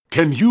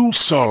Can you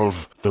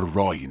solve the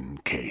Ryan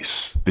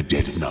case? The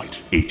dead of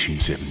night,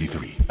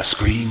 1873. A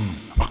scream,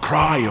 a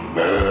cry of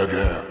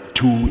murder.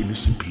 2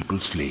 innocent people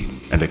slain,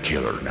 and a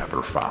killer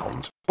never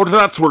found. But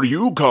that's where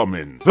you come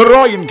in. The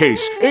Ryan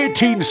Case,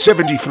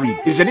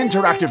 1873, is an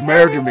interactive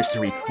murder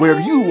mystery where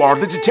you are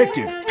the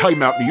detective.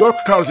 Time Out New York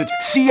calls it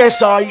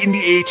CSI in the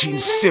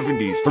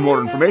 1870s. For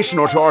more information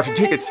or to order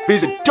tickets,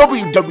 visit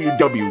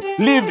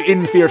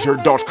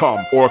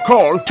www.liveintheatre.com or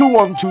call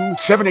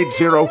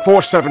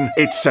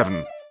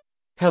 212-780-4787.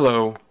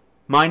 Hello,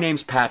 my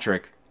name's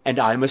Patrick, and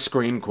I'm a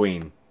Scream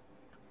Queen.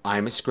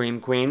 I'm a Scream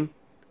Queen,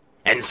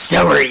 and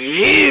so are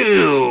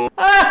you!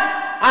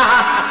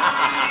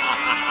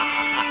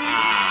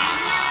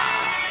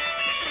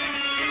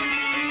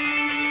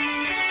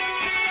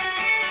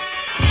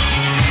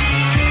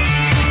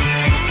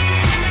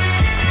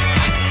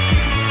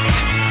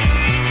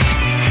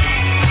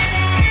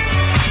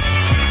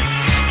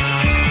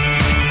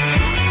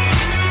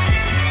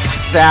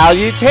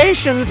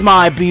 Salutations,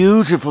 my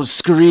beautiful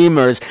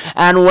screamers,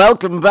 and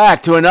welcome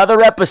back to another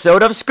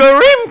episode of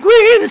Scream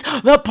Queens,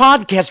 the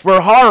podcast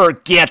where horror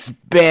gets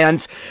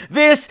banned.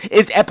 This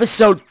is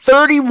episode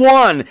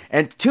 31,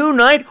 and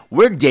tonight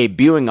we're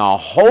debuting a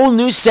whole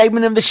new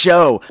segment of the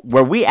show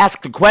where we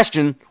ask the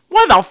question,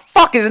 why the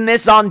fuck isn't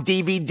this on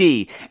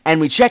DVD?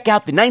 And we check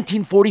out the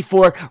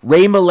 1944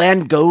 Ray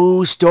Milland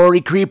ghost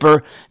story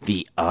creeper,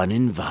 The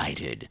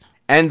Uninvited.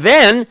 And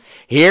then,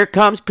 here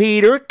comes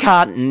Peter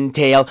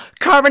Cottontail,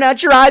 carving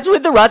out your eyes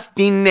with a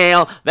rusty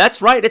nail.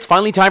 That's right, it's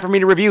finally time for me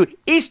to review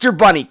Easter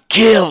Bunny,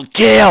 Kill,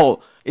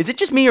 Kill. Is it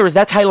just me, or is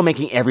that title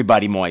making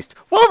everybody moist?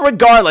 Well,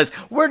 regardless,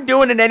 we're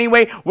doing it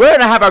anyway. We're going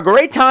to have a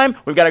great time.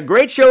 We've got a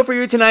great show for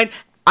you tonight.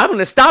 I'm going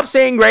to stop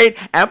saying great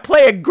and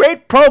play a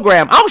great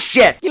program. Oh,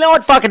 shit. You know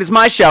what? Fuck it. It's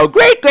my show.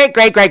 Great. Let's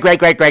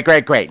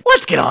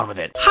get on with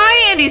it.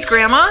 Hi, Andy's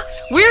grandma.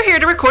 We're here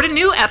to record a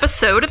new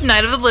episode of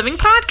Night of the Living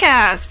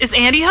podcast. Is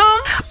Andy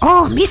home?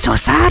 Oh, me so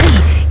sorry.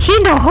 He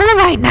in the hole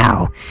right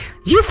now.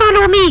 You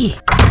follow me.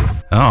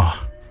 Oh,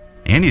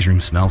 Andy's room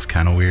smells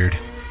kind of weird.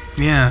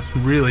 Yeah,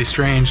 really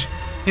strange.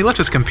 He left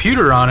his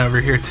computer on over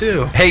here,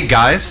 too. Hey,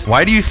 guys,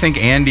 why do you think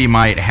Andy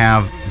might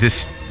have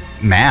this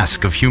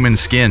mask of human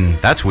skin?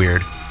 That's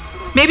weird.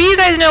 Maybe you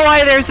guys know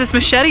why there's this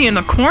machete in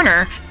the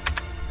corner.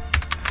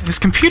 His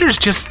computer's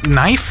just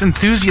knife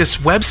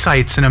enthusiast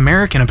websites and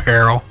American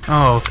Apparel.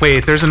 Oh,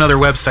 wait, there's another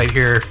website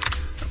here.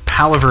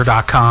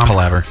 Palaver.com.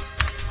 Palaver.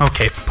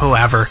 Okay,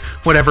 Palaver.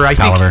 Whatever,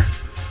 Palaver.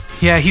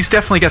 think... Yeah, he's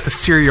definitely got the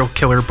serial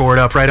killer board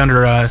up right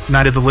under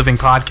Night of the Living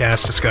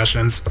podcast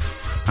discussions.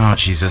 Oh,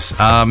 Jesus.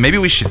 Maybe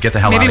we should get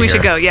the hell out of here. Maybe we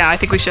should go. Yeah, I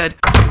think we should.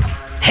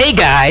 Hey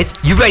guys,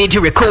 you ready to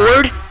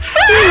record?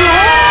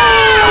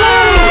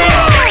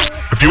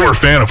 If you're a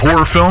fan of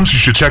horror films, you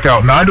should check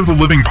out Night of the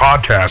Living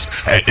podcast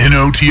at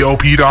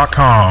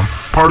notlp.com,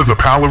 part of the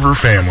Palaver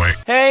family.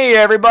 Hey,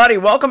 everybody.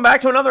 Welcome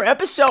back to another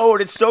episode.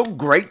 It's so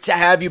great to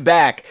have you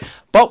back.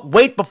 But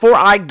wait, before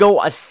I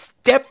go a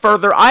step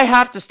further, I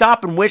have to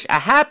stop and wish a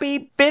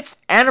happy 5th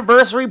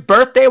anniversary,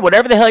 birthday,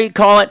 whatever the hell you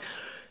call it,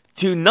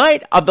 to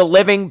Night of the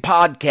Living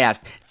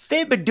podcast.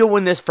 They've been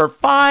doing this for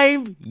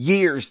 5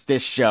 years,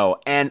 this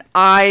show, and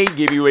I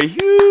give you a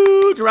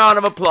huge round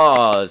of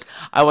applause.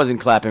 I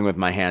wasn't clapping with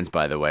my hands,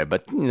 by the way,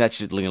 but that's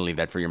just going to leave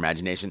that for your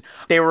imagination.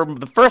 They were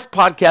the first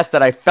podcast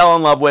that I fell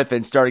in love with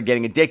and started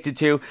getting addicted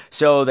to,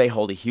 so they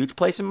hold a huge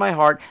place in my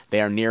heart.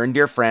 They are near and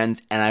dear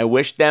friends, and I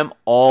wish them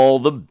all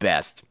the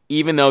best,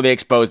 even though they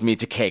exposed me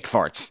to cake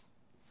farts.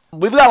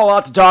 We've got a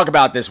lot to talk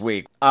about this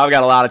week. I've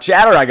got a lot of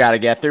chatter I got to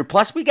get through.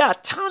 Plus, we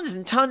got tons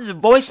and tons of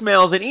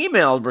voicemails and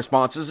email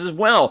responses as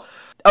well.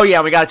 Oh yeah,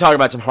 we got to talk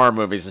about some horror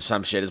movies and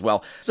some shit as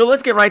well. So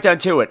let's get right down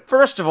to it.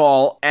 First of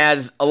all,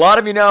 as a lot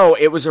of you know,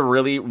 it was a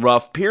really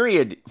rough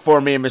period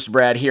for me and Mr.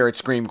 Brad here at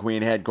Scream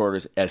Queen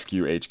headquarters,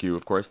 SQHQ,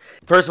 of course.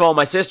 First of all,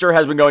 my sister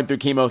has been going through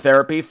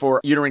chemotherapy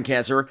for uterine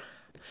cancer.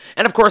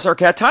 And of course, our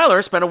cat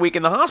Tyler spent a week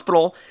in the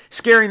hospital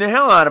scaring the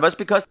hell out of us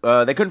because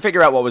they couldn't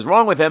figure out what was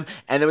wrong with him,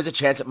 and there was a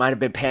chance it might have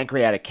been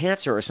pancreatic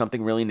cancer or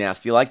something really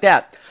nasty like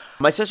that.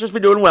 My sister's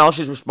been doing well.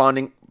 She's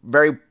responding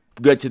very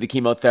good to the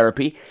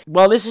chemotherapy.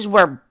 Well, this is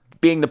where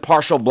being the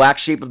partial black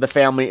sheep of the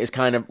family is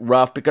kind of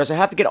rough because I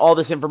have to get all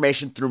this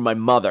information through my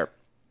mother.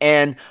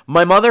 And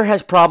my mother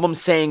has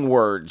problems saying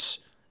words,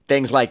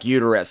 things like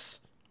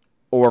uterus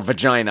or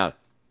vagina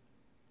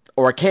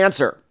or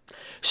cancer.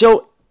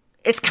 So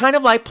it's kind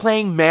of like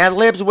playing Mad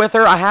Libs with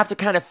her. I have to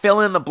kind of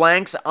fill in the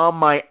blanks on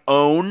my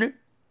own.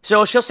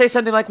 So she'll say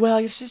something like, well,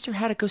 your sister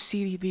had to go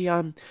see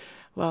the,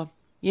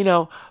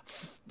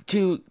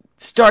 to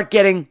start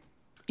getting,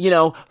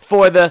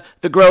 for the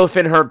growth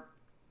in her,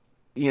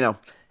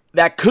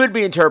 that could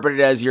be interpreted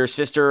as your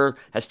sister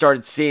has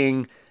started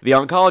seeing the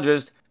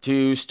oncologist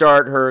to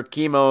start her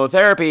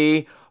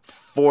chemotherapy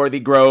for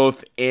the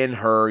growth in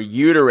her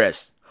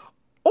uterus.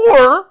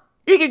 Or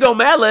you could go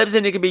Mad Libs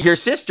and it could be your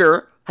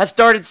sister has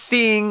started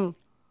seeing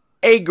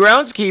a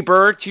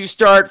groundskeeper to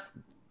start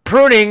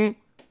pruning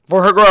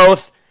for her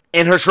growth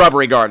in her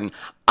shrubbery garden.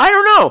 I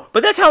don't know,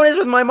 but that's how it is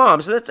with my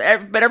mom. So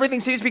but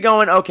everything seems to be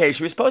going okay.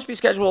 She was supposed to be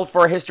scheduled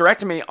for a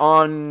hysterectomy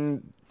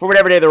for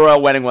whatever day the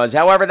royal wedding was.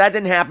 However, that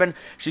didn't happen.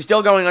 She's still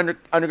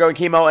undergoing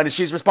chemo, and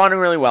she's responding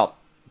really well.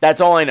 That's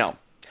all I know.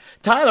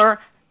 Tyler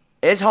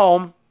is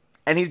home,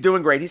 and he's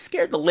doing great. He's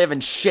scared the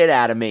living shit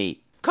out of me.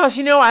 Because,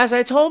 as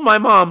I told my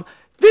mom,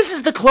 this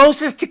is the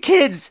closest to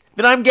kids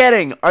that I'm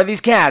getting are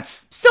these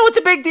cats. So it's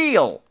a big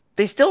deal.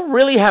 They still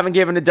really haven't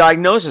given a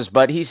diagnosis,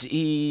 but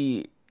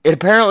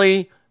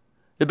apparently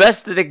the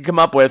best that they could come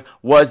up with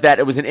was that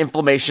it was an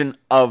inflammation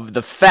of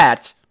the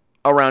fat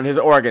around his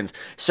organs.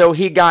 So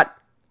he got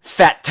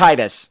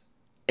fat-titus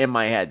in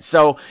my head.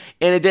 So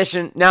in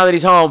addition, now that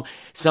he's home,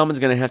 someone's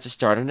going to have to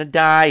start on a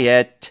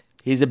diet.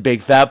 He's a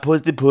big fat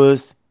pussy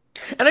puss.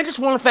 And I just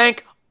want to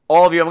thank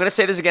all of you. I'm going to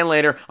say this again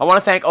later. I want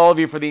to thank all of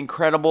you for the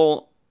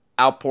incredible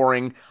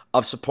outpouring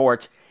of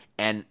support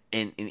and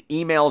in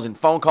emails and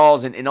phone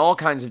calls and in all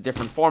kinds of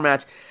different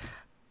formats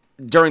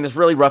during this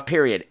really rough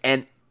period.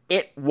 And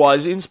it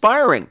was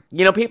inspiring.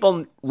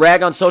 People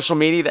rag on social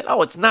media that,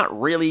 it's not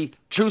really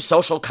true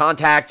social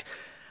contact.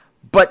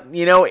 But,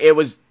 it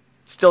was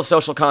still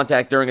social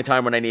contact during a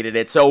time when I needed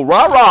it. So,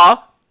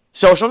 rah-rah,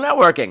 social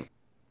networking.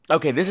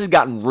 Okay, this has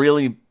gotten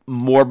really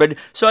morbid.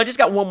 So I just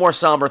got one more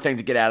somber thing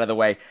to get out of the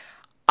way.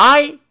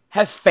 I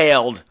have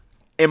failed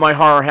in my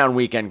Horror Hound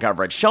weekend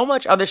coverage. So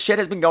much other shit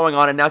has been going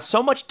on, and now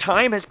so much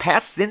time has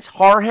passed since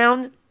Horror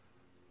Hound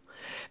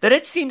that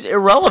it seems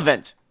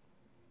irrelevant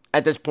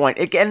at this point.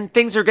 And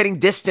things are getting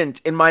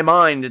distant in my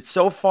mind. It's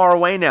so far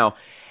away now.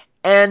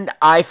 And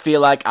I feel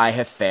like I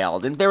have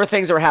failed. And there were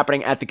things that were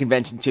happening at the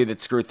convention, too,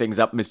 that screwed things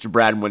up. Mr.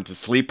 Brad went to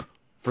sleep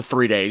for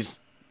 3 days.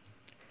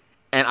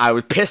 And I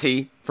was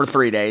pissy for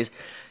 3 days.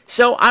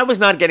 So I was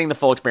not getting the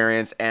full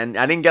experience, and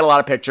I didn't get a lot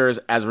of pictures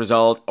as a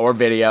result, or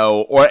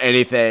video, or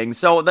anything.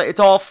 So it's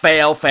all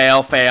fail.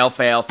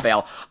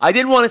 I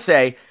did want to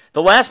say,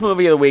 the last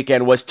movie of the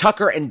weekend was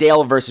Tucker and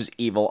Dale vs.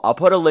 Evil. I'll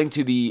put a link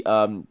to the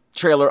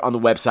trailer on the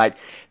website.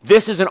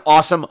 This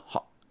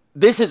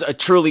is a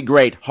truly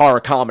great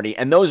horror comedy,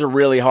 and those are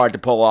really hard to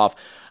pull off.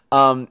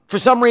 For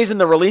some reason,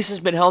 the release has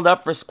been held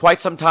up for quite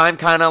some time,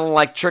 kind of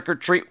like Trick or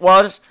Treat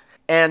was,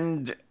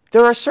 and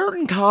there are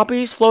certain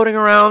copies floating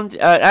around.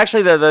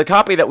 Actually, the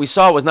copy that we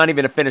saw was not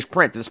even a finished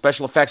print. The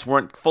special effects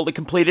weren't fully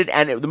completed,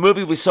 and the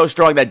movie was so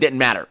strong that it didn't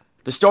matter.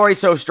 The story's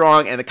so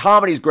strong, and the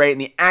comedy's great,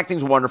 and the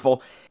acting's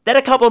wonderful, that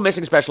a couple of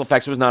missing special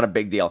effects was not a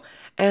big deal.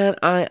 And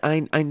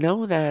I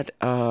know that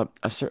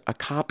a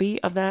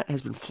copy of that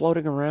has been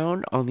floating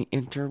around on the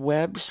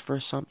interwebs for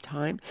some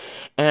time.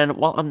 And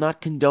while I'm not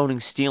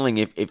condoning stealing,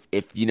 if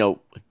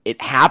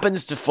it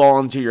happens to fall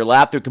into your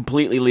lap through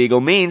completely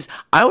legal means,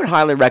 I would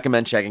highly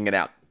recommend checking it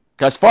out.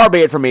 Because far be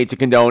it from me to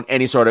condone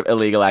any sort of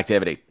illegal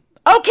activity.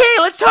 Okay,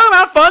 let's talk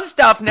about fun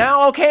stuff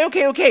now.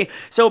 Okay.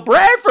 So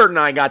Bradford and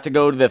I got to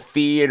go to the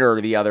theater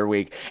the other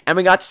week, and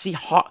we got to see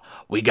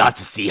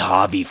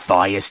Harvey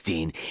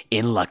Fierstein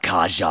in La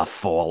Cage aux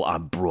Folles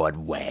on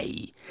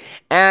Broadway,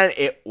 and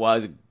it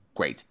was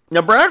great.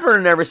 Now Bradford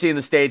had never seen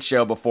the stage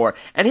show before,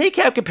 and he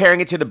kept comparing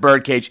it to the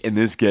Birdcage, and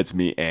this gets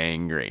me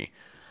angry.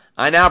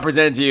 I now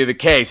present to you the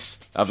case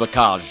of La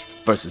Cage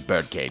versus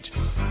Birdcage.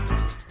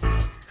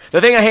 The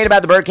thing I hate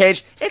about the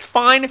Birdcage, it's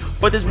fine,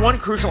 but there's one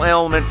crucial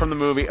element from the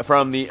movie,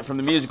 from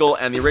the musical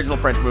and the original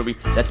French movie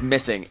that's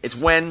missing. It's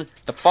when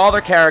the father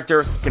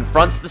character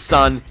confronts the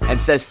son and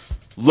says,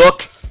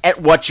 "Look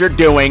at what you're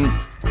doing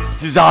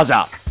to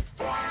Zaza.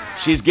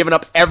 She's given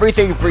up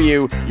everything for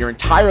you your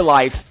entire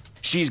life.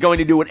 She's going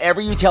to do whatever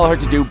you tell her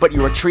to do, but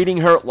you are treating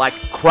her like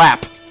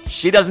crap.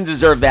 She doesn't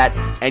deserve that,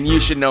 and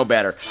you should know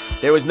better."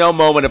 There was no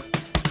moment of,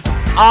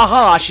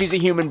 aha, she's a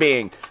human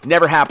being.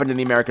 Never happened in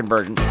the American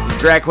version. The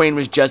drag queen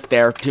was just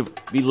there to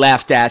be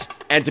laughed at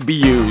and to be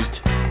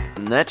used.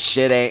 And that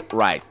shit ain't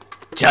right.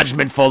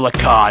 Judgment for La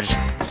Cage.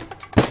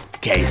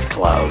 Case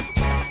closed.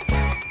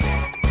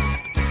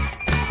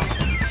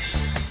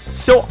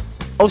 So,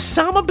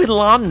 Osama bin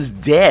Laden's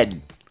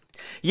dead.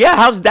 Yeah,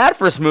 how's that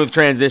for a smooth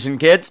transition,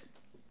 kids?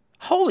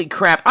 Holy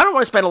crap, I don't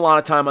want to spend a lot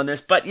of time on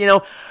this, but,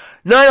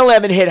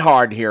 9/11 hit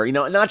hard here.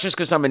 Not just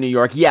because I'm in New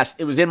York. Yes,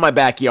 it was in my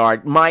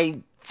backyard. My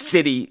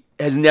city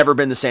has never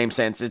been the same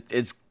since.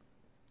 It's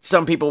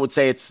some people would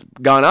say it's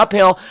gone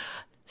uphill.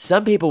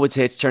 Some people would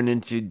say it's turned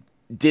into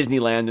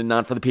Disneyland and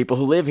not for the people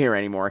who live here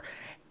anymore.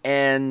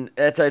 And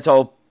it's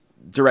all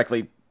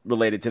directly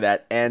related to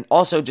that. And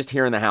also just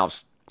here in the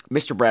house,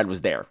 Mr. Brad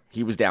was there.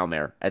 He was down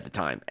there at the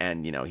time,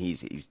 and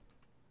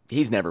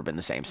he's never been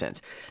the same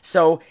since.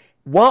 So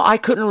while I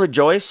couldn't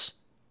rejoice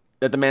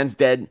that the man's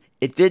dead,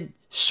 it did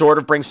sort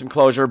of bring some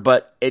closure,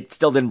 but it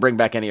still didn't bring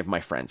back any of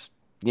my friends.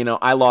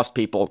 I lost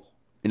people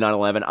in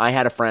 9/11. I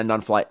had a friend on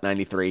Flight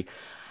 93.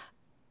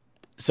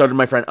 So did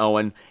my friend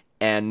Owen.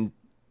 And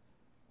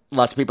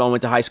lots of people I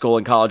went to high school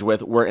and college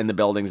with were in the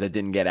buildings that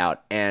didn't get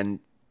out. And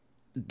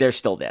they're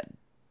still dead.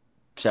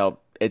 So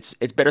it's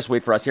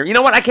bittersweet for us here. You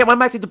know what? I went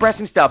back to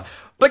depressing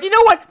stuff. But you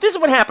know what? This is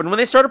what happened. When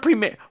they started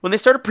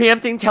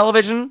preempting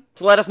television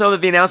to let us know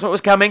that the announcement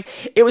was coming,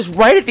 it was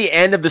right at the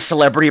end of The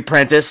Celebrity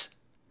Apprentice.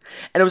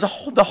 And it was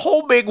the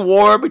whole big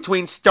war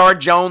between Star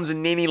Jones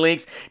and Nene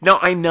Leakes. Now,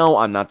 I know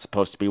I'm not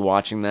supposed to be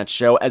watching that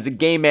show. As a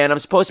gay man, I'm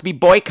supposed to be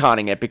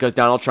boycotting it because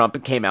Donald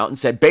Trump came out and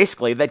said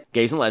basically that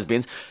gays and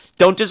lesbians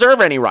don't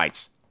deserve any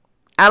rights.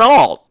 At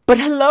all. But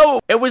hello,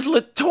 it was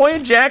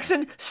LaToya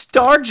Jackson,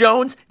 Star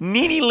Jones,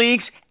 Nene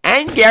Leakes,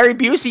 and Gary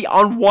Busey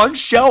on one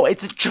show.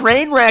 It's a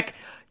train wreck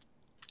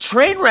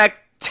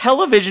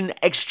television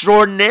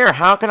extraordinaire.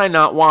 How can I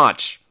not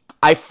watch?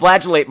 I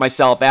flagellate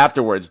myself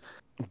afterwards,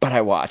 but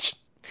I watched.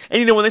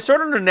 And when they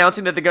started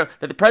announcing that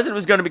the president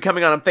was going to be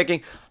coming on, I'm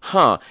thinking,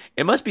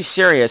 it must be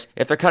serious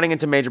if they're cutting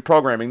into major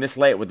programming this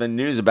late with the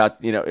news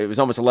about, it was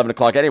almost 11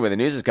 o'clock anyway, the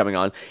news is coming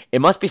on.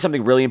 It must be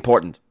something really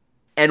important.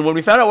 And when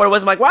we found out what it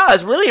was, I'm like, wow,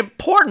 that's really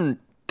important.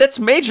 That's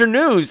major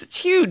news.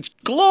 It's huge,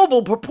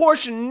 global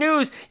proportion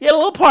news. Yet a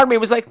little part of me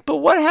was like, but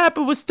what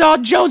happened with Star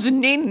Jones and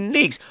Nene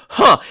Leakes?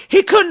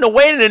 He couldn't have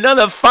waited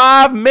another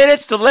 5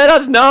 minutes to let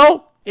us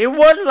know? It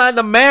wasn't like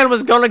the man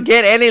was going to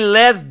get any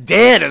less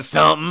dead or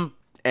something.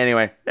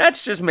 Anyway,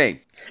 that's just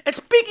me. And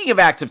speaking of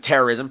acts of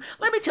terrorism,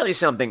 let me tell you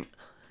something.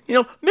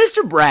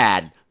 Mr.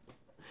 Brad,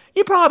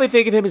 you probably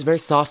think of him as very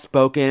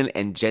soft-spoken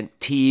and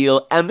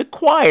genteel and the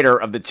quieter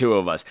of the two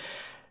of us.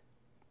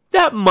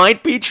 That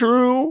might be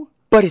true,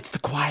 but it's the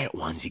quiet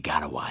ones you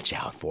gotta watch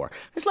out for.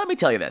 Because let me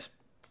tell you this.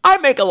 I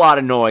make a lot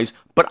of noise,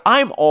 but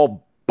I'm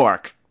all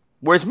bark.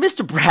 Whereas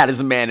Mr. Brad is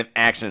a man of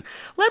action.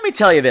 Let me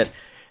tell you this.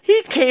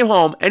 He came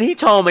home and he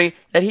told me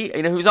that he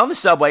was on the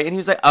subway and he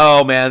was like,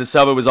 oh man, the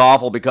subway was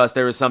awful because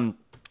there was some,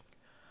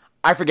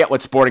 I forget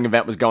what sporting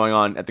event was going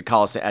on at the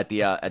Coliseum, at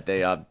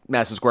the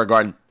Madison Square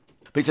Garden.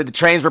 But he said the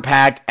trains were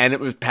packed and it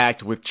was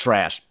packed with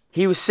trash.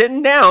 He was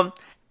sitting down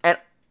and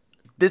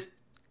this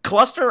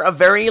cluster of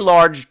very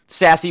large,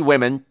 sassy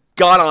women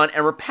got on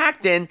and were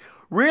packed in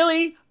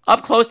really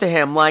up close to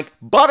him, like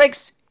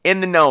buttocks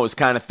in the nose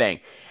kind of thing.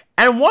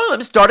 And one of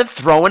them started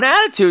throwing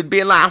attitude,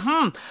 being like,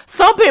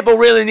 some people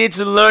really need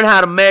to learn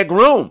how to make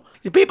room.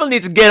 People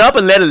need to get up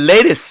and let a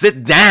lady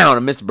sit down.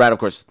 And Mr. Brad, of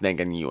course, is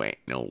thinking, you ain't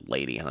no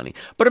lady, honey.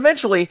 But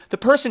eventually, the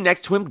person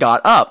next to him got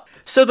up.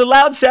 So the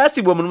loud,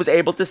 sassy woman was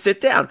able to sit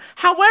down.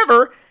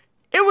 However,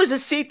 it was a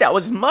seat that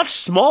was much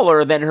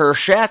smaller than her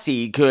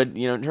chassis could,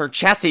 her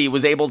chassis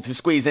was able to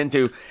squeeze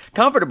into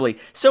comfortably.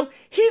 So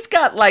he's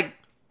got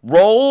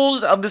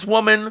rolls of this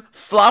woman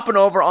flopping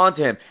over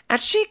onto him.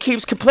 And she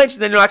keeps complaining.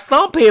 They're like,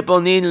 some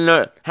people need to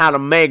learn how to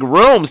make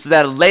room so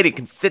that a lady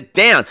can sit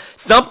down.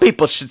 Some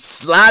people should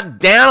slide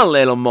down a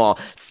little more.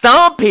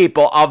 Some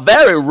people are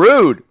very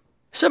rude.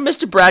 So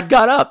Mr. Brad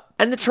got up,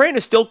 and the train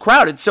is still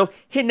crowded. So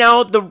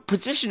now the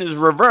position is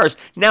reversed.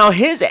 Now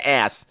his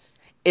ass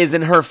is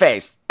in her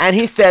face. And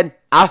he said,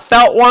 I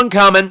felt one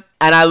coming,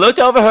 and I looked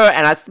over her,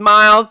 and I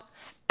smiled,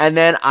 and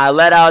then I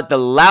let out the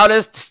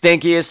loudest,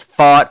 stinkiest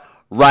fart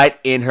right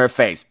in her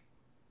face.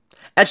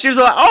 And she was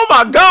like, oh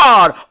my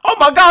God,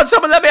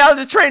 someone let me out of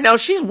this train. Now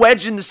she's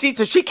wedged in the seat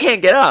so she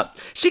can't get up.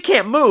 She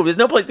can't move. There's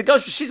no place to go.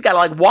 So she's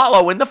got to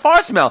wallow in the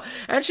fart smell.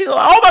 And she's like,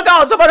 oh my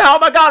God,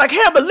 I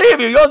can't believe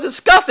you. You're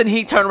disgusting.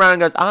 He turned around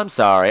and goes, I'm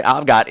sorry,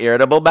 I've got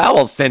irritable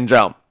bowel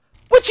syndrome.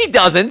 Which he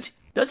doesn't. He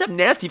does have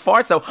nasty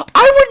farts though.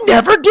 I would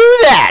never do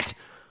that.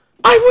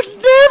 I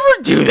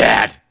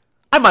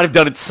might have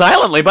done it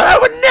silently, but I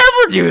would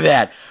never do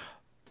that.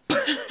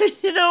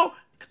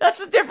 That's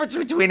the difference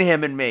between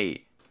him and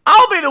me.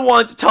 I'll be the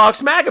one to talk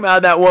smack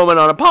about that woman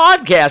on a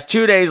podcast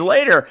 2 days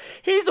later.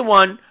 He's the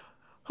one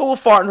who will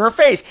fart in her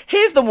face.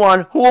 He's the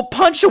one who will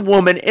punch a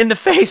woman in the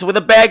face with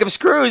a bag of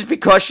screws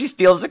because she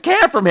steals a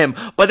cat from him.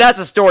 But that's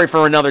a story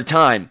for another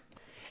time.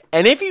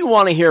 And if you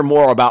want to hear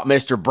more about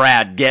Mr.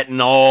 Brad getting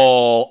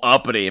all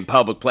uppity in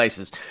public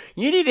places,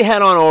 you need to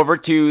head on over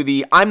to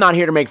the I'm Not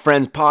Here to Make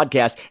Friends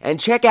podcast and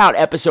check out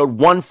episode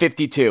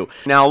 152.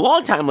 Now,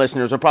 longtime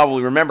listeners will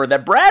probably remember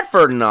that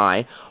Bradford and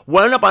I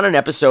went up on an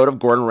episode of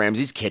Gordon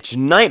Ramsay's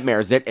Kitchen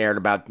Nightmares that aired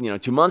about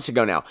 2 months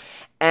ago now.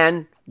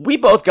 And we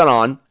both got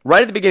on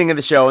right at the beginning of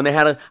the show, and they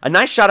had a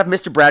nice shot of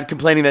Mr. Brad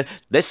complaining that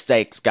this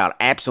steak's got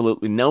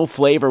absolutely no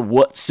flavor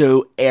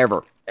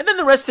whatsoever. And then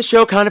the rest of the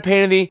show kind of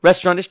painted the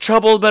restaurant as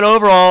troubled, but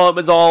overall it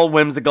was all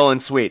whimsical and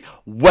sweet.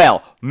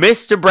 Well,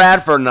 Mr.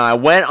 Bradford and I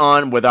went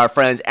on with our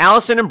friends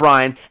Allison and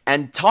Brian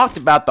and talked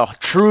about the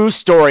true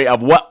story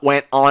of what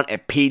went on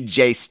at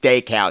PJ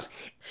Steakhouse.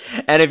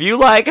 And if you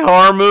like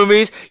horror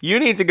movies, you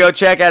need to go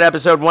check out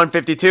episode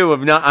 152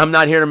 of I'm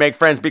Not Here to Make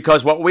Friends,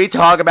 because what we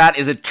talk about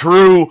is a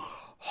true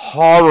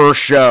horror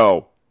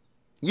show.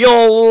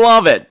 You'll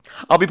love it.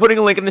 I'll be putting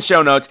a link in the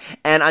show notes,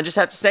 and I just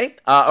have to say,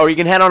 or you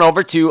can head on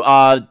over to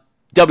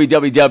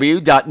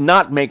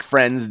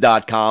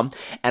www.notmakefriends.com.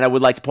 And I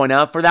would like to point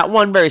out for that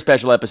one very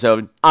special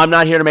episode, I'm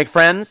Not Here to Make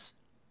Friends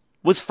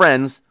was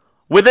friends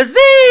with a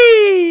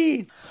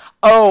Z.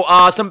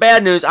 Oh, some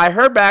bad news. I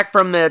heard back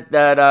from that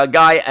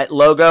guy at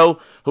Logo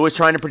who was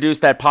trying to produce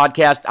that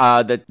podcast,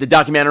 the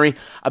documentary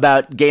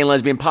about gay and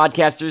lesbian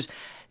podcasters.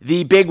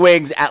 The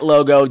bigwigs at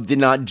Logo did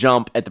not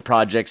jump at the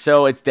project,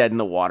 so it's dead in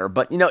the water.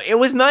 But, it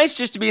was nice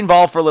just to be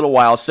involved for a little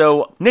while.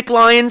 So, Nick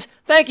Lyons,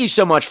 thank you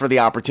so much for the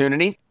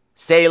opportunity.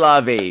 C'est la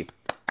vie.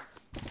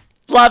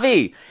 La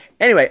vie.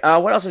 Anyway,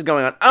 what else is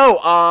going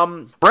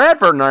on?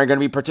 Bradford and I are going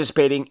to be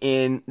participating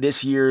in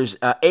this year's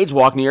AIDS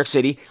Walk, New York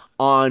City,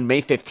 on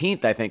May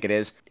 15th, I think it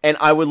is. And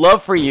I would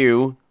love for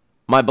you,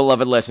 my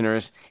beloved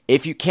listeners,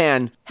 if you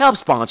can, help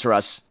sponsor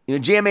us. You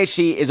know,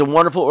 GMHC is a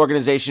wonderful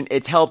organization.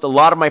 It's helped a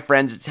lot of my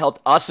friends. It's helped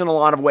us in a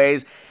lot of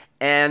ways.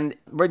 And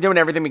we're doing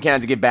everything we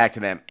can to give back to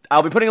them.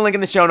 I'll be putting a link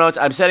in the show notes.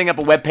 I'm setting up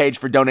a webpage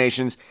for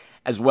donations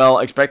as well.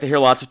 Expect to hear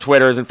lots of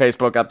Twitters and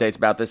Facebook updates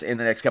about this in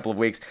the next couple of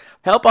weeks.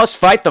 Help us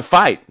fight the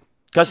fight,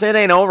 because it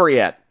ain't over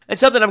yet. And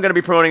something I'm going to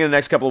be promoting in the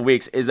next couple of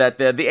weeks is that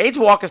the AIDS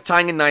Walk is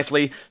tying in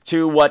nicely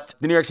to what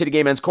the New York City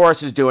Gay Men's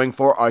Chorus is doing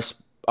for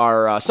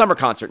our summer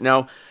concert.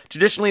 Now,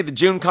 traditionally, the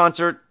June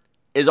concert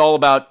is all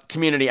about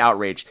community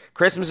outreach.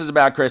 Christmas is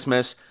about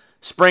Christmas.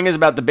 Spring is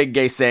about the big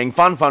gay sing,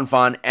 fun, fun,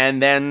 fun,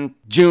 and then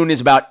June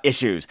is about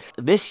issues.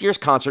 This year's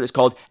concert is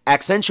called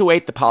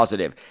Accentuate the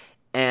Positive,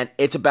 and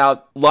it's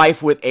about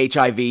life with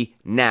HIV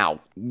now.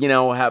 You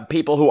know, how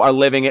people who are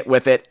living it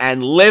with it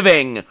and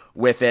living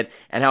with it,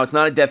 and how it's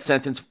not a death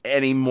sentence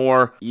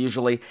anymore,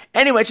 usually.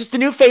 Anyway, it's just the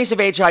new face of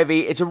HIV.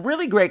 It's a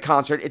really great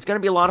concert. It's going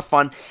to be a lot of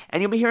fun,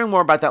 and you'll be hearing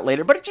more about that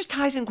later, but it just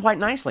ties in quite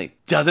nicely,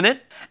 doesn't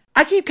it?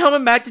 I keep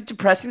coming back to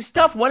depressing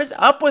stuff. What is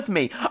up with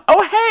me?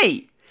 Oh,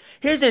 hey!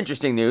 Here's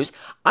interesting news.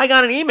 I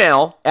got an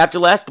email after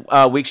last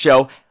week's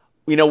show,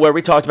 you know, where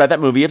we talked about that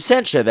movie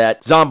Absentia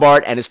that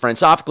Zombart and his friend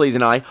Sophocles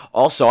and I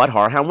all saw at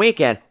Horrorhound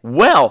Weekend.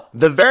 Well,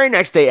 the very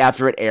next day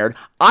after it aired,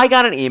 I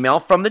got an email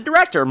from the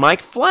director,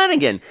 Mike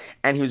Flanagan,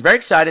 and he was very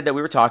excited that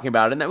we were talking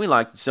about it and that we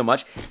liked it so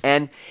much,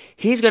 and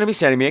he's going to be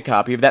sending me a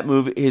copy of that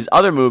movie, his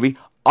other movie,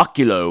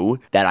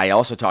 Oculo, that I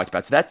also talked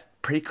about. So that's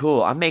pretty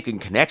cool. I'm making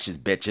connections,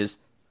 bitches.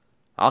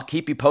 I'll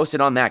keep you posted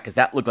on that, because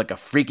that looked like a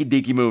freaky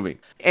deaky movie.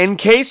 In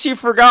case you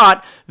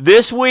forgot,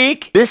 this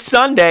week, this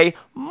Sunday,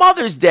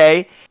 Mother's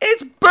Day,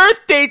 it's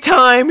birthday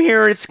time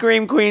here at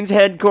Scream Queen's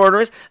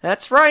headquarters.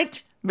 That's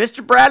right.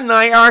 Mr. Brad and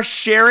I are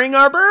sharing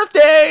our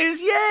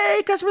birthdays. Yay,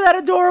 because we're that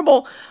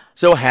adorable.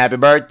 So happy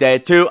birthday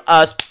to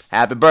us.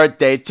 Happy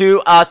birthday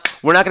to us.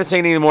 We're not going to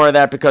sing any more of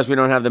that because we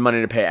don't have the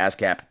money to pay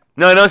ASCAP.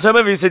 No, some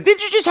of you said,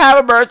 did you just have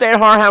a birthday at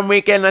Horrorhound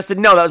Weekend? And I said,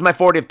 no, that was my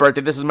 40th birthday.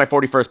 This is my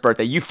 41st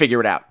birthday. You figure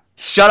it out.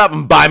 Shut up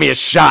and buy me a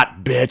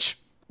shot, bitch.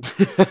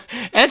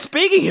 And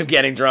speaking of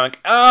getting drunk,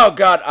 oh,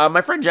 God,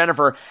 my friend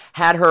Jennifer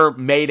had her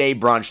May Day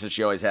brunch that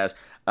she always has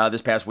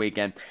this past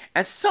weekend.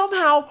 And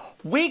somehow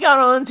we got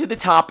onto the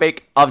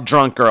topic of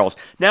drunk girls.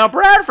 Now,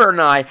 Bradford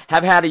and I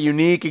have had a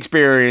unique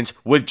experience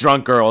with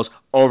drunk girls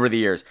over the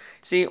years.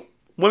 See,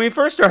 when we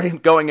first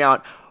started going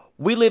out,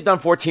 we lived on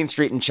 14th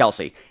Street in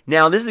Chelsea.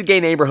 Now, this is a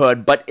gay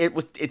neighborhood, but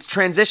it's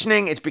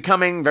transitioning. It's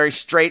becoming very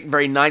straight and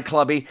very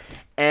nightclubby.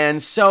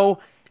 And so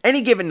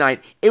any given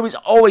night, it was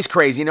always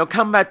crazy. You know,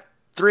 come about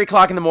 3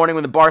 o'clock in the morning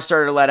when the bar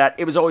started to let out,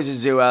 it was always a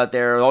zoo out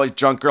there. Always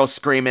drunk girls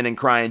screaming and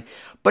crying.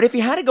 But if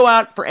you had to go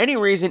out for any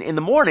reason in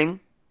the morning,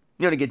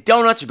 you know, to get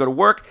donuts or go to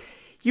work,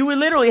 you would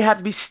literally have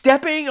to be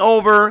stepping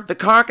over the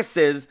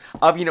carcasses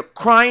of, you know,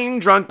 crying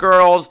drunk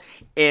girls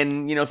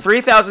in, you know,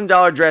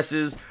 $3,000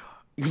 dresses,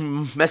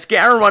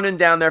 mascara running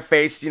down their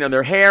face, you know,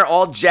 their hair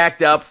all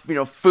jacked up, you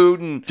know,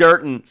 food and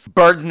dirt and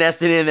birds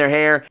nested in their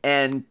hair,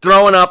 and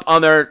throwing up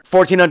on their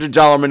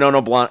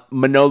 $1,400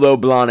 Manolo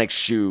Blahnik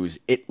shoes.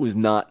 It was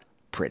not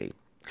pretty.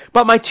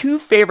 But my two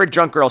favorite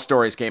drunk girl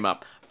stories came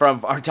up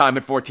from our time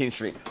at 14th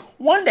Street.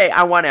 One day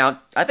I went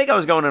out, I think I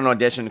was going to an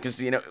audition, because,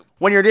 you know,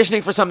 when you're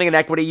auditioning for something in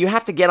Equity, you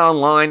have to get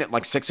online at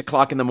like 6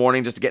 o'clock in the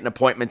morning just to get an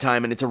appointment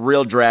time, and it's a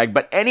real drag.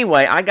 But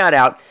anyway, I got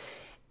out,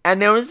 and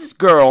there was this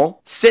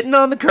girl sitting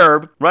on the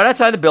curb right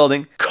outside the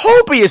building,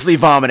 copiously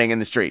vomiting in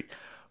the street.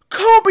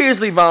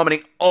 Copiously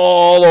vomiting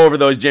all over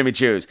those Jimmy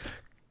Choos.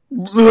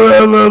 You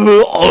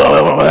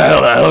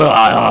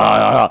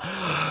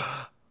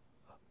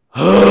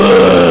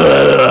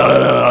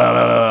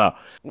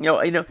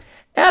know,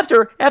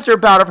 after a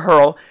bout of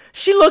hurl,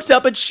 she looks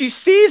up and she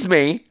sees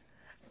me,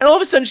 and all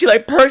of a sudden she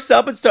like perks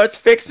up and starts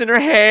fixing her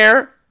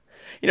hair,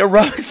 you know,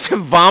 rubbing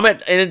some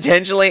vomit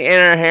unintentionally in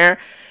her hair.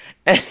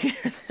 And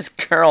this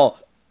girl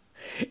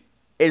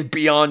is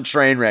beyond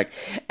train wreck.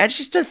 And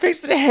she starts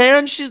fixing her hair,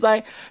 and she's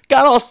like,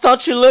 got all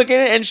sultry looking,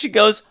 and she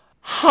goes,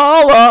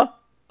 holla.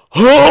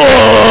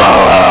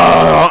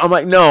 I'm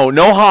like, no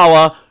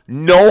holla.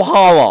 No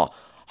holla.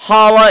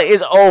 Holla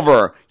is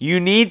over. You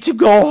need to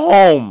go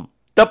home.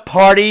 The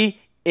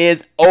party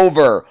is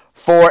over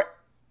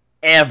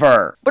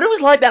forever. But it was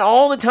like that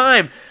all the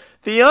time.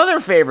 The other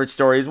favorite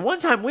story is one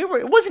time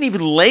it wasn't even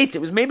late.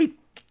 It was maybe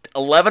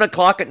 11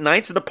 o'clock at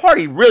night, so the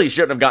party really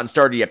shouldn't have gotten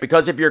started yet,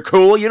 because if you're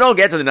cool, you don't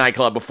get to the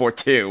nightclub before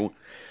 2.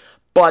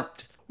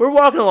 But we're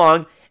walking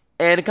along,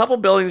 and a couple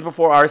buildings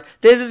before ours,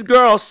 there's this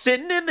girl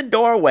sitting in the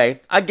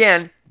doorway,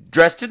 again,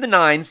 dressed to the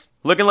nines,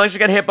 looking like she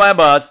got hit by a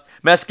bus,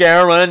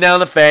 mascara running down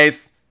the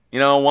face, you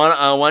know,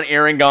 one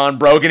earring gone,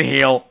 broken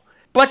heel.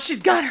 But she's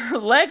got her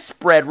legs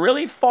spread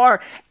really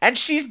far, and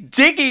she's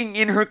digging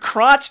in her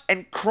crotch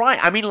and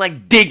crying. I mean,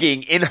 like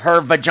digging in her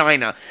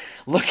vagina.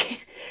 Looking,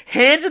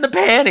 hands in the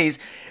panties,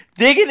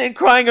 digging and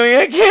crying, going,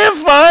 I can't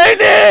find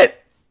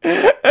it!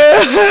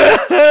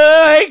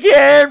 I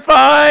can't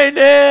find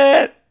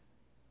it!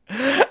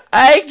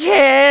 I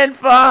can't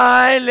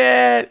find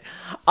it.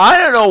 I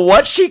don't know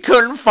what she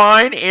couldn't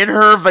find in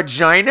her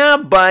vagina,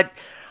 but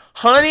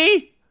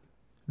honey,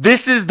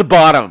 this is the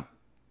bottom.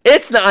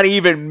 It's not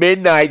even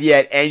midnight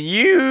yet, and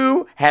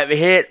you have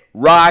hit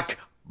rock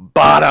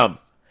bottom.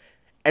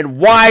 And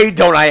why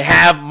don't I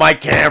have my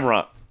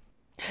camera?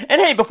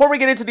 And hey, before we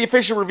get into the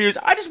official reviews,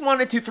 I just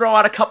wanted to throw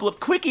out a couple of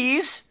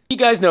quickies. You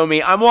guys know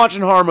me, I'm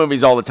watching horror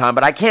movies all the time,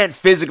 but I can't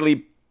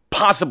physically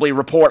possibly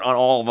report on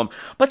all of them.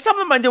 But some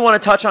of them I do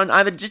want to touch on,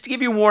 either just to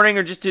give you a warning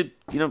or just to,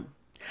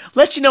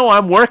 let you know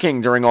I'm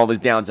working during all this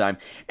downtime.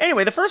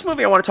 Anyway, the first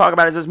movie I want to talk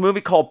about is this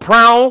movie called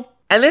Prowl.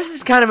 And this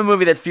is kind of a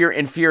movie that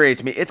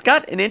infuriates me. It's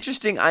got an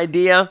interesting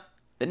idea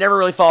that never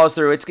really follows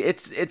through. It's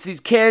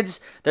these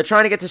kids, they're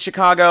trying to get to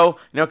Chicago,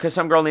 because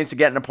some girl needs to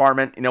get an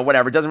apartment,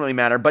 whatever, it doesn't really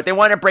matter. But they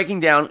wind up breaking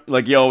down,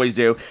 like you always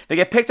do. They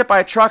get picked up by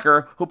a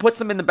trucker who puts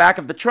them in the back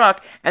of the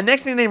truck, and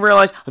next thing they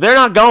realize, they're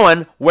not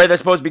going where they're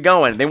supposed to be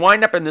going. They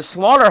wind up in the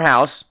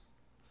slaughterhouse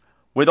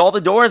with all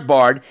the doors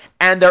barred,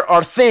 and there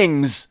are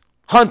things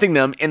hunting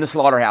them in the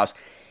slaughterhouse.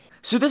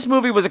 So this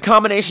movie was a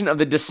combination of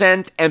The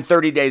Descent and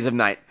 30 Days of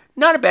Night.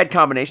 Not a bad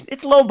combination.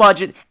 It's low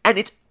budget, and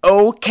it's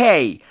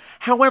okay.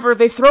 However,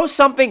 they throw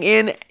something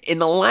in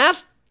the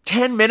last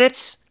 10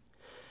 minutes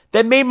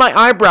that made my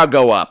eyebrow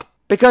go up.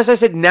 Because I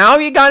said, now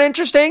you got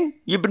interesting?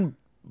 You've been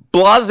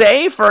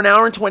blasé for an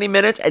hour and 20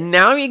 minutes, and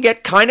now you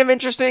get kind of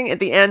interesting at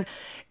the end.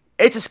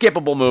 It's a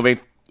skippable movie.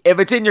 If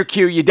it's in your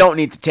queue, you don't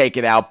need to take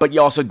it out, but you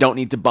also don't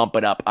need to bump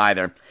it up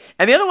either.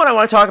 And the other one I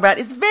want to talk about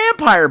is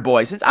Vampire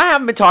Boy, since I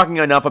haven't been talking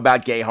enough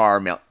about gay horror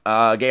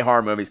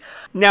movies.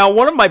 Now,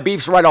 one of my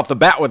beefs right off the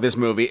bat with this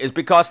movie is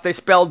because they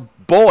spelled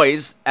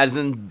boys, as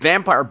in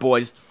Vampire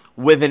Boys,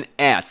 with an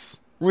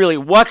S. Really,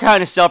 what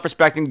kind of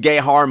self-respecting gay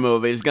horror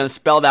movie is going to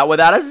spell that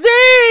without a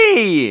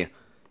Z?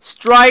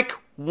 Strike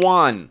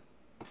one.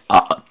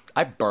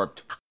 I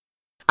burped.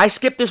 I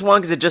skipped this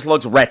one because it just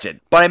looks wretched.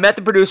 But I met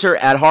the producer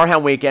at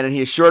Horrorhound Weekend, and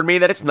he assured me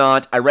that it's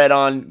not. I read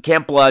on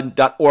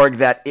campblood.org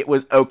that it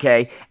was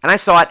okay, and I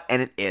saw it,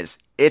 and it is.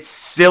 It's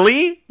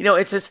silly.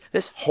 It's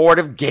this horde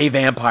of gay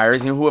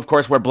vampires, who, of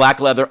course, wear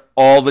black leather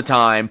all the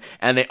time,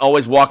 and they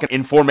always walk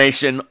in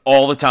formation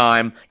all the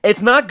time.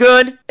 It's not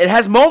good. It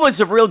has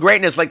moments of real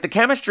greatness, like the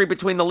chemistry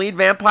between the lead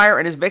vampire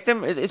and his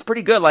victim is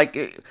pretty good.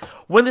 Like,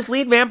 when this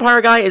lead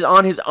vampire guy is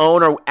on his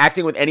own or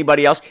acting with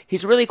anybody else,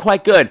 he's really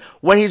quite good.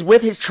 When he's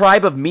with his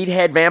tribe of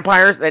meathead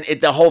vampires, then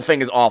the whole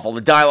thing is awful.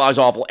 The dialogue's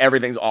awful.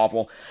 Everything's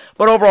awful.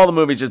 But overall, the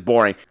movie's just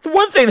boring. The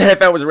one thing that I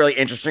found was really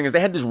interesting is they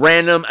had this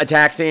random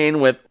attack scene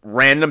with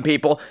random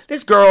people.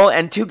 This girl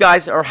and two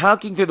guys are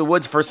hiking through the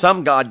woods for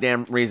some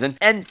goddamn reason,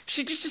 and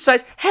she just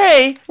decides,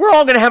 hey, we're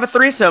all gonna have a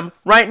threesome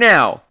right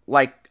now.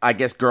 Like, I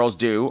guess girls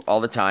do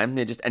all the time.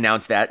 They just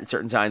announce that at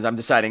certain times. I'm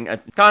deciding,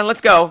 come on,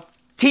 let's go.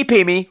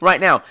 TP me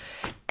right now.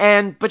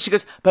 But she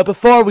goes, but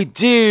before we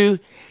do,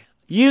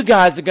 you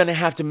guys are gonna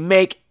have to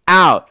make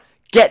out.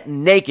 Get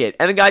naked.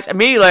 And the guys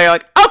immediately are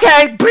like,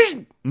 okay.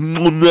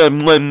 I'm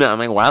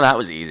like, wow, that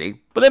was easy.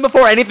 But then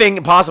before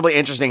anything possibly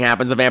interesting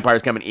happens, the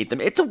vampires come and eat them.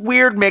 It's a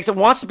weird mix. It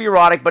wants to be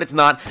erotic, but it's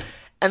not.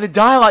 And the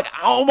dialogue,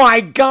 oh my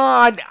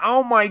god.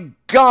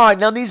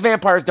 Now, these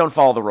vampires don't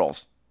follow the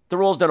rules. The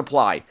rules don't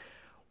apply.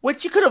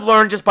 Which you could have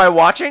learned just by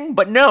watching,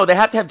 but no, they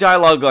have to have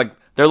dialogue like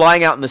they're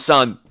lying out in the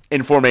sun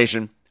in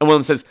formation. And one of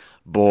them says,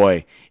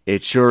 boy,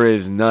 it sure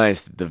is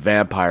nice that the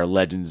vampire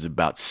legends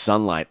about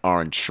sunlight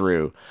aren't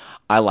true.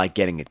 I like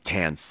getting a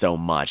tan so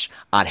much.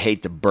 I'd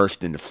hate to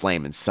burst into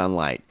flame in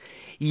sunlight.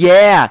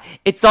 Yeah,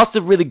 it's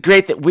also really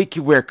great that we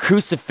can wear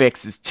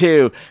crucifixes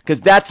too,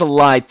 because that's a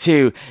lie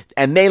too,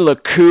 and they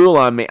look cool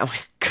on me. I'm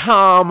like,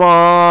 come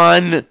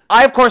on.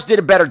 I, of course, did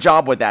a better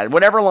job with that.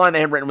 Whatever line they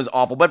had written was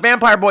awful, but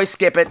Vampire Boy,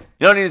 skip it.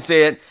 You don't need to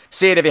see it.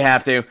 See it if you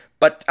have to.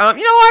 But, you know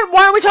what?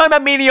 Why are we talking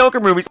about mediocre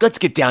movies? Let's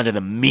get down to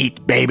the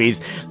meat, babies.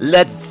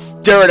 Let's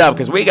stir it up,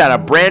 because we got a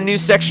brand new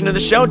section of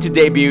the show to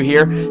debut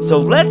here. So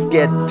let's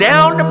get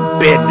down to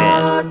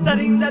business.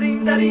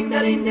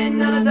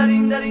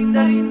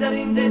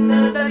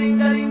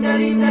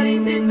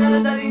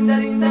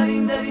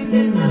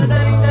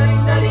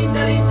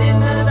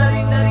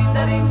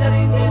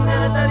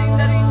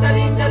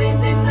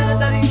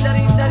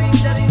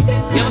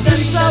 Ever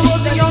since I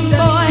was a young boy,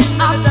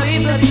 I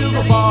played the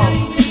silver ball.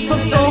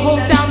 From Soho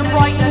down to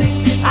Brighton,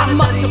 I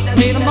must have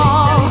played them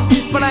all.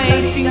 But I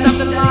ain't seen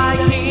nothing like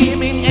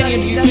him in any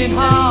amusement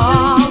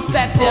hall.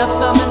 That deaf,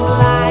 dumb, and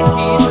blind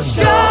kid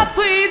sure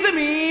plays a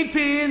mean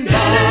pinball.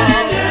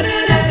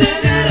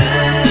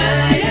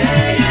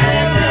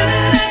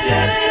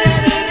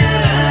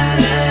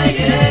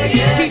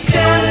 He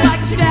stands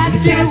like a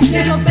statue,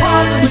 he goes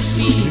part of the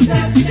machine.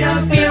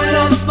 Feeling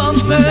all the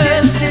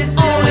bumpers,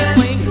 always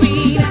playing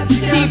clean.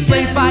 He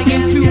plays by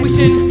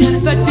intuition,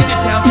 the digit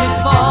counters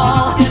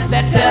fall.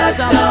 That deaf,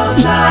 dumb,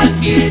 and blind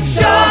kid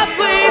sure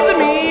plays a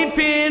mean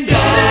pinball.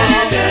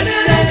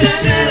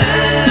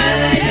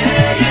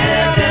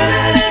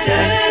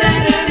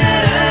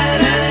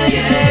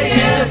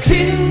 He's a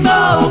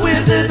pinball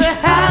wizard, there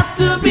has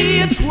to be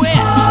a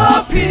twist.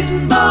 A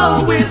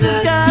pinball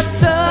wizard's got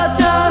such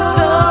a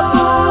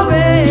supple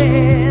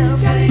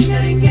wrist.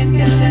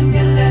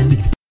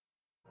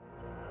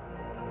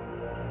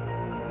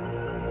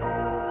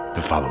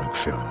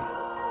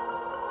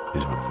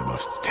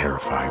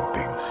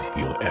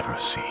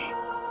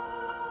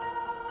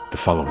 The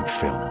following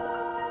film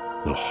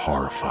will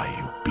horrify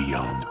you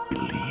beyond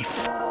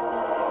belief.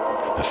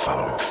 The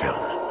following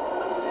film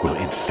will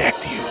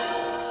infect you.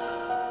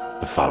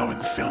 The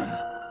following film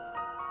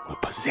will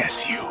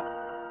possess you.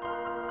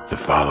 The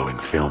following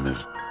film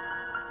is...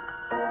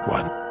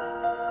 what?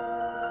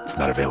 It's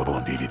not available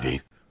on DVD.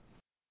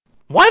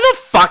 Why the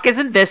fuck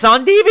isn't this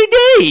on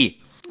DVD?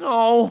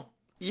 Oh...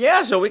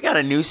 yeah, so we got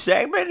a new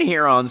segment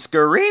here on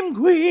Scream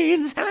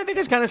Queens, and I think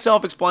it's kind of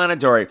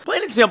self-explanatory.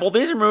 Plain and simple,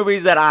 these are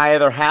movies that I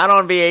either had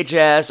on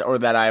VHS or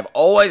that I've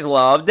always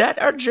loved that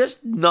are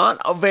just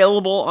not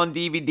available on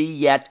DVD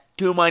yet,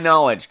 to my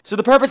knowledge. So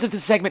the purpose of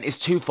this segment is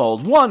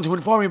twofold. One, to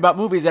inform you about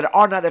movies that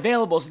are not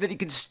available so that you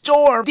can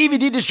storm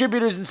DVD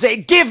distributors and say,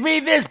 give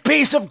me this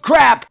piece of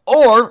crap!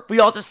 Or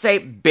we all just say,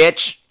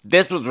 bitch,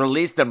 this was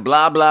released in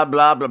blah, blah,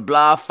 blah, blah,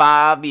 blah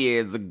 5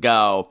 years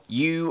ago.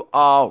 You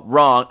are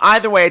wrong.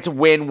 Either way, it's a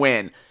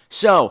win-win.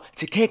 So,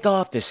 to kick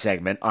off this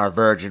segment, our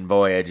virgin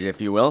voyage,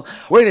 if you will,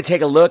 we're going to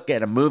take a look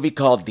at a movie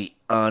called The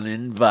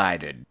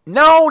Uninvited.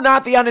 No,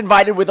 not The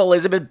Uninvited with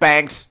Elizabeth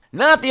Banks.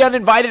 Not The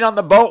Uninvited on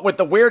the boat with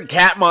the weird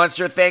cat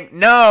monster thing.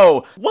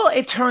 No. Well,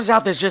 it turns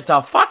out there's just a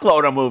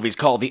fuckload of movies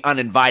called The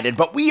Uninvited,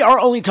 but we are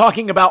only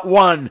talking about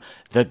one,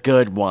 the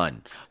good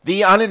one.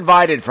 The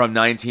Uninvited from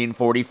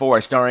 1944,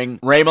 starring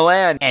Ray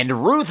Milland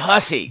and Ruth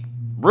Hussey.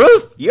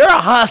 Ruth, you're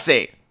a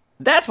hussy.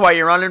 That's why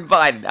you're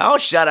uninvited. Oh,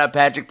 shut up,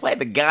 Patrick. Play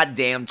the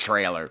goddamn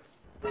trailer.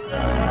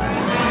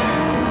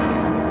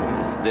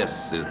 This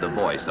is the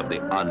voice of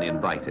the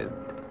uninvited.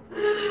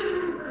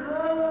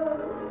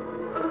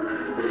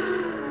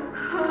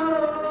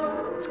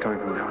 It's coming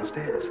from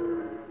downstairs.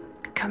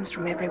 It comes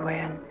from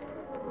everywhere and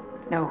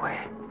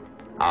nowhere.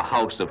 A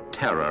house of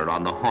terror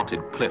on the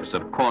haunted cliffs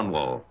of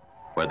Cornwall,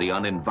 where the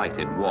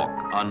uninvited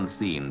walk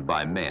unseen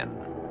by men.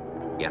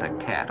 Yet a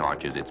cat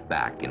arches its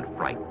back in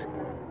fright.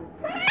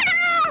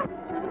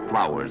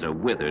 Flowers are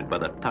withered by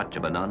the touch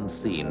of an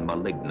unseen,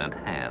 malignant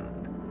hand.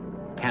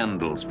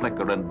 Candles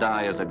flicker and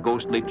die as a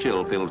ghostly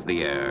chill fills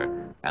the air,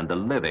 and the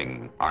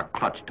living are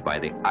clutched by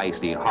the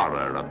icy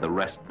horror of the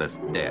restless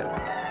dead.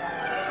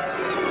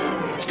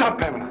 Stop,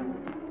 Pamela.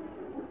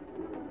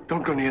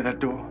 Don't go near that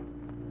door.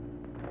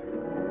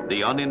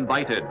 The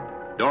Uninvited,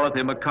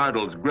 Dorothy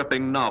McCardle's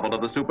gripping novel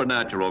of the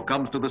supernatural,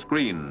 comes to the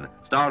screen,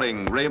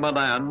 starring Ray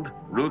Milland,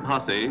 Ruth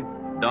Hussey,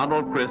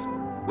 Donald Crisp,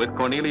 with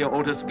Cornelia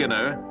Otis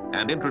Skinner,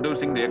 and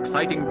introducing the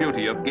exciting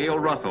beauty of Gail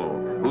Russell,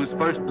 whose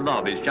first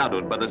love is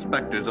shadowed by the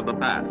specters of the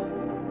past.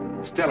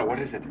 Stella, what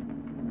is it?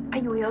 Are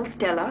you ill,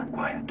 Stella?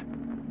 Quiet.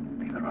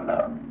 Leave her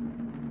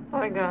alone.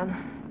 Oigan.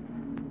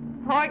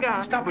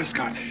 Oigan. Stop her,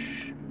 Scott.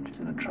 She's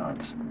in a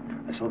trance.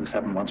 I saw this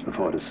happen once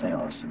before at a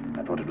seance.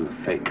 I thought it was a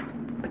fake.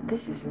 But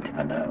this isn't.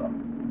 I know.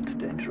 It's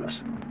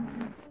dangerous.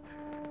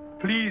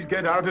 Please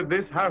get out of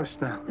this house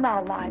now.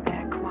 Now lie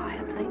there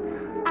quietly.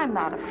 I'm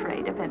not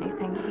afraid of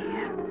anything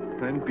here.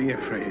 Then be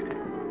afraid.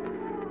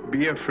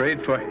 Be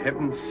afraid for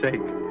heaven's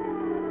sake.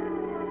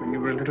 When you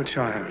were a little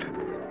child,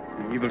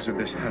 the evils of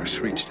this house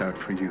reached out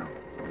for you.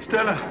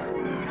 Stella!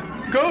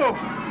 Go!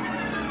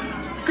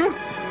 Go!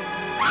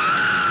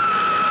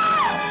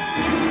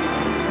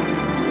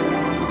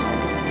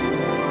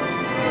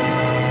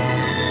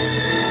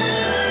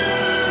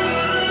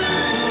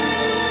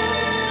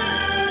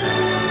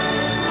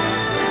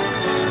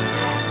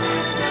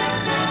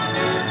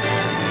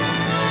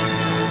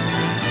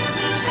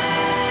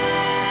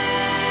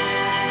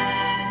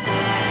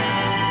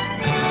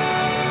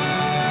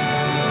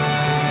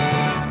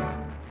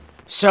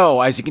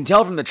 So, as you can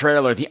tell from the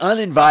trailer, The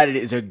Uninvited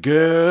is a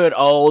good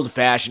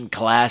old-fashioned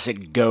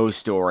classic ghost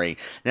story.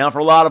 Now, for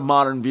a lot of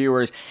modern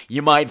viewers,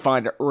 you might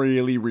find it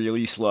really,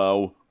 really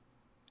slow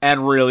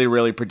and really,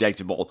 really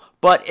predictable.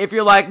 But if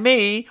you're like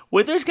me,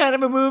 with this kind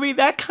of a movie,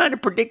 that kind of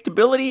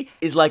predictability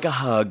is like a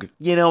hug.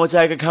 You know, it's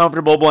like a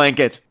comfortable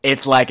blanket.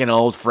 It's like an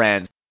old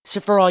friend. So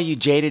for all you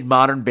jaded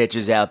modern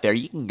bitches out there,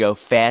 you can go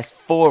fast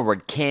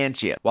forward,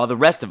 can't you? While the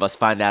rest of us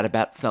find out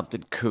about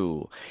something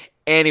cool.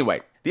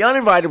 Anyway, The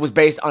Uninvited was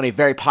based on a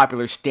very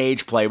popular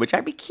stage play, which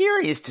I'd be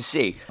curious to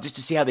see, just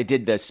to see how they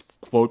did this,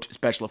 quote,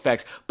 special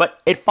effects.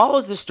 But it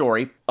follows the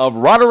story of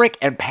Roderick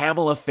and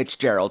Pamela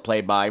Fitzgerald,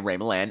 played by Ray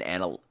Milland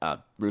and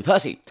Ruth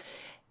Hussey.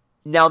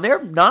 Now,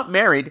 they're not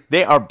married.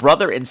 They are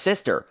brother and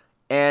sister.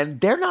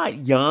 And they're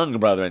not young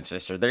brother and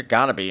sister. They're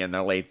gotta be in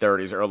their late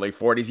 30s, early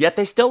 40s, yet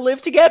they still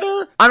live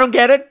together? I don't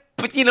get it,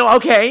 but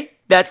okay,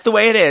 that's the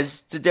way it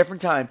is. It's a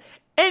different time.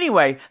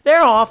 Anyway,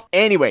 they're off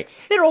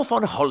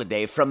on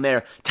holiday from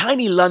their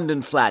tiny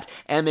London flat,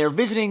 and they're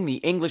visiting the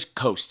English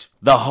coast.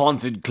 The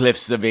haunted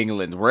cliffs of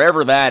England,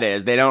 wherever that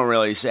is, they don't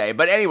really say.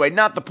 But anyway,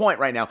 not the point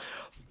right now.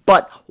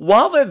 But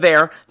while they're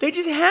there, they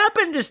just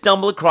happen to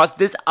stumble across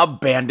this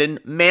abandoned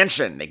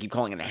mansion. They keep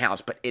calling it a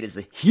house, but it is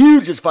the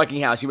hugest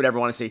fucking house you would ever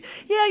want to see.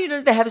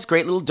 Yeah, they have this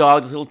great little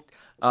dog, this little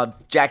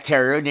Jack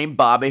Terrier named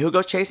Bobby who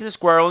goes chasing a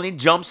squirrel, and he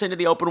jumps into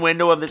the open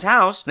window of this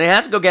house, and they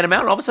have to go get him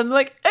out, and all of a sudden they're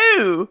like,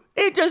 oh,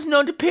 it does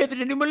not appear that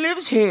anyone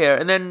lives here.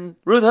 And then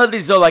Ruth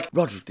Hudley's all like,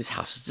 Roderick, this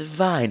house is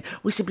divine.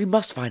 We simply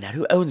must find out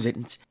who owns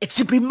it. It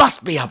simply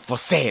must be up for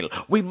sale.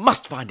 We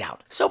must find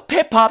out. So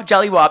Pip Pop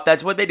Jelly Wop,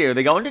 that's what they do.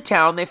 They go into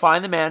town, they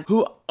find the man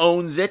who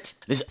owns it,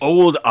 this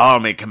old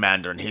army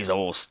commander, and he's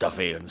all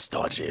stuffy and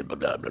stodgy, blah,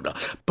 blah, blah, blah.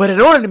 But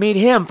in order to meet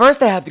him, first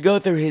they have to go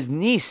through his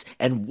niece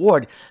and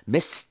ward,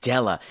 Miss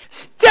Stella.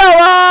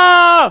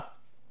 Stella!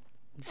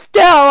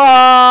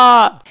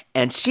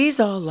 And she's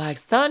all like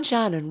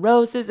sunshine and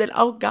roses, and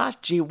oh gosh,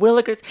 gee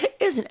willikers,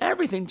 isn't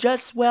everything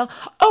just swell?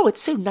 Oh,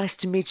 it's so nice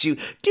to meet you.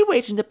 Do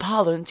wait in the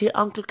parlor until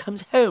Uncle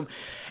comes home.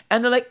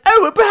 And they're like, oh,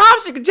 well,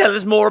 perhaps you can tell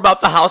us more about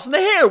the house and the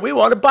hair. We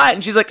want to buy it.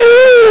 And she's like,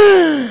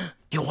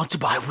 you want to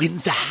buy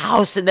Windsor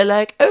House? And they're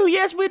like, oh,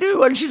 yes, we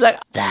do. And she's like,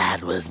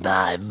 that was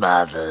my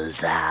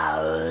mother's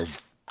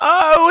house.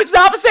 Oh, it's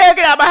not for sale.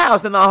 Get out of my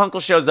house. And the uncle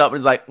shows up and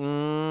is like,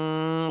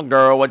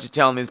 girl, what you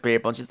telling these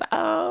people? And she's like,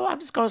 oh, I'm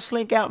just going to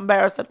slink out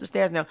embarrassed up the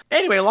stairs now.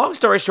 Anyway, long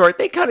story short,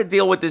 they cut a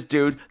deal with this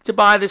dude to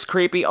buy this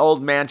creepy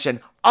old mansion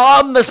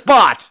on the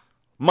spot.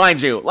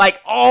 Mind you,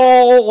 like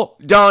all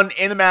done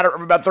in a matter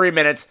of about 3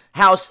 minutes.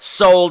 House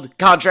sold,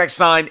 contract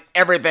signed,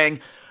 everything.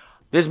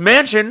 This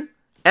mansion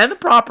and the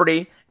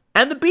property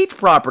and the beach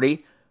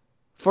property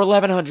for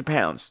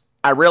 £1,100.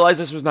 I realize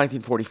this was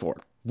 1944.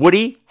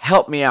 Woody,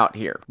 help me out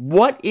here.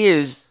 What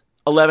is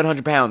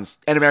 £1,100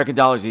 in American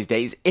dollars these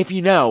days? If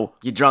you know,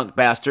 you drunk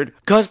bastard.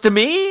 Because to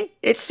me,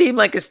 it seemed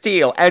like a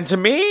steal. And to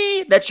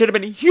me, that should have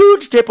been a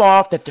huge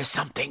tip-off that there's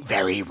something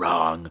very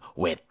wrong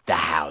with the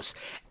house.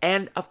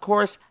 And, of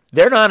course,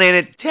 they're not in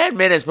it 10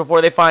 minutes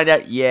before they find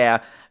out,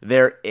 yeah,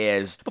 there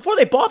is. Before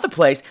they bought the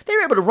place, they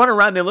were able to run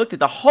around. They looked at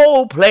the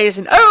whole place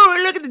and,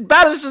 oh, look at the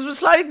balusters. We're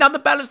sliding down the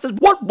balusters.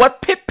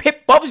 What, pip,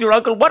 Bob's your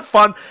uncle. What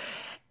fun.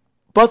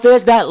 But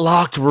there's that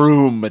locked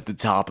room at the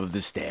top of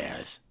the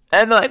stairs.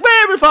 And they're like,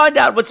 well, we find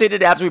out what's in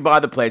it after we buy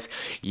the place.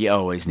 You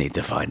always need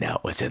to find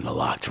out what's in the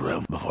locked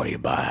room before you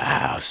buy a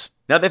house.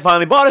 Now they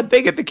finally bought it.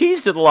 They get the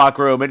keys to the locked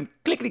room. And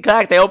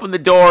clickety-clack, they open the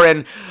door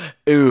and,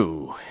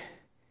 ooh,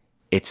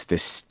 it's the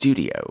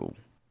studio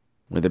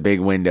with a big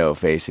window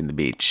facing the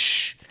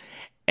beach.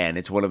 And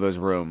it's one of those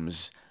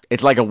rooms.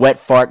 It's like a wet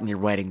fart in your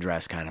wedding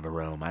dress kind of a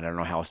room. I don't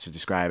know how else to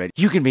describe it.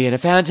 You can be in a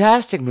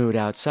fantastic mood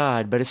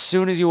outside, but as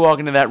soon as you walk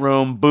into that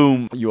room,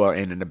 boom, you are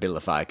in an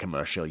Abilify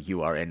commercial.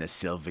 You are in a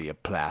Sylvia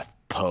Plath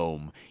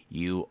poem.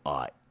 You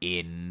are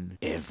in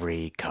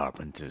every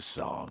Carpenter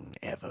song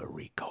ever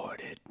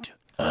recorded.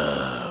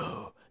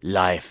 Oh,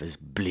 life is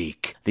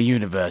bleak. The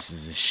universe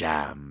is a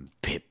sham.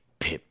 Pip,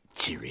 pip,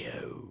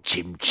 cheerio,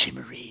 chim,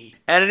 chimmery.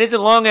 And it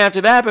isn't long after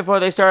that before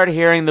they start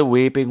hearing the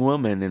weeping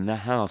woman in the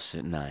house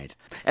at night.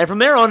 And from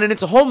there on, and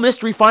it's a whole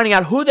mystery finding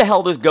out who the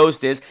hell this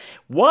ghost is,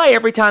 why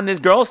every time this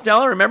girl,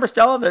 Stella, remember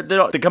Stella,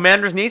 the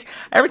commander's niece,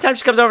 every time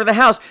she comes over to the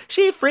house,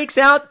 she freaks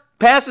out,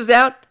 passes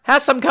out,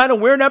 has some kind of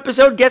weird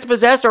episode, gets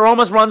possessed, or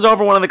almost runs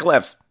over one of the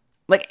cliffs.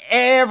 Like,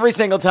 every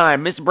single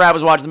time Mr. Brad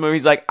was watching the movie,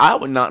 he's like, I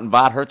would not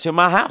invite her to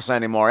my house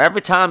anymore. Every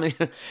time,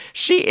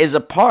 she is a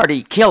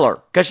party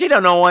killer, because she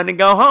don't know when to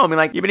go home. And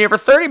like, you've been here for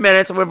 30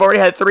 minutes, and we've already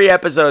had 3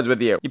 episodes with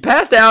you. You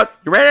passed out,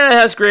 you ran out of the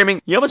house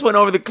screaming, you almost went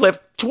over the cliff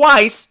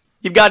twice,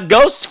 you've got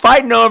ghosts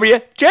fighting over you.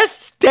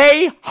 Just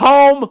stay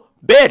home,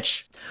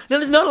 bitch. Now,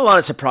 there's not a lot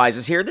of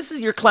surprises here. This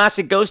is your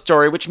classic ghost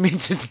story, which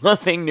means there's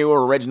nothing new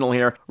or original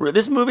here.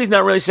 This movie's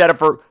not really set up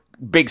for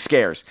big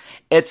scares.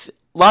 It's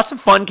lots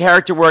of fun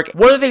character work.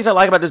 One of the things I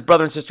like about this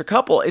brother and sister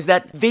couple is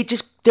that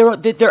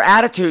their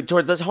attitude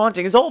towards this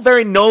haunting is all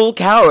very Noel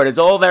Coward. It's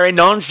all very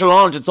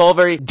nonchalant. It's all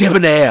very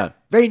debonair.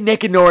 Very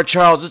Nick and Nora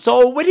Charles. It's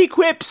all witty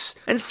quips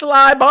and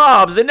sly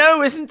bobs. And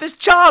oh, isn't this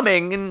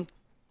charming? And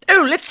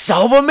oh, let's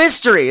solve a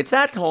mystery. It's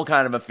that whole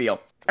kind of a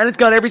feel. And it's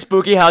got every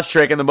spooky house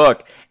trick in the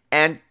book.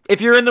 And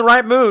if you're in the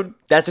right mood,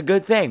 that's a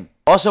good thing.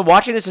 Also,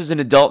 watching this as an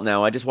adult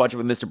now, I just watched it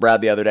with Mr.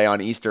 Brad the other day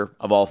on Easter,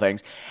 of all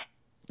things.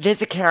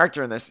 There's a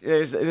character in this.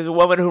 There's a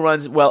woman who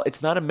runs, well,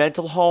 it's not a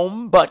mental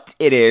home, but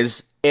it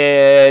is.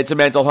 It's a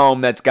mental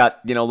home that's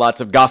got,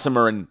 lots of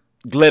gossamer and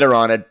glitter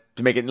on it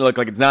to make it look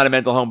like it's not a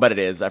mental home, but it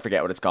is. I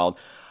forget what it's called.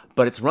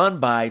 But it's run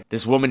by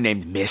this woman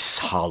named Miss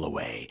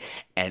Holloway.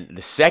 And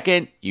the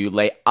second you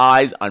lay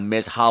eyes on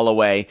Miss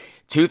Holloway,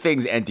 2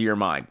 things enter your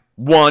mind.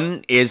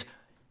 One is,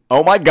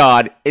 oh my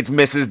God, it's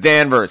Mrs.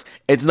 Danvers.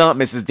 It's not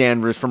Mrs.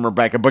 Danvers from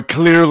Rebecca, but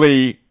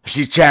clearly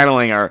she's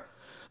channeling her.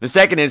 The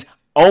second is,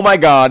 oh my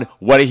God,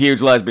 what a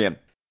huge lesbian.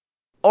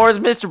 Or as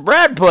Mr.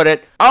 Brad put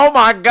it, oh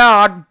my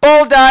God,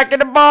 Bulldog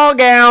in a ball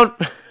gown.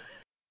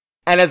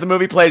 And as the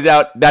movie plays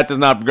out, that does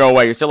not go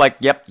away. You're still like,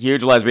 yep,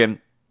 huge lesbian.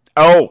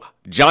 Oh,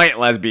 giant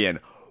lesbian.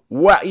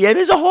 Well, yeah,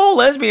 there's a whole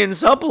lesbian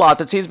subplot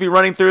that seems to be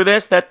running through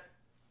this that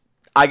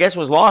I guess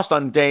was lost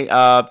on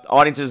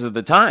audiences at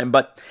the time,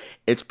 but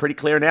it's pretty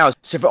clear now.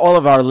 So for all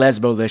of our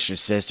lesbolicious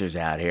sisters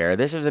out here,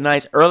 this is a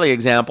nice early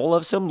example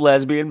of some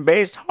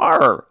lesbian-based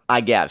horror,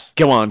 I guess.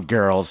 Come on,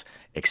 girls.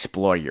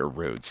 Explore your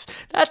roots.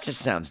 That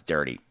just sounds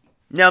dirty.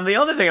 Now, the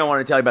other thing I want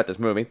to tell you about this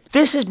movie,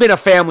 this has been a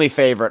family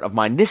favorite of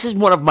mine. This is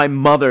one of my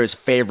mother's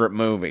favorite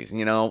movies,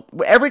 you know?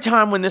 Every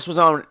time when this was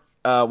on,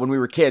 when we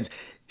were kids,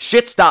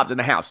 shit stopped in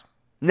the house.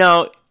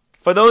 Now,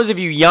 for those of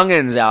you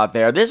youngins out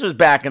there, this was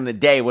back in the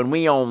day when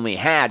we only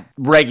had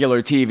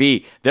regular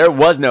TV. There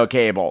was no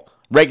cable.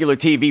 Regular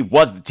TV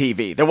was the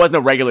TV. There was no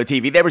regular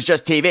TV. There was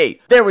just TV.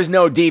 There was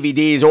no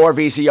DVDs or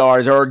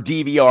VCRs or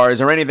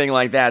DVRs or anything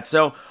like that.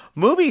 So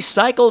movies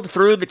cycled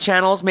through the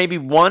channels maybe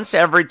once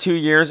every 2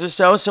 years or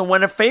so. So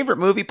when a favorite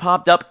movie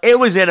popped up, it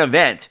was an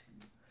event.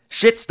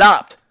 Shit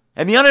stopped.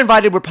 And The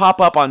Uninvited would pop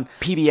up on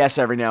PBS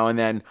every now and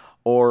then,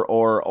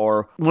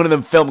 or one of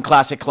them film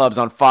classic clubs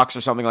on Fox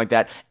or something like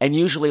that, and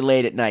usually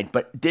late at night.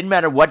 But it didn't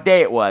matter what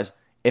day it was.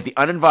 If The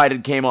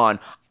Uninvited came on,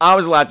 I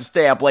was allowed to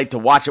stay up late to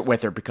watch it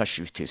with her because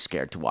she was too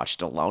scared to watch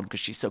it alone because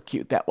she's so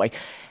cute that way.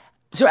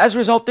 So as a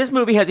result, this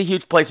movie has a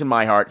huge place in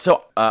my heart.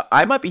 So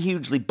I might be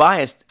hugely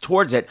biased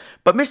towards it,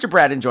 but Mr.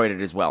 Brad enjoyed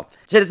it as well.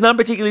 Said it's not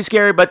particularly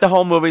scary, but the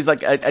whole movie's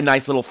like a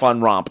nice little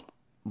fun romp,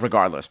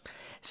 regardless.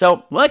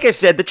 So, like I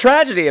said, the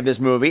tragedy of this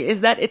movie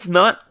is that it's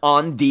not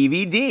on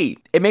DVD.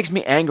 It makes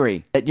me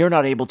angry that you're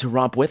not able to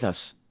romp with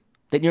us.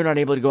 That you're not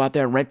able to go out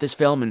there and rent this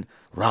film and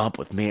romp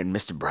with me and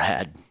Mr.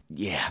 Brad.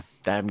 Yeah,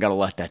 I'm gonna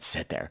let that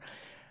sit there.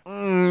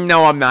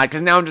 No, I'm not,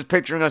 because now I'm just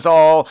picturing us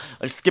all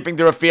skipping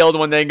through a field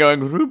one day going,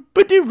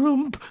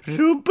 room-pa-dee-roomp,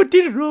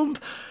 room-pa-dee-roomp.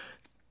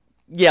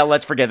 Yeah,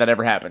 let's forget that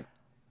ever happened.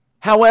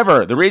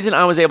 However, the reason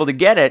I was able to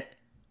get it,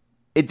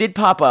 it did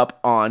pop up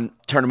on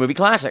Turner Movie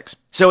Classics.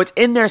 So it's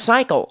in their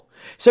cycle.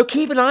 So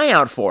keep an eye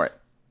out for it.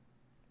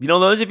 You know,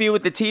 those of you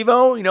with the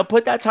TiVo, you know,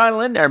 put that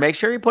title in there. Make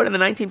sure you put in the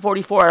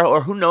 1944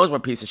 or who knows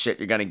what piece of shit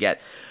you're going to get.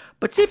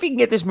 But see if you can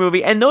get this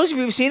movie. And those of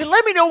you who've seen it,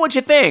 let me know what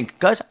you think.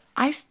 Because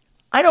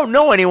I don't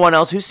know anyone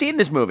else who's seen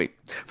this movie.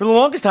 For the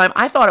longest time,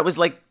 I thought it was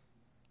like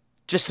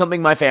just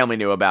something my family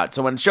knew about.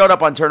 So when it showed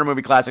up on Turner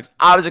Movie Classics,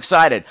 I was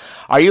excited.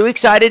 Are you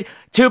excited?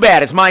 Too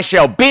bad, it's my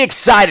show. Be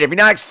excited. If you're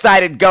not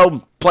excited,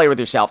 go play with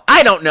yourself.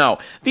 I don't know.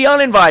 The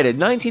Uninvited,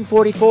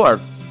 1944.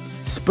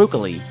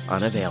 Spookily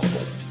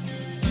unavailable.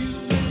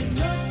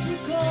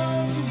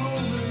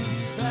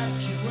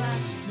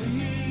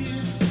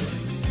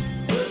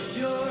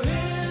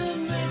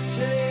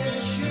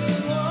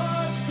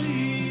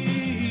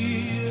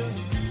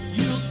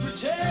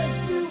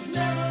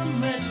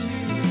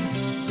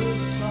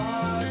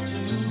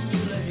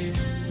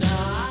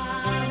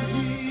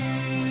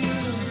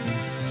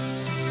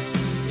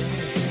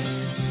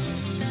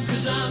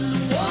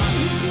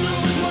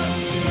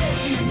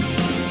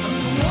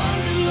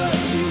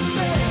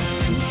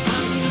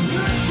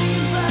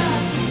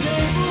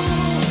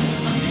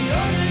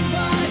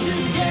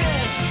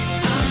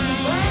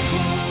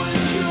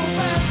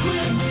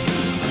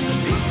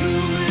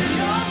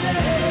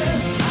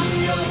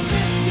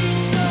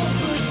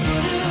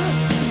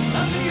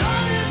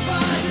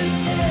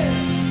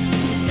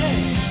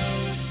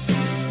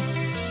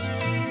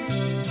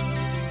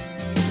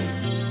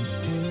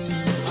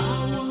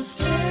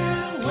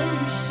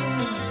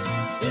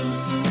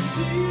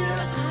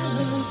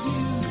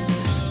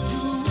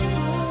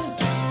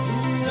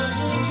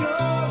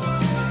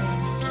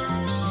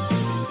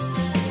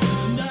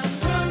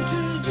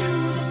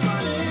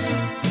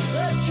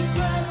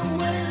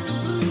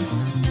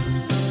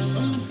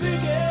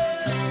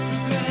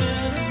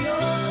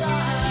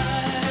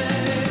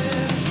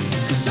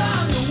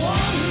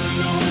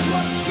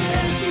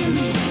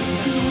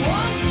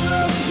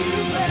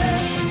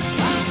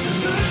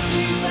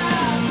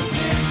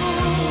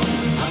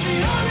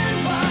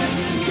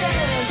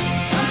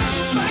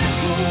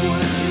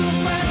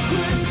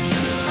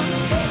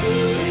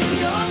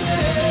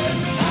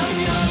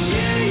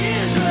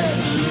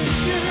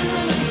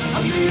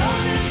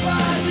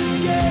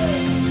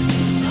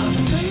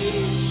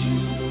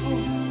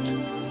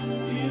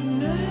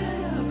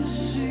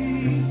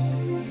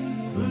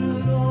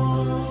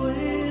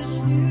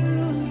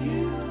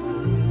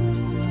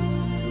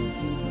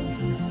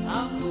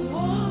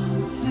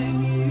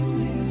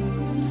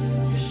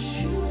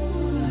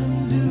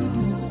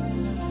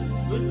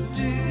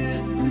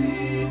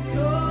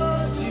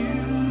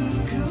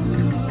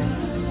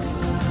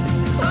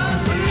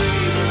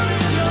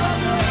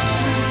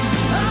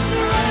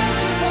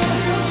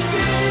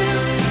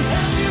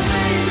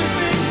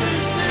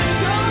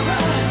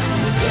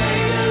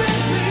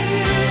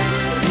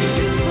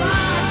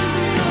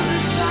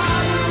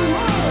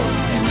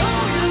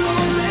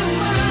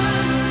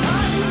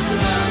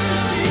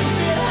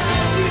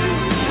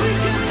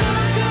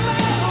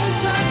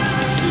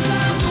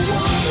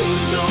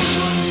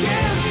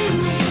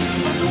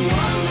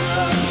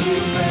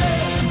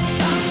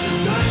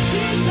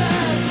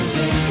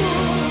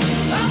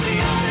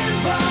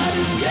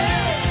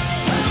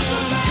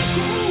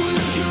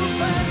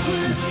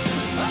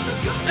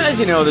 As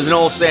you know, there's an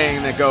old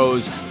saying that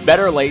goes,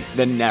 better late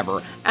than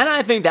never. And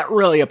I think that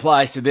really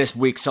applies to this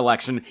week's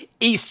selection,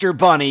 Easter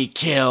Bunny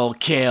Kill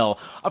Kill.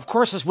 Of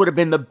course, this would have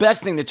been the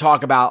best thing to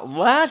talk about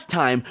last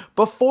time,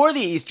 before the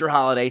Easter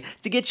holiday,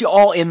 to get you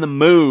all in the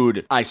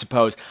mood, I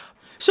suppose.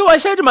 So I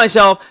said to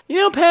myself,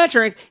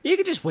 Patrick, you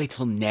could just wait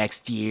till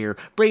next year,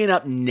 bring it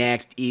up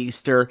next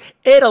Easter,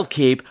 it'll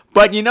keep.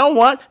 But you know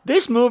what?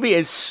 This movie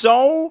is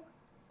so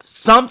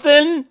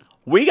something,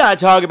 we gotta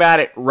talk about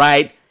it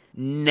right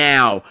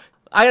now.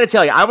 I gotta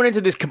tell you, I went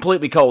into this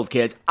completely cold,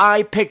 kids.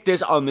 I picked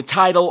this on the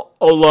title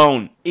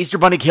alone. Easter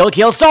Bunny Kill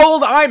Kill,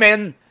 sold, I'm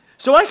in.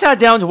 So I sat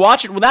down to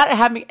watch it without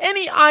having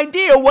any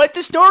idea what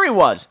the story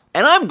was.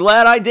 And I'm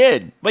glad I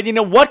did. But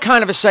what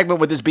kind of a segment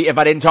would this be if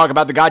I didn't talk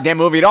about the goddamn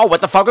movie at all? What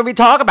the fuck would we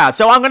talk about?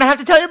 So I'm gonna have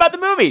to tell you about the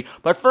movie.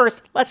 But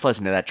first, let's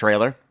listen to that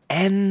trailer.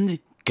 And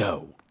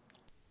go.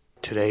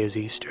 Today is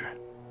Easter.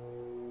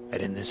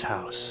 And in this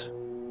house,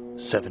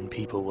 7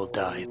 people will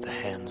die at the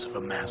hands of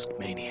a masked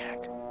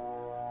maniac.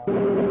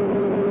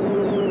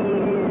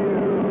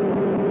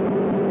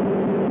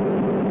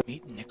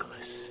 Meet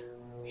Nicholas.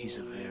 He's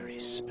a very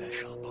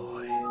special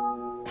boy.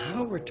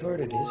 How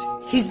retarded is he?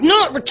 He's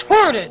not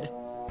retarded!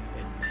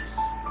 And this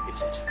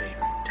is his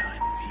favorite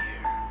time of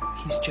year.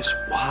 He's just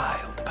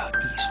wild about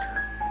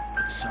Easter.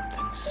 But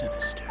something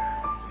sinister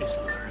is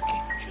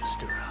lurking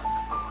just around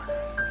the corner.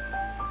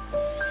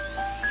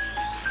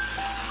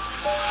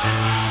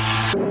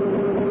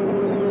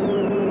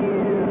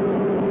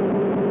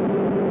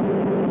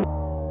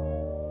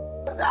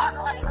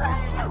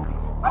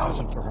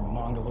 Wasn't for her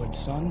mongoloid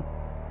son,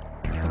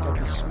 I think I'd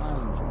be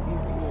smiling from ear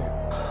to ear.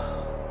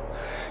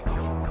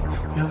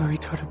 You have a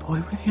retarded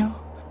boy with you?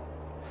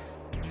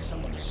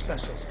 Someone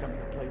special's coming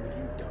to play with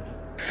you, dummy.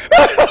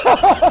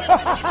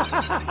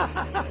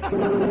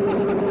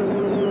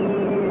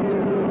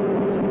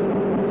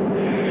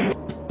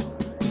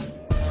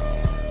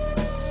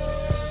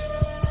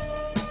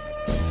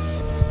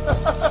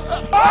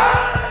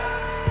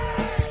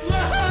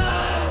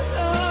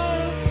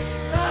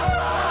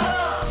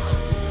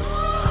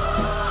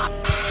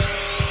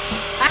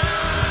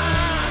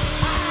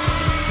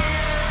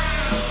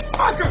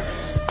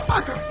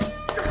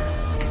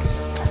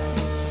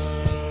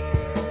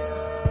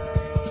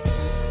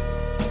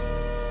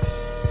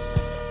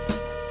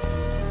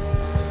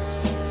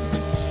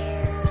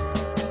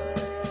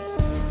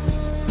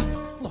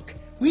 Look,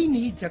 we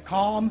need to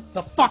calm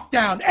the fuck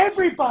down.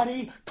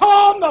 Everybody,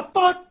 calm the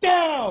fuck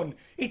down.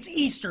 It's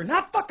Easter,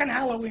 not fucking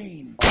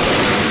Halloween.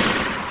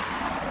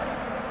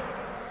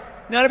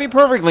 Now, to be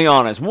perfectly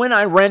honest, when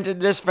I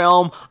rented this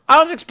film,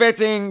 I was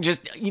expecting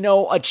just,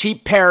 a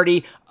cheap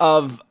parody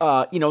of,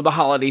 the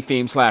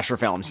holiday-themed slasher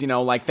films,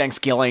 like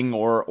Thanksgiving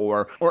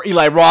or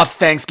Eli Roth's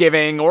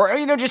Thanksgiving or,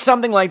 just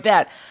something like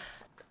that.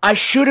 I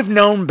should have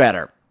known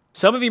better.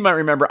 Some of you might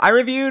remember, I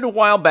reviewed a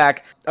while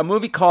back a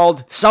movie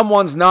called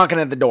Someone's Knocking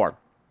at the Door.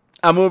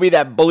 A movie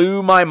that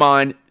blew my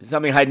mind,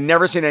 something I'd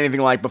never seen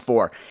anything like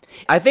before.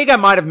 I think I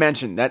might have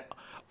mentioned that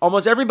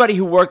almost everybody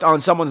who worked on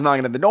Someone's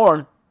Knocking at the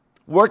Door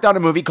worked on a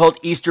movie called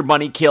Easter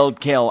Bunny Killed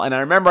Kill. And I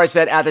remember I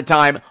said at the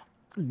time,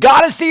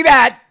 gotta see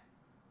that!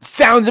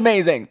 Sounds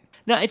amazing.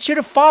 Now, it should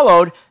have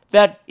followed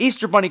that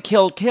Easter Bunny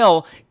Killed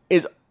Kill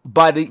is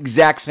by the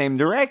exact same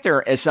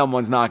director as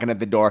Someone's Knocking at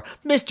the Door,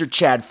 Mr.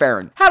 Chad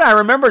Farron. Had I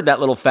remembered that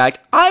little fact,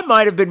 I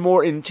might have been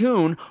more in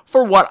tune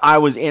for what I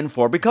was in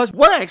for, because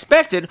what I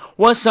expected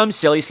was some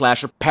silly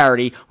slasher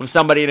parody with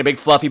somebody in a big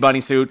fluffy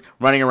bunny suit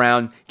running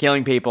around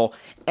killing people,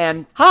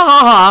 and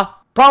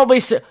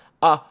probably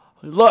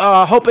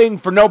hoping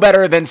for no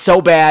better than so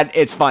bad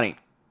it's funny.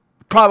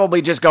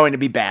 Probably just going to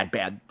be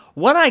bad.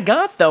 What I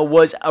got, though,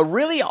 was a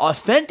really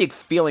authentic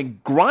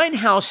feeling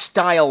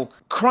grindhouse-style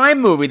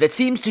crime movie that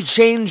seems to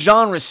change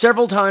genres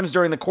several times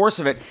during the course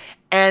of it,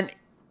 and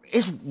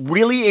is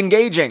really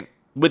engaging,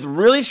 with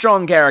really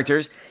strong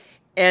characters,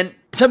 and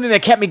something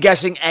that kept me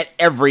guessing at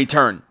every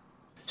turn.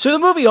 So the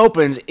movie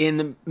opens in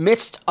the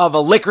midst of a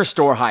liquor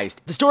store heist.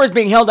 The store is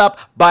being held up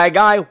by a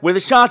guy with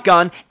a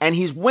shotgun, and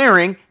he's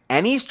wearing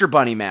an Easter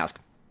Bunny mask.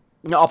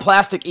 A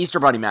plastic Easter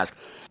Bunny mask.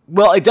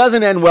 Well, it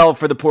doesn't end well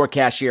for the poor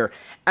cashier.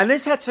 And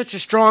this had such a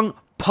strong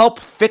pulp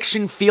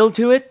fiction feel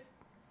to it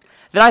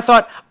that I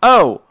thought,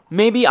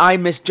 maybe I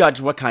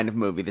misjudged what kind of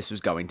movie this was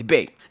going to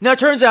be. Now, it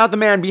turns out the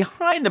man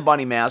behind the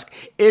bunny mask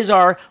is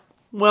our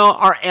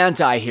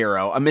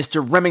anti-hero, a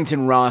Mr.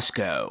 Remington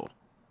Roscoe.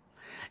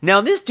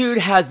 Now, this dude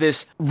has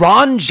this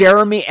Ron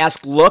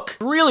Jeremy-esque look,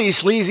 really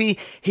sleazy,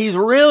 he's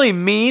really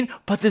mean,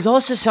 but there's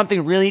also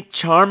something really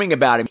charming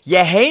about him.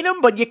 You hate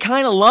him, but you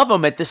kind of love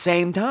him at the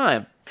same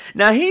time.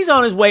 Now, he's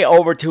on his way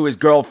over to his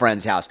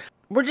girlfriend's house.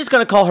 We're just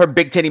going to call her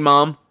Big Titty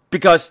Mom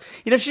because,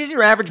 she's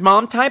your average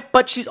mom type,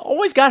 but she's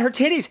always got her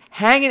titties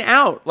hanging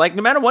out. Like,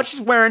 no matter what she's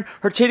wearing,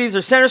 her titties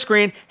are center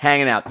screen,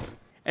 hanging out.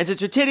 And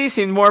since her titties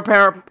seem more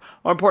important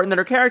than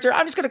her character,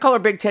 I'm just going to call her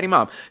Big Titty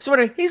Mom. So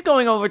anyway, he's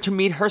going over to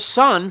meet her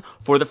son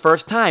for the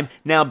first time.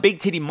 Now, Big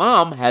Titty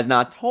Mom has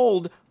not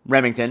told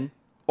Remington,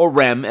 or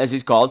Rem as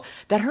he's called,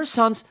 that her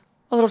son's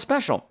a little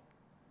special.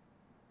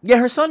 Yeah,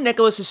 her son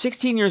Nicholas is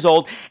 16 years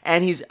old,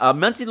 and he's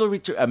mentally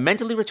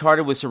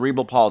retarded with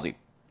cerebral palsy.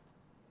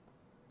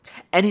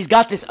 And he's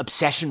got this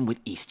obsession with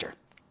Easter.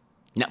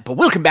 Now, but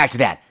we'll come back to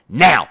that.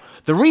 Now,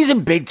 the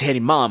reason Big Titty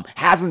Mom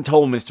hasn't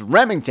told Mr.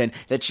 Remington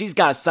that she's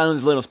got a son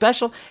who's a little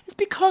special is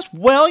because,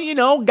 well, you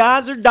know,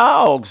 guys are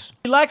dogs.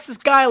 She likes this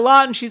guy a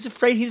lot and she's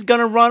afraid he's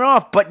gonna run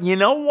off. But you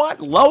know what?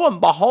 Lo and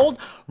behold,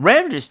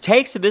 Rem just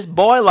takes to this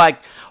boy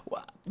like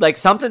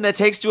something that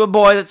takes to a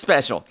boy that's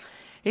special.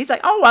 He's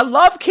like, oh, I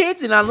love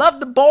kids and I love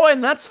the boy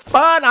and that's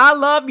fun. I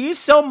love you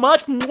so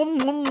much.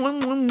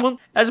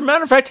 As a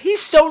matter of fact,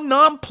 he's so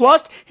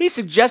nonplussed, he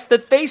suggests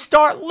that they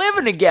start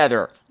living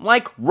together.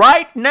 Like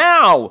right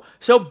now.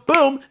 So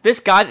boom, this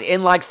guy's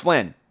in like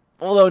Flynn.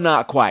 Although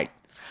not quite.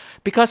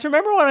 Because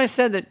remember when I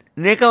said that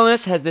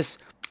Nicholas has this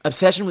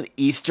obsession with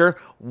Easter?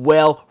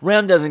 Well,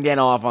 Rem doesn't get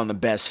off on the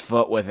best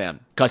foot with him.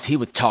 Because he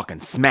was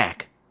talking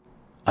smack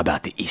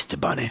about the Easter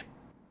Bunny.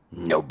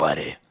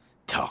 Nobody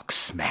talks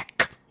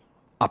smack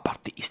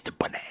about the Easter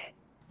Bunny.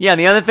 Yeah, and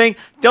the other thing,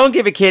 don't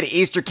give a kid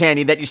Easter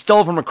candy that you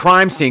stole from a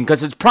crime scene,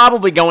 because it's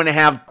probably going to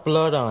have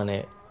blood on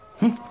it.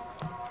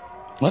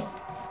 What?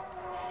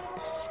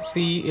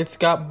 See, it's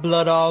got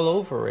blood all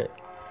over it.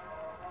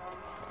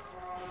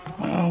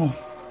 Well,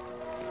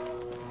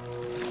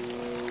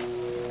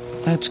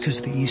 that's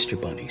because the Easter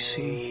Bunny,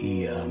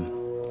 see,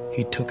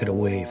 he took it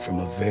away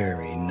from a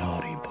very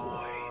naughty boy.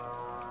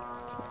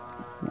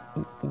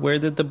 Where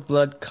did the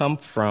blood come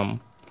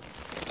from?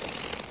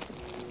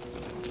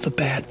 The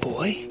bad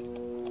boy.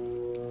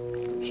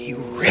 He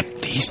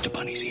ripped the Easter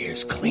Bunny's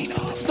ears clean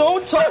off.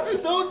 Don't talk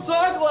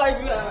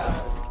like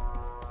that.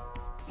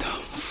 The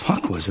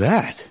fuck was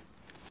that?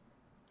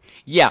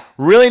 Yeah,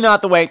 really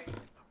not the way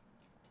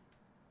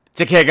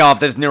to kick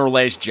off this new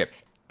relationship.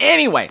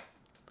 Anyway,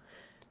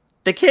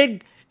 the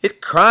kid is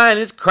crying.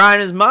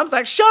 His mom's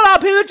like, shut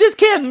up, he was just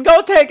kidding.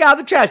 Go take out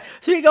the trash.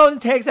 So he goes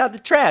and takes out the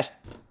trash.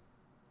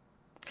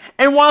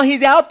 And while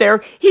he's out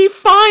there, he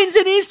finds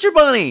an Easter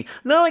bunny.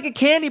 Not like a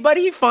candy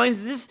bunny. He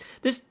finds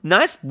this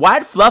nice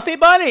white fluffy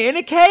bunny in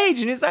a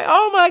cage. And he's like,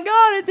 oh my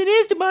God, it's an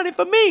Easter bunny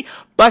for me.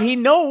 But he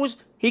knows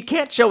he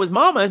can't show his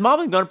mama. His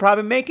mama's going to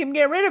probably make him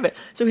get rid of it.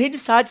 So he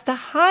decides to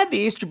hide the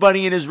Easter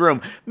bunny in his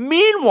room.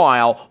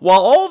 Meanwhile,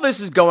 while all this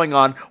is going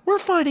on, we're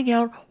finding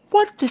out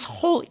what this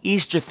whole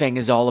Easter thing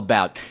is all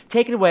about.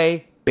 Take it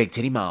away, Big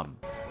Titty Mom.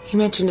 He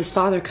mentioned his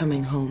father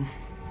coming home.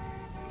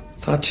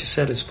 Thought you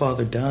said his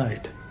father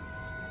died.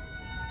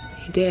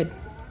 He did.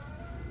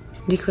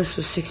 Nicholas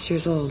was 6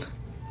 years old.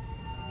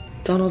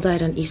 Donald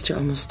died on Easter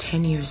almost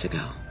 10 years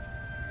ago.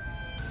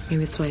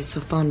 Maybe that's why he's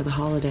so fond of the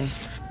holiday.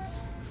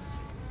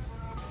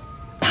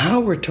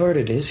 How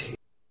retarded is he?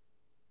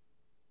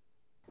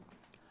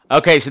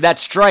 Okay, so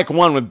that's strike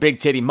one with Big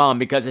Titty Mom,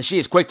 because as she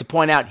is quick to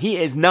point out, he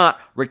is not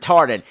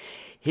retarded.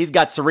 He's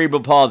got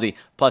cerebral palsy,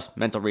 plus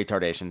mental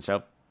retardation,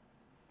 so...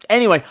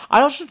 Anyway,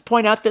 I also should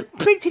point out that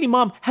Big Titty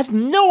Mom has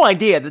no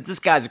idea that this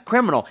guy's a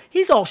criminal.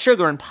 He's all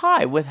sugar and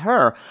pie with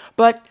her.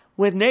 But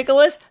with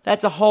Nicholas,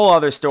 that's a whole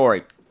other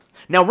story.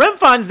 Now, Rem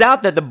finds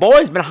out that the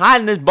boy's been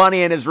hiding this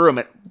bunny in his room,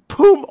 and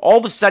boom, all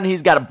of a sudden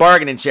he's got a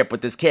bargaining chip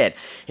with this kid.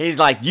 He's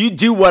like, you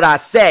do what I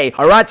say,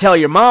 or I tell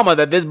your mama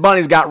that this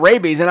bunny's got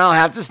rabies and I'll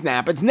have to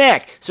snap its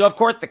neck. So, of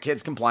course, the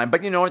kid's complying,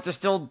 but you know what, they're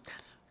still...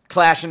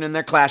 clashing and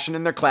they're clashing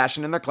and they're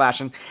clashing and they're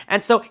clashing.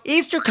 And so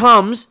Easter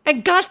comes,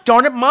 and gosh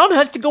darn it, Mom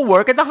has to go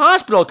work at the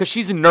hospital because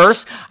she's a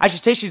nurse. I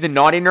should say she's a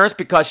naughty nurse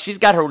because she's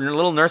got her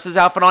little nurse's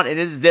outfit on and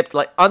it is zipped,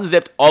 like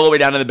unzipped all the way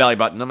down to the belly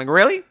button. I'm like,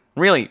 really?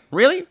 Really?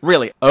 Really?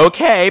 Really?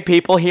 Okay,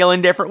 people heal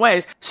in different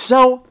ways.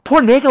 So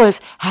poor Nicholas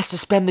has to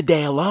spend the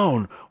day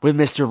alone with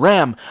Mr.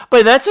 Rem,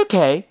 but that's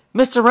okay.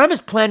 Mr. Rem has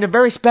planned a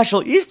very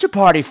special Easter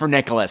party for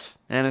Nicholas,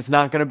 and it's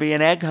not going to be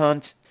an egg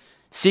hunt.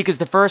 See, because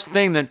the first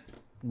thing that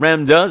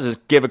Rem does is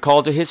give a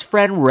call to his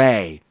friend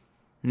Ray.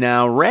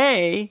 Now,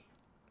 Ray...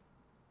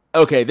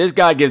 Okay, this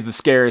guy gives the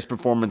scariest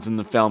performance in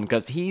the film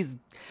because he's...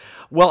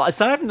 Well,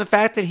 aside from the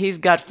fact that he's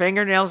got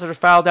fingernails that are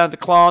filed down to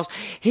claws,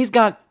 he's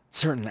got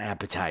certain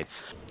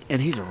appetites.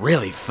 And he's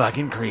really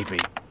fucking creepy.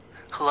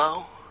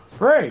 Hello?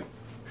 Ray,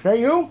 is that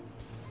you?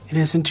 It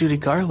isn't Judy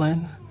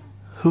Garland.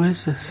 Who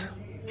is this?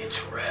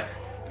 It's Rem.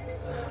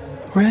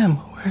 Rem,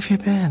 where have you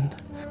been?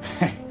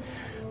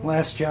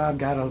 Last job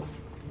got a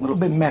little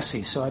bit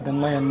messy, so I've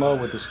been laying low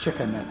with this chick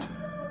I met.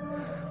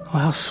 Oh,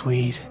 how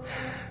sweet.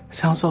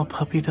 Sounds all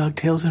puppy dog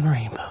tails and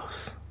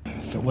rainbows.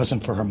 If it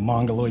wasn't for her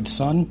mongoloid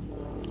son,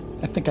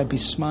 I think I'd be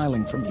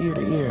smiling from ear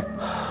to ear.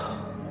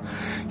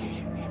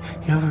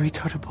 You have a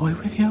retarded boy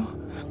with you?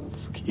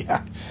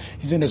 Yeah,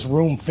 he's in his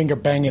room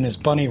finger-banging his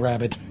bunny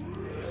rabbit.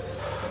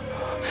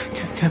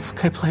 Can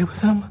I play with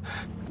him?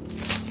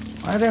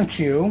 Why don't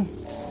you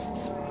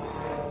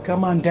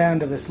come on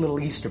down to this little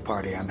Easter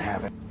party I'm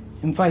having?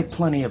 Invite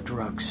plenty of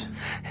drugs.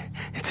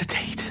 It's a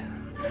date.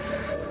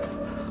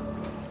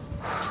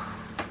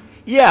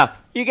 Yeah,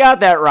 you got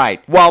that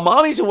right. While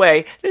Mommy's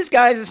away, this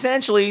guy's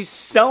essentially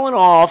selling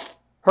off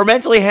her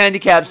mentally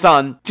handicapped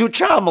son to a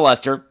child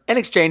molester in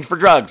exchange for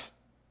drugs.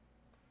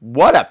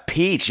 What a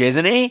peach,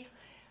 isn't he?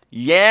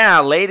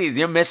 Yeah, ladies,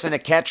 you're missing a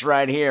catch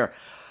right here.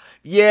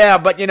 Yeah,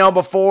 but you know,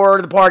 before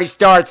the party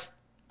starts,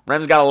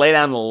 Rem's got to lay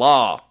down the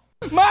law.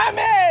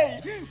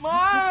 Mommy!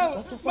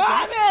 Mom!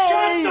 Mommy!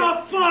 Shut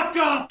the fuck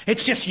up!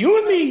 It's just you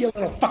and me, you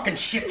little fucking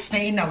shit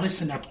stain. Now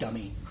listen up,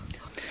 dummy.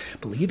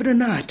 Believe it or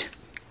not,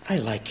 I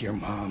like your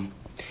mom.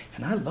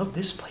 And I love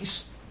this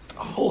place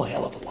a whole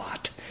hell of a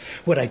lot.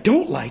 What I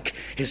don't like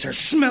is her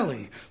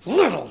smelly,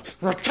 little,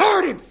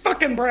 retarded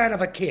fucking brat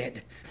of a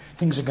kid.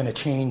 Things are gonna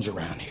change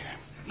around here.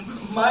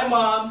 My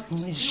mom.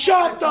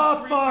 Shut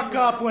the fuck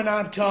up when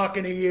I'm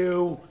talking to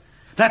you.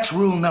 That's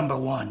rule number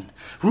 1.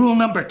 Rule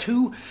number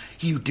 2,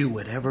 you do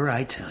whatever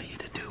I tell you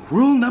to do.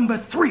 Rule number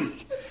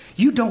 3,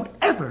 you don't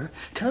ever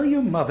tell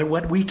your mother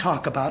what we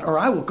talk about, or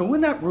I will go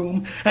in that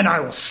room and I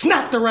will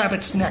snap the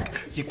rabbit's neck.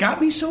 You got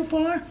me so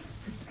far?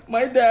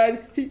 My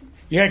dad,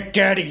 Your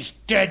daddy's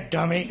dead,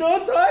 dummy.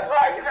 Don't talk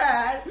like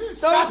that!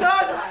 Don't talk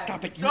like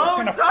Stop it. You're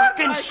gonna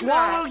fucking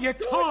swallow your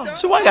tongue.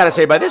 So I gotta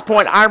say, by this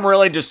point, I'm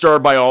really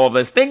disturbed by all of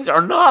this. Things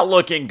are not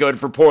looking good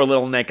for poor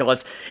little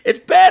Nicholas. It's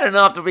bad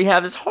enough that we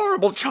have this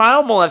horrible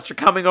child molester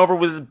coming over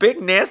with his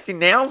big nasty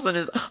nails and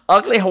his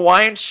ugly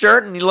Hawaiian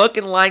shirt and he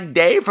looking like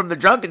Dave from the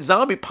Drunken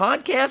Zombie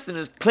podcast and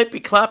his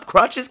clippy-clop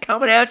crutches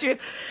coming at you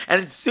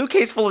and his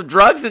suitcase full of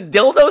drugs and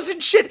dildos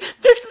and shit.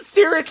 This is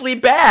seriously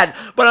bad.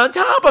 But on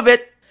top of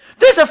it,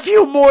 there's a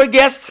few more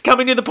guests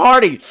coming to the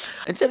party.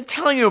 Instead of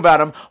telling you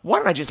about them, why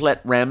don't I just let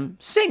Rem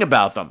sing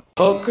about them?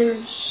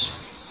 Hookers.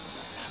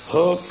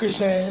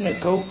 Hookers and a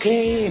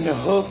cocaine.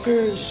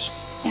 Hookers.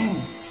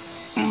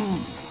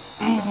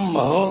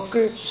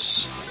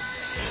 Hookers.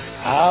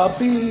 I'll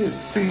be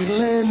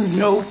feeling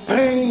no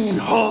pain.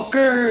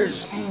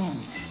 Hookers.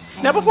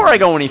 Now, before I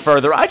go any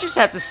further, I just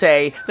have to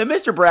say that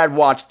Mr. Brad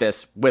watched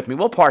this with me.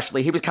 Well,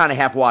 partially. He was kind of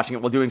half watching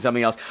it while doing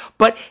something else.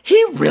 But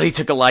he really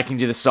took a liking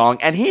to the song,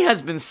 and he has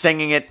been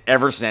singing it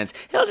ever since.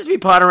 He'll just be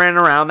puttering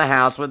around the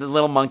house with his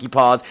little monkey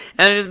paws,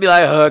 and he'll just be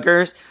like,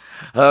 hookers,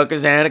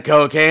 hookers and a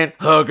cocaine,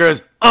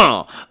 hookers,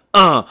 and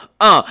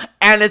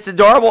it's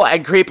adorable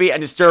and creepy and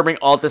disturbing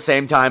all at the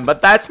same time.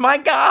 But that's my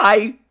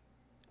guy.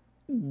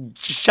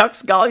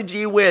 Shucks, golly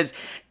gee whiz.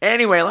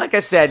 Anyway, like I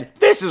said,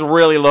 this is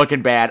really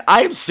looking bad.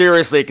 I am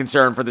seriously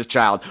concerned for this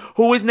child,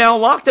 who is now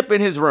locked up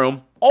in his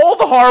room. All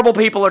the horrible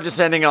people are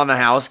descending on the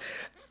house.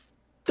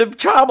 The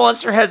child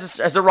molester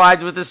has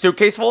arrived with a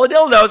suitcase full of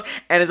dildos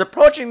and is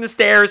approaching the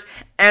stairs,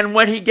 and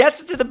when he gets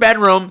into the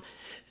bedroom,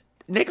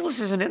 Nicholas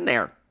isn't in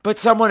there, but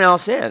someone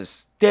else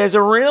is. There's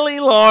a really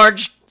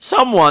large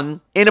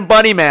someone in a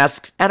bunny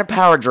mask and a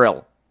power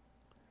drill.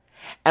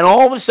 And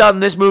all of a sudden,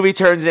 this movie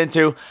turns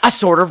into a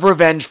sort of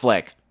revenge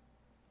flick.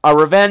 A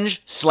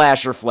revenge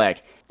slasher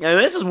flick. And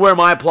this is where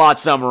my plot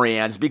summary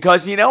ends,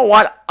 because you know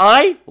what?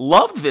 I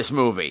loved this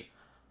movie.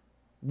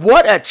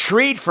 What a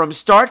treat from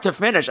start to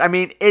finish. I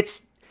mean,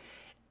 it's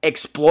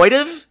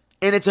exploitive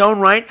in its own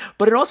right,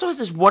 but it also has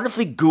this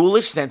wonderfully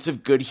ghoulish sense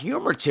of good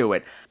humor to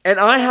it. And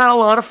I had a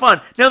lot of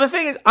fun. Now, the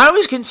thing is, I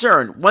was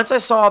concerned. Once I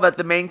saw that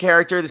the main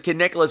character, this kid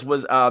Nicholas,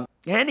 was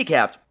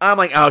handicapped, I'm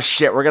like, oh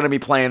shit, we're going to be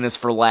playing this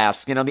for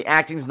laughs. You know, the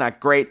acting's not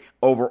great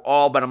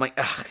overall, but I'm like,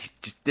 ugh,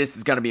 this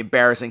is going to be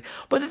embarrassing.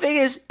 But the thing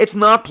is, it's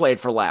not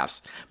played for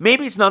laughs.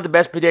 Maybe it's not the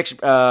best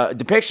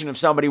depiction of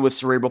somebody with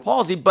cerebral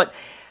palsy, but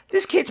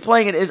this kid's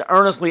playing it as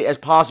earnestly as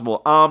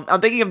possible.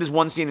 I'm thinking of this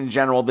one scene in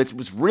general that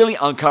was really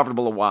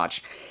uncomfortable to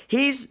watch.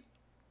 He's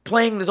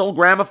playing this old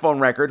gramophone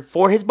record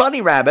for his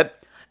bunny rabbit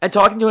and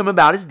talking to him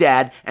about his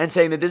dad and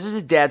saying that this is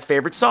his dad's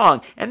favorite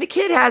song. And the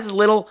kid has his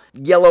little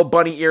yellow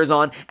bunny ears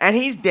on and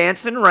he's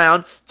dancing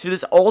around to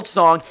this old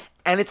song,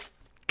 and it's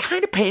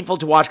kind of painful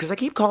to watch because I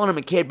keep calling him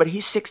a kid, but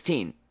he's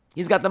 16.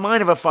 He's got the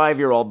mind of a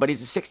 5-year-old, but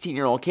he's a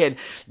 16-year-old kid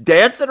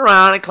dancing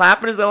around and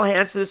clapping his little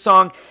hands to this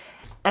song.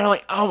 And I'm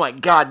like, oh my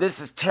God, this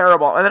is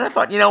terrible. And then I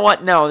thought, you know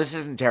what? No, this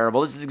isn't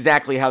terrible. This is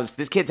exactly how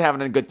this kid's having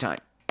a good time.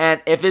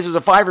 And if this was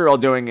a 5-year-old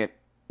doing it,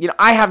 you know,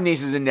 I have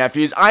nieces and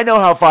nephews. I know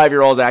how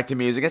 5-year-olds act to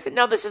music. I said,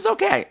 no, this is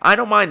okay. I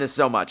don't mind this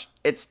so much.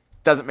 It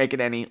doesn't make it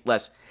any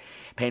less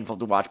painful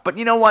to watch. But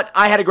you know what?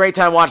 I had a great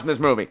time watching this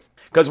movie.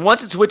 Because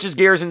once it switches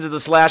gears into the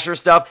slasher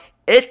stuff,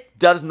 it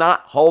does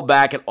not hold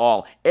back at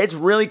all. It's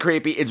really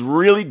creepy. It's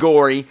really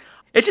gory.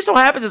 It just so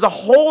happens there's a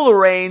whole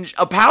range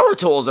of power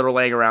tools that are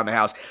laying around the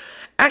house.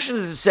 Actually,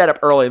 this is set up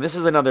early. This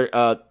is another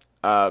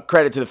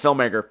credit to the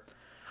filmmaker.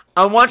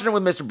 I'm watching it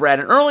with Mr.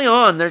 Brad, and early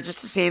on, there's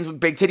just the scenes with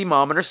Big Titty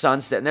Mom and her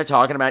son sitting there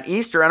talking about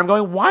Easter, and I'm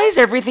going, why is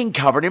everything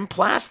covered in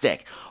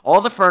plastic?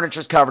 All the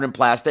furniture's covered in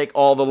plastic,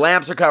 all the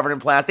lamps are covered in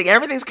plastic,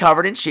 everything's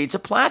covered in sheets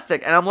of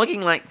plastic, and I'm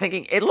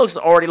thinking, it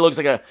already looks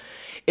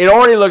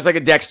like a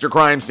Dexter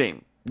crime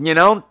scene, you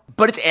know?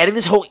 But it's adding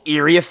this whole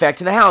eerie effect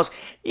to the house.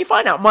 You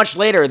find out much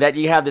later that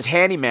you have this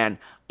handyman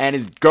and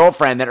his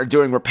girlfriend that are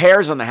doing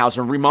repairs on the house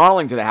and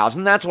remodeling to the house,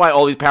 and that's why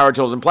all these power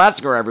tools and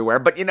plastic are everywhere.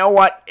 But you know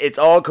what? It's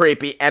all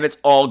creepy, and it's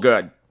all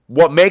good.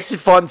 What makes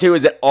it fun, too,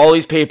 is that all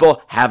these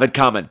people have it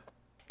coming.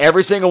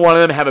 Every single one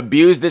of them have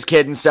abused this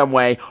kid in some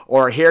way,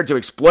 or are here to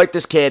exploit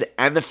this kid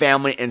and the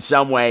family in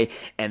some way,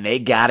 and they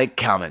got it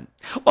coming.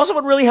 Also,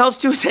 what really helps,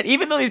 too, is that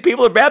even though these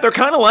people are bad, they're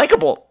kind of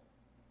likable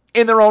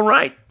in their own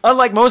right.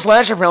 Unlike most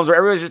slasher films where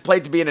everybody's just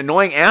played to be an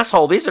annoying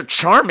asshole, these are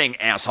charming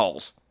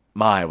assholes.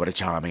 My, what a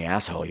charming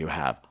asshole you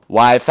have.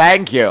 Why,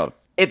 thank you.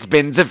 It's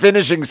been to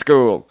finishing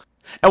school.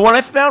 And what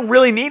I found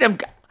really neat,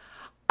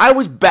 I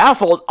was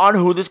baffled on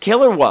who this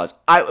killer was.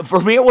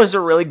 For me, it was a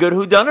really good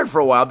whodunit for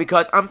a while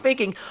because I'm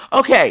thinking,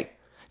 okay,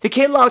 the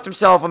kid locked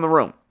himself in the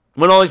room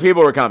when all these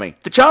people were coming.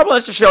 The child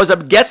molester shows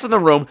up, gets in the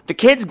room, the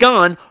kid's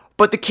gone,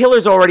 but the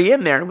killer's already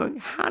in there. And I'm going,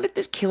 how did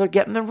this killer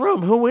get in the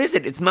room? Who is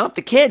it? It's not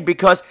the kid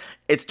because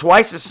it's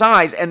twice his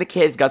size and the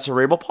kid's got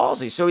cerebral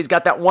palsy. So he's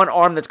got that one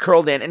arm that's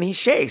curled in and he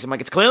shakes. I'm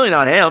like, it's clearly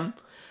not him.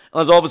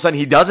 Unless all of a sudden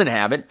he doesn't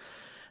have it.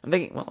 I'm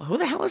thinking, well, who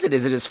the hell is it?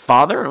 Is it his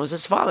father? And it was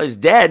his father's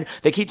dead.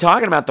 They keep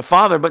talking about the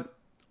father, but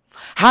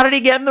how did he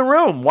get in the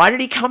room? Why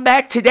did he come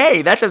back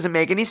today? That doesn't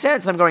make any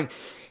sense. I'm going,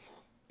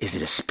 is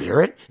it a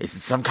spirit? Is it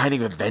some kind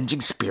of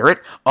avenging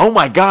spirit? Oh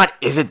my God,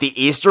 is it the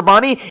Easter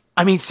Bunny?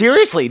 I mean,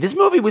 seriously, this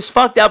movie was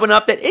fucked up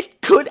enough that it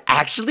could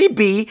actually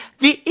be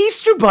the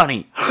Easter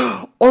Bunny.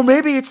 Or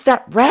maybe it's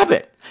that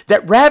rabbit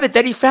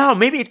that he found.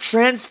 Maybe it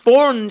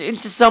transformed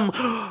into some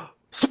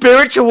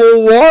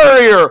spiritual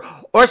warrior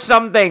or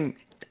something.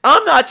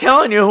 I'm not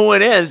telling you who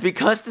it is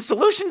because the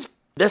solution's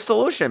the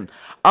solution.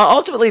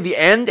 Ultimately, the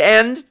end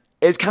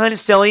is kind of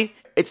silly.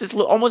 It's this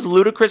almost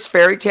ludicrous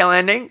fairy tale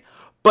ending,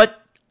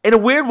 but in a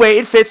weird way,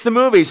 it fits the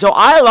movie. So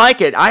I like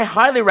it. I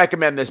highly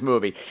recommend this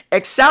movie,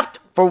 except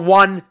for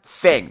one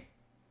thing.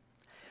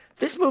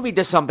 This movie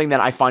does something that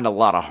I find a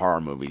lot of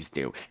horror movies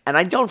do, and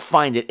I don't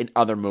find it in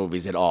other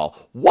movies at all.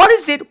 What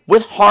is it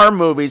with horror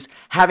movies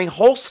having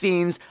whole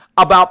scenes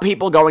about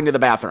people going to the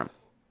bathroom?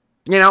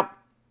 You know?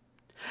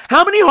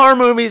 How many horror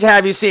movies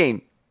have you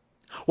seen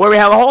where we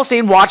have a whole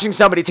scene watching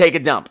somebody take a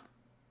dump?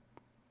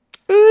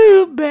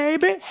 Ooh,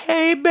 baby,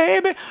 hey,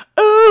 baby.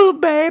 Ooh,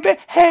 baby,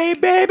 hey,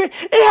 baby.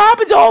 It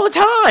happens all the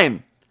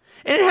time.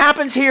 And it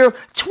happens here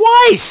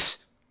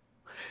twice.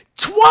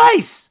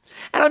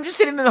 And I'm just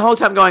sitting there the whole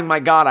time going, my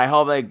God, I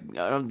hope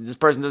this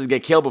person doesn't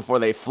get killed before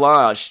they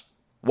flush.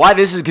 Why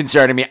this is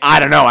concerning me, I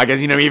don't know. I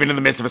guess, even in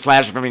the midst of a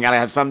slasher film, you gotta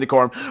have some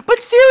decorum. But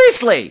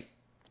seriously,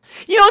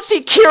 you don't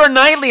see Keira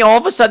Knightley all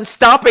of a sudden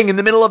stopping in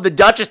the middle of the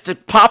Duchess to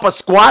pop a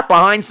squat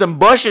behind some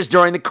bushes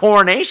during the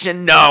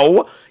coronation.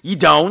 No, you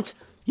don't.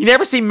 You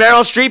never see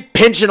Meryl Streep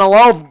pinching a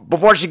loaf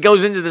before she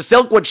goes into the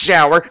Silkwood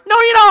shower. No,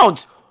 you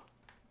don't.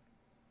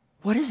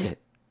 What is it?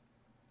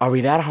 Are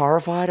we that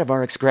horrified of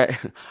our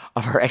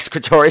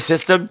excretory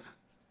system?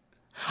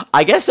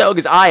 I guess so,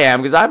 because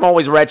I'm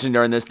always retching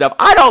during this stuff.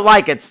 I don't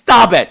like it.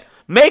 Stop it.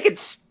 Make it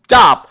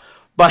stop.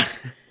 But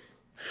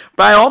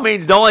by all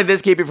means, don't let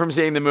this keep you from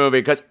seeing the movie,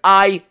 because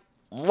I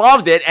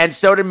loved it, and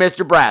so did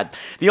Mr. Brad.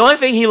 The only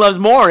thing he loves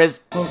more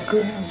is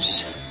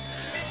hookers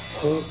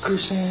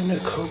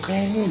and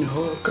cocaine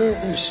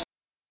hookers.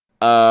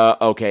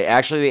 Okay,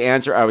 actually the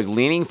answer I was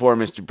leaning for,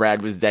 Mr.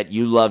 Brad, was that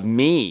you love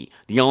me.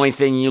 The only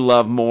thing you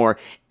love more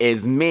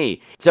is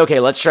me. It's okay,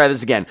 let's try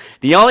this again.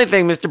 The only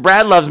thing Mr.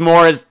 Brad loves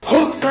more is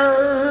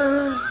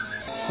hookers.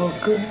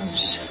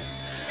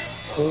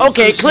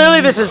 Okay,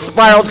 clearly this has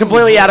spiraled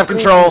completely out of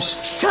control.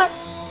 Shut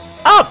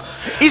up!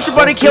 Easter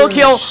Bunny kill.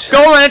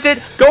 Go rent it.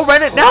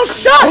 Now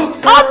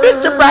shut up,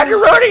 Mr. Brad,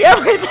 you're ruining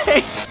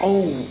everything.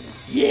 Oh,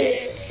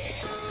 yeah.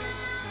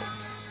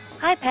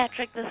 Hi,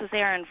 Patrick. This is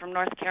Erin from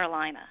North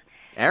Carolina.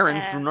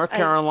 Erin from North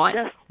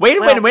Carolina? Wait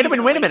a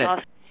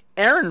minute.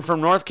 Erin from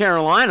North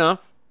Carolina?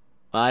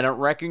 I don't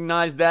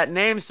recognize that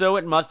name, so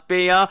it must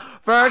be a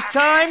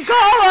first-time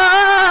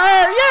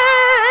caller!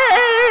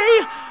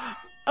 Yay!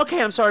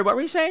 Okay, I'm sorry, what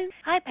were you saying?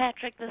 Hi,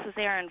 Patrick. This is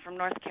Erin from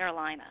North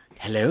Carolina.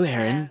 Hello,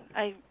 Erin.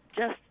 I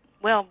just,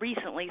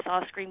 recently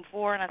saw Scream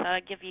 4, and I thought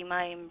I'd give you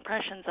my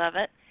impressions of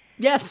it.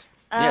 Yes.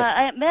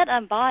 I admit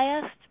I'm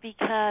biased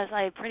because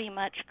I pretty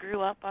much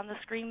grew up on the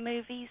Scream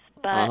movies,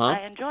 but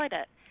I enjoyed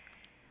it.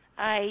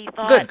 I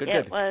thought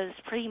it was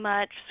pretty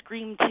much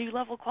Scream 2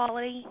 level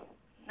quality.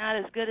 Not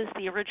as good as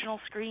the original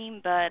Scream,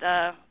 but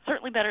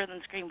certainly better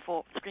than Scream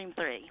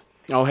 3.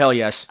 Oh, hell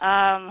yes.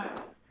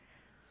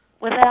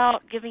 Without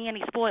giving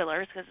any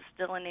spoilers, because it's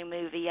still a new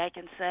movie, I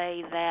can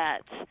say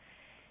that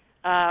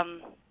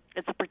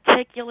it's a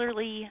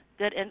particularly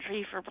good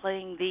entry for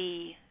playing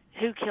the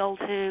Who Killed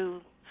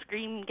Who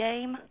Scream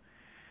game.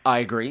 I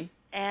agree.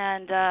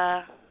 And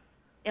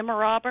Emma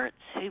Roberts,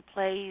 who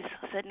plays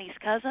Sydney's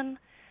cousin,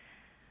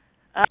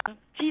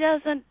 she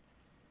doesn't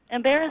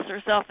embarrass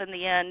herself in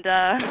the end.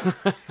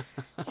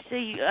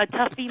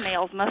 Tough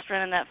females must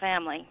run in that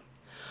family.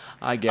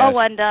 I guess. Oh,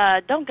 and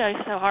don't go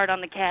so hard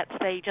on the cats.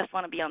 They just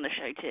want to be on the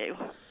show, too.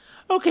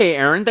 Okay,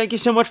 Erin, thank you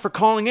so much for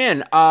calling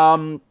in.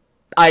 I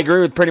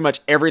agree with pretty much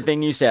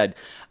everything you said.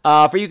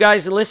 For you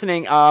guys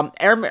listening,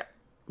 Erin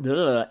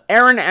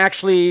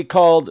actually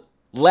called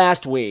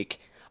last week,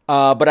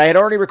 but I had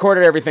already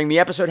recorded everything. The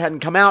episode hadn't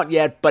come out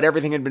yet, but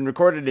everything had been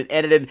recorded and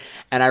edited,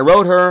 and I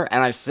wrote her,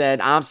 and I said,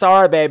 I'm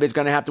sorry, babe, it's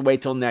going to have to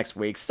wait till next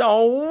week.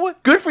 So,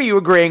 good for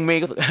you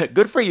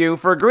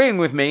for agreeing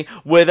with me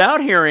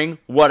without hearing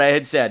what I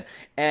had said.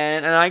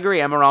 And I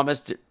agree, Emma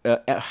Roberts,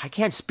 I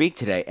can't speak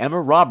today. Emma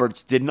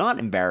Roberts did not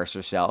embarrass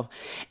herself,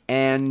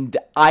 and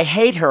I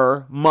hate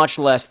her much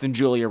less than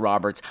Julia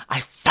Roberts. I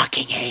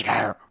fucking hate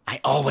her.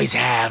 I always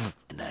have,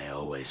 and I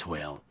always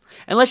will.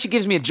 Unless she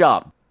gives me a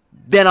job.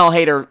 Then I'll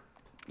hate her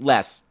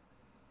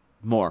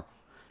more.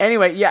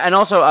 Anyway, yeah, and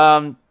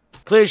also,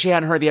 clearly she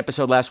hadn't heard the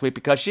episode last week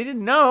because she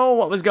didn't know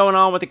what was going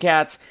on with the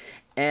cats.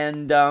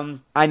 And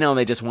I know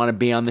they just want to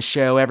be on the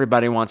show.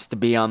 Everybody wants to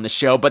be on the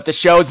show, but the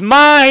show's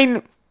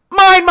mine!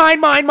 Mine, mine,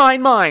 mine,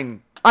 mine,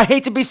 mine! I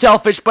hate to be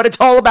selfish, but it's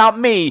all about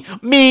me.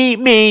 Me,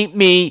 me,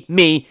 me,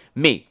 me,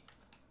 me.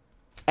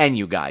 And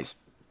you guys.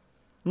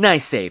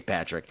 Nice save,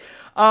 Patrick.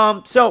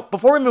 So,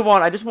 before we move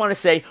on, I just want to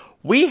say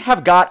we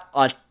have got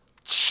a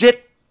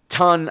shit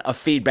ton of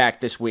feedback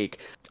this week.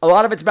 A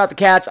lot of it's about the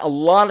cats, a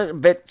lot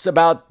of it's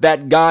about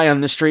that guy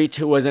on the street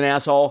who was an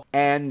asshole,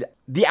 and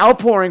the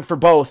outpouring for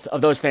both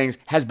of those things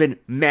has been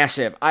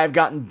massive. I've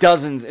gotten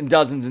dozens and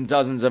dozens and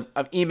dozens of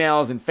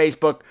emails and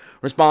Facebook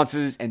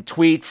responses and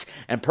tweets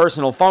and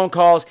personal phone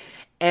calls,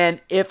 and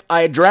if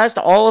I addressed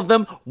all of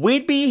them,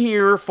 we'd be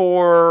here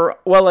for,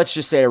 well, let's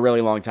just say a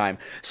really long time.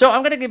 So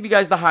I'm going to give you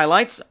guys the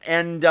highlights,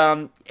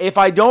 and if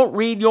I don't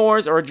read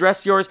yours or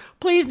address yours,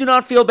 please do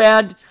not feel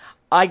bad.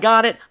 I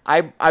got it.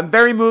 I'm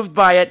very moved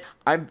by it.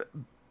 I'm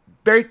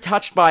very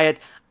touched by it.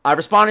 I've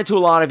responded to a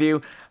lot of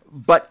you,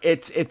 but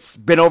it's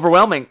been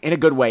overwhelming in a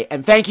good way.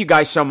 And thank you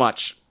guys so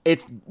much.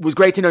 It was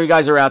great to know you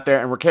guys are out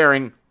there and were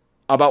caring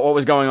about what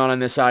was going on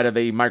this side of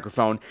the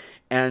microphone.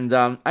 And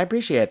I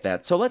appreciate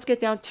that. So let's get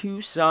down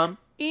to some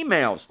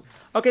emails.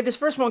 Okay, this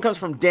first one comes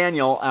from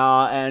Daniel,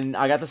 and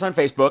I got this on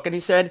Facebook, and he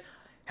said,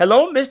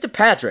 "Hello, Mr.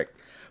 Patrick.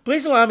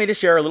 Please allow me to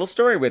share a little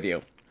story with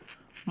you.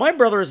 My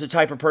brother is the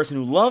type of person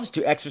who loves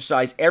to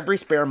exercise every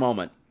spare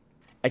moment,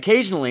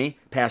 occasionally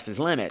past his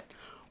limit.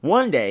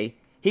 One day,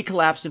 he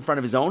collapsed in front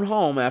of his own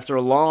home after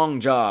a long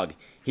jog.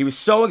 He was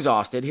so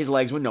exhausted, his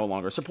legs would no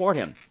longer support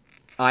him.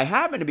 I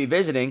happened to be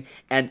visiting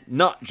and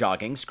not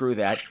jogging, screw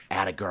that,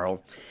 atta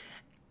girl.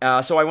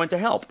 So I went to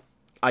help.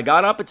 I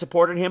got up and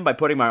supported him by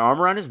putting my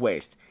arm around his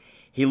waist.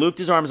 He looped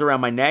his arms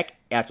around my neck.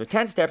 After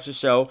 10 steps or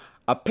so,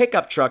 a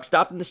pickup truck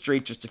stopped in the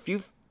street just a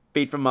few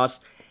feet from us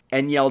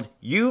and yelled,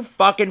 'You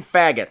fucking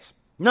faggots.'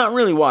 Not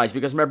really wise,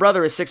 because my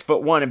brother is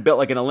 6'1" and built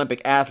like an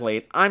Olympic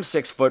athlete. I'm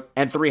 6 foot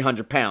and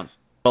 300 pounds.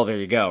 Well, there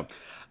you go.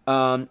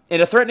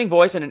 In a threatening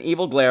voice and an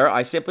evil glare,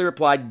 I simply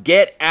replied,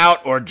 'Get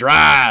out or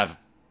drive.'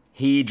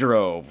 He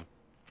drove.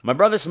 My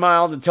brother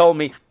smiled and told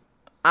me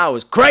I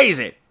was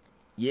crazy.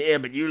 'Yeah,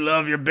 but you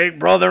love your big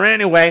brother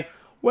anyway.'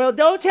 'Well,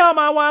 don't tell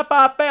my wife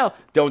I fell.'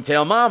 'Don't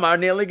tell mom I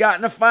nearly got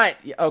in a fight.'"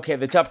 Okay,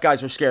 the tough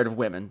guys were scared of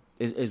women,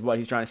 is what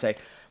he's trying to say.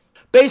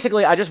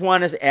 Basically, I just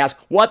wanted to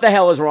ask, what the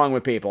hell is wrong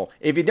with people?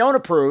 If you don't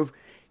approve,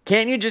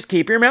 can't you just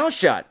keep your mouth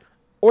shut?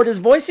 Or does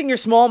voicing your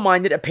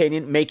small-minded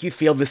opinion make you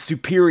feel the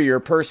superior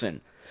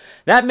person?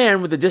 That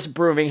man with the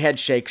disapproving head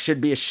shake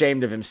should be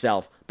ashamed of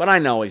himself, but I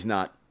know he's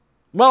not.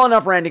 Well,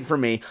 enough ranting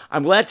from me.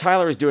 I'm glad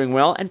Tyler is doing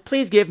well, and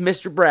please give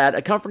Mr. Brad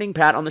a comforting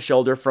pat on the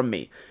shoulder from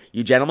me.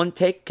 You gentlemen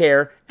take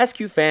care.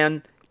 SQ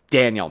fan,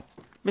 Daniel.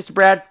 Mr.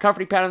 Brad,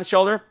 comforting pat on the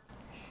shoulder?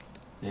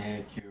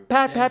 Thank you.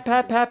 Pat, pat,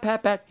 pat, pat,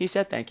 pat, pat. He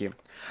said thank you.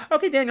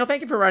 Okay, Daniel,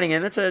 thank you for writing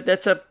in. That's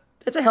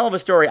a hell of a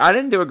story. I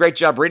didn't do a great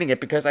job reading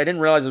it because I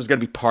didn't realize there was going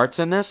to be parts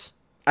in this.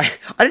 I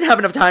didn't have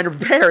enough time to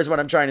prepare is what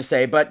I'm trying to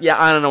say. But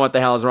yeah, I don't know what the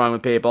hell is wrong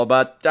with people.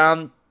 But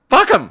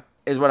fuck them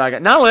is what I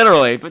got. Not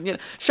literally, but you know,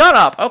 shut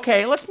up.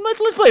 Okay, let's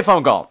play a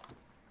phone call.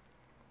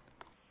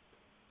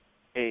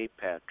 Hey,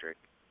 Patrick.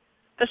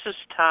 This is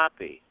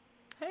Toppy.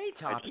 Hey,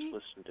 Toppy. I just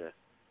listened to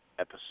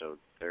episode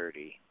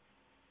 30,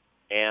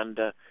 and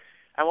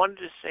I wanted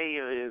to say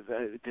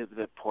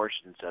the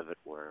portions of it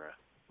were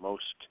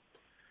most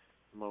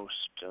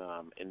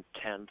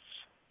intense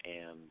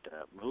and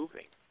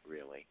moving,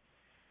 really.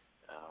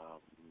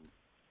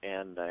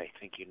 And I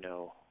think you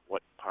know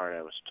what part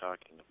I was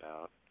talking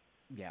about.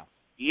 Yeah.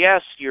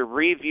 Yes, your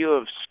review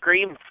of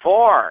Scream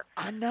 4.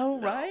 I know,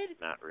 No, right?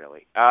 not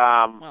really.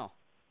 Well.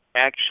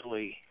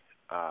 Actually,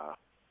 a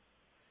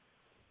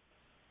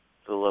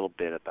little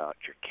bit about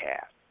your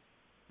cat,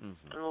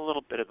 and a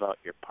little bit about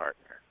your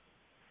partner,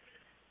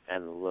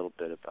 and a little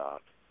bit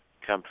about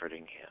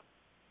comforting him,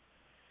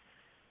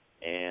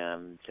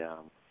 and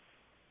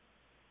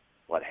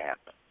what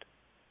happened.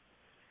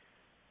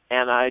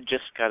 And I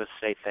just got to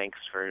say thanks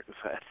for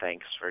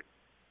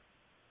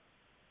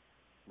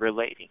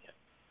relating it.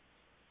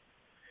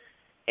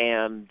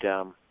 And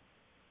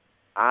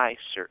I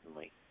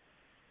certainly,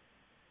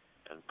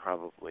 and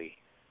probably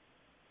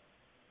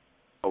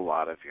a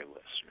lot of your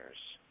listeners,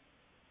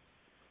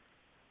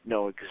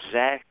 know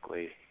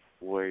exactly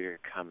where you're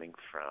coming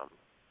from.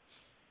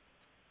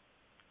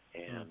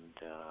 And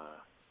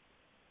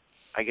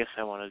I guess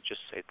I want to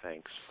just say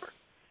thanks for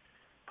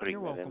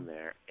putting that in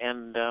there.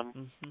 And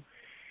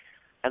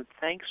and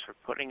thanks for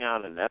putting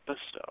out an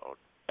episode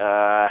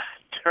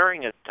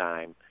during a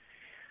time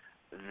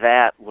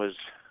that was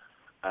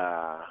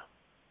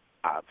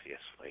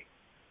obviously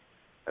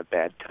a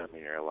bad time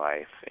in your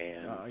life,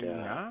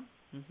 and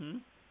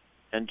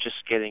and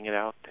just getting it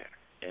out there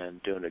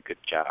and doing a good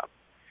job.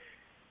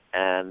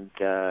 And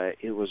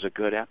it was a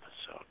good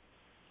episode,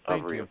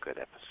 real good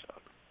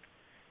episode,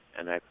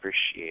 and I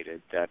appreciate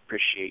it. I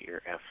appreciate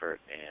your effort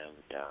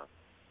and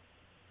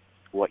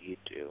what you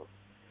do.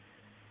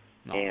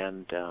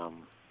 And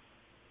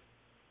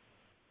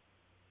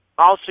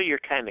Also, you're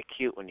kind of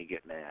cute when you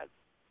get mad.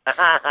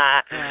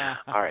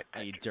 All right,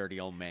 you dirty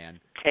old man.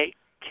 Take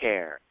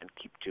care and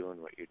keep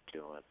doing what you're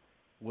doing.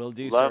 Will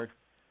do, Love sir.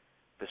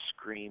 The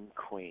Scream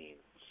Queens.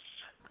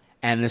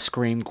 And the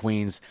Scream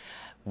Queens,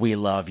 we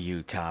love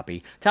you,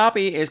 Toppy.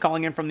 Toppy is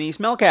calling in from the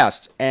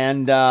Smellcast.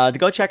 And to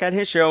go check out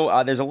his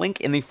show, there's a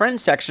link in the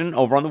Friends section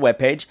over on the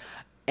webpage.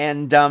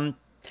 And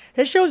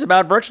his show is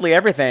about virtually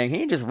everything.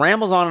 He just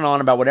rambles on and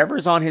on about whatever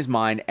is on his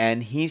mind.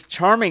 And he's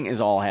charming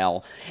as all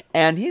hell.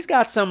 And he's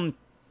got some,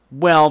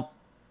 well,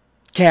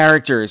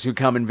 characters who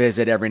come and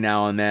visit every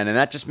now and then. And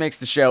that just makes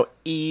the show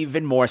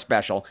even more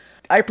special.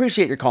 I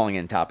appreciate your calling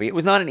in, Toppy. It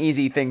was not an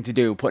easy thing to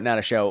do, putting out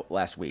a show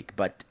last week.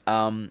 But,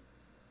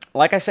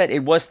 like I said,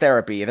 it was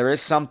therapy. There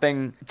is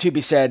something to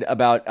be said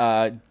about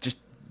just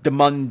the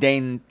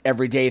mundane,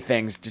 everyday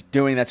things. Just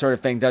doing that sort of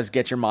thing does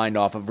get your mind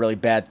off of really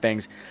bad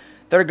things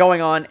that are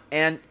going on.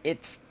 And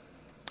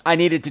I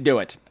needed to do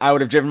it. I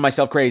would have driven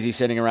myself crazy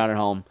sitting around at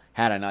home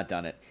had I not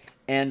done it.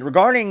 And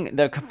regarding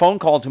the phone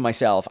call to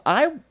myself,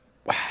 I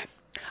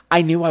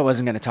knew I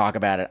wasn't going to talk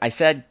about it. I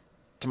said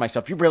to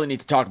myself, you really need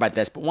to talk about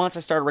this. But once I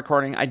started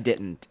recording, I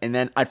didn't. And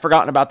then I'd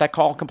forgotten about that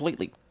call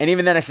completely. And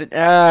even then I said,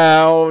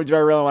 oh, do I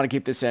really want to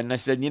keep this in? And I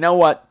said, you know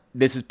what?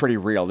 This is pretty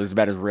real. This is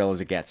about as real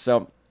as it gets.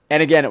 So,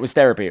 and again, it was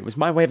therapy. It was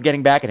my way of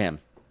getting back at him.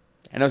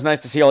 And it was nice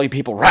to see all you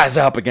people rise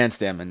up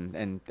against him.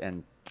 And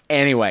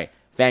anyway,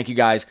 thank you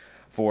guys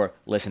for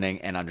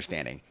listening and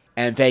understanding.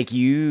 And thank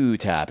you,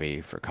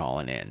 Toppy, for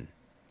calling in.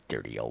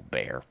 Dirty old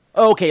bear.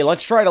 Okay,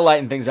 let's try to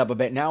lighten things up a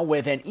bit now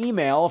with an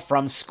email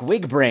from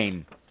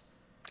Squigbrain.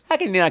 How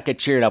can you not get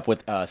cheered up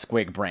with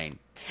Squigbrain?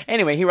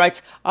 Anyway, he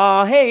writes,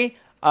 hey,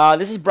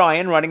 this is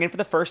Brian writing in for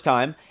the first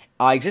time.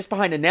 I exist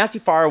behind a nasty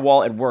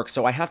firewall at work,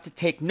 so I have to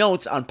take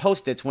notes on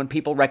Post-its when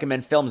people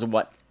recommend films and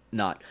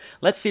whatnot.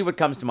 Let's see what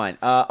comes to mind.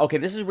 Okay,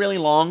 this is really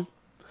long,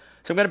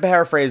 so I'm going to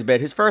paraphrase a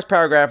bit. His first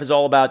paragraph is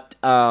all about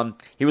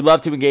he would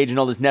love to engage in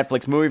all this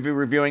Netflix movie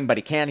reviewing, but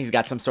he can't. He's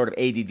got some sort of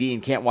ADD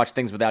and can't watch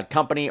things without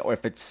company, or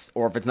if it's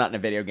not in a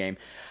video game.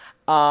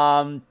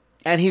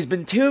 And he's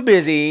been too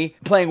busy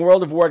playing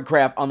World of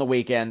Warcraft on the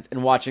weekends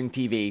and watching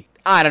TV.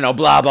 I don't know,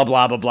 blah, blah,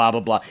 blah, blah, blah, blah,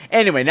 blah.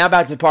 Anyway, now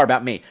back to the part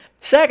about me.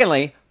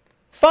 Secondly,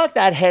 fuck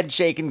that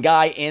head-shaking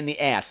guy in the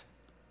ass.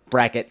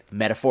 Bracket,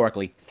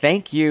 metaphorically.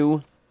 Thank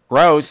you.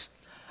 Gross.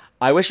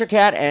 I wish your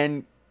cat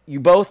and you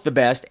both the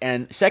best.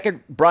 And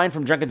second, Brian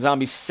from Drunken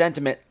Zombies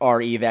sentiment,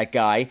 R.E., that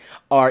guy.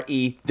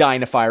 R.E., die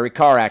in a fiery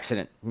car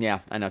accident. Yeah,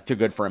 I know, too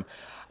good for him.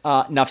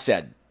 Enough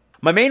said.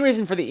 My main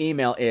reason for the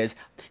email is,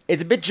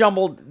 it's a bit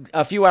jumbled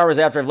a few hours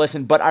after I've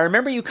listened, but I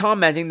remember you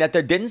commenting that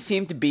there didn't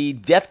seem to be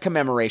death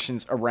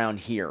commemorations around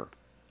here.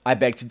 I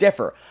beg to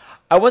differ.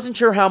 I wasn't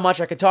sure how much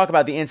I could talk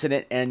about the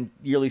incident and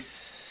yearly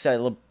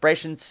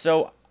celebration,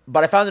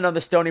 but I found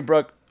another Stony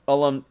Brook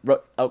alum.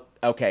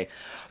 Okay.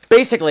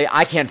 Basically,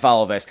 I can't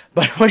follow this,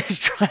 but what he's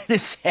trying to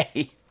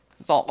say,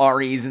 it's all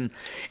R's and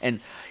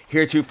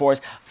heretofores.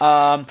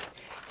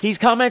 He's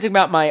commenting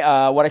about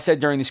my what I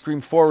said during the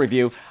Scream 4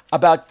 review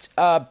about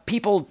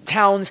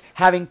towns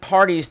having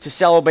parties to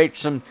celebrate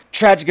some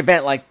tragic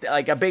event like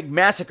a big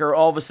massacre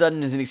all of a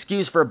sudden is an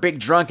excuse for a big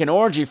drunken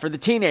orgy for the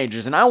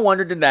teenagers. And I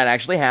wondered, did that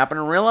actually happen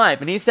in real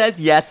life? And he says,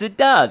 yes, it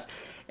does.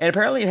 And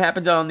apparently it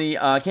happens on the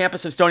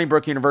campus of Stony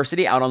Brook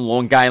University out on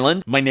Long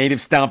Island, my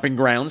native stomping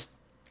grounds.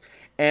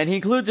 And he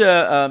includes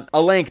a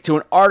link to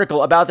an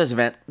article about this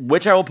event,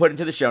 which I will put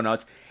into the show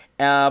notes.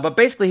 But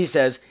basically he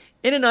says,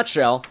 in a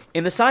nutshell,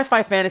 in the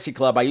sci-fi fantasy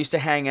club I used to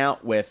hang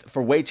out with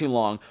for way too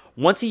long,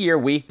 once a year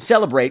we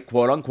celebrate,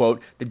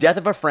 quote-unquote, the death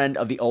of a friend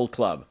of the old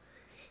club.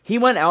 He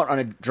went out on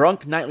a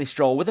drunk nightly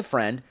stroll with a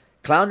friend,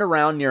 clowned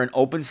around near an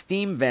open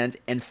steam vent,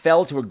 and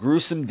fell to a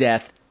gruesome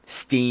death,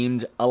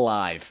 steamed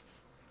alive.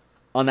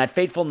 On that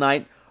fateful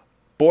night,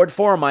 bored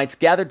Foramites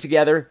gathered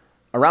together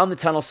around the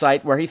tunnel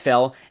site where he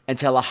fell and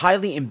tell a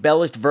highly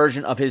embellished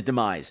version of his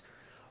demise.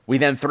 We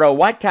then throw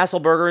White Castle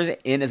burgers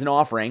in as an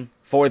offering,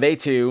 for they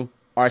too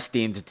are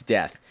steamed to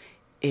death.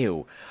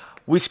 Ew.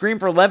 We scream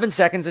for 11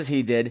 seconds as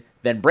he did,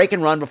 then break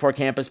and run before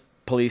campus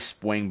police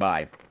swing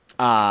by.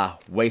 Ah,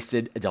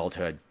 wasted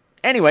adulthood.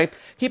 Anyway,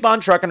 keep on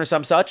trucking or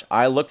some such.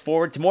 I look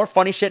forward to more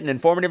funny shit and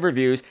informative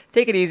reviews.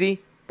 Take it easy,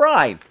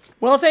 Bri.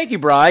 Well, thank you,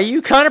 Bri.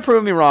 You kind of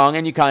proved me wrong,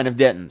 and you kind of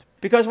didn't.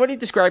 Because what he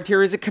described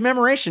here is a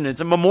commemoration.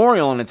 It's a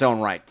memorial in its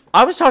own right.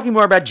 I was talking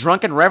more about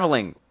drunken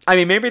reveling. I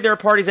mean, maybe there are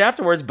parties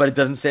afterwards, but it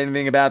doesn't say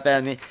anything about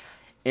that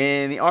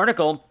in the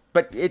article.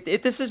 But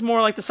this is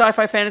more like the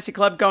Sci-Fi Fantasy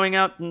Club going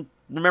out and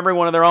remembering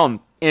one of their own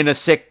in a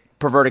sick,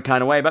 perverted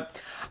kind of way. But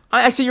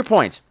I see your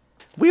point.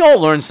 We all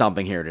learned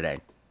something here today.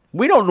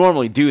 We don't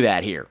normally do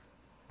that here.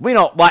 We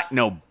don't like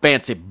no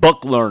fancy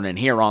book learning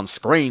here on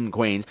Scream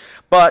Queens.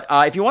 But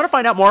if you want to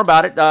find out more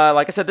about it,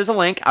 like I said, there's a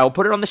link. I will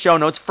put it on the show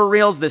notes for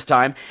reals this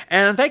time.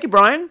 And thank you,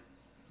 Brian.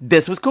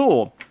 This was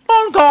cool.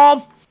 Phone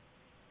call.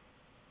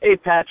 Hey,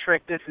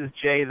 Patrick. This is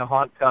Jay, the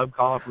Haunt Cub,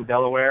 calling from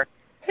Delaware.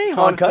 Hey,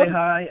 Haunt Cub. Say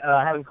hi.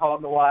 I haven't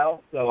called in a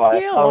while, so I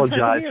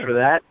apologize for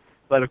that.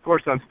 But, of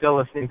course, I'm still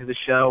listening to the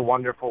show.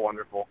 Wonderful,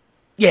 wonderful.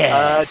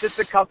 Yes.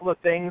 Just a couple of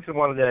things I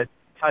wanted to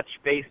touch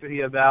base with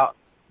you about.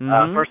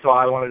 First of all,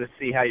 I wanted to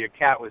see how your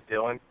cat was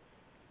doing.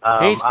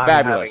 He's I'm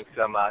fabulous. having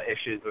some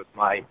issues with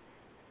my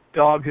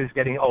dog who's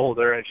getting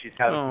older, and she's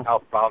having some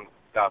health problems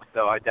and stuff,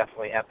 so I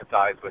definitely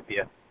empathize with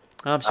you.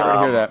 I'm sorry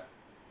to hear that.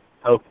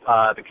 Hope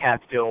the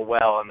cat's doing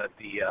well and that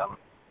the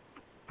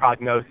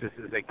prognosis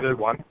is a good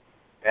one.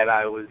 And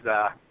I was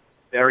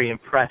very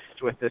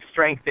impressed with the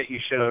strength that you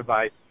showed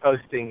by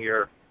posting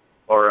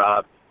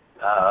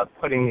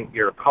putting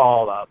your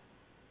call up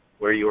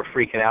where you were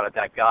freaking out at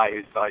that guy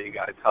who saw you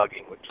guys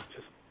hugging, which is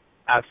just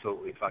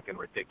absolutely fucking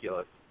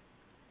ridiculous.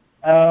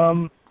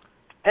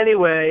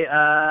 Anyway,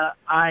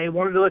 I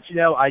wanted to let you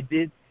know I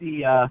did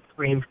see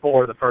Scream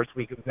 4 the first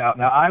week it was out.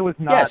 Now, I was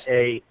not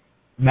a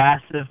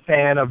massive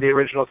fan of the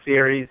original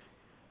series.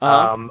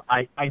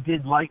 I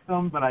did like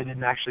them, but I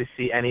didn't actually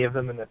see any of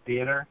them in the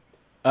theater.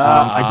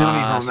 I don't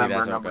even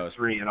remember number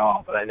 3 at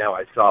all, but I know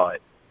I saw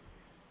it.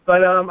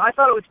 But I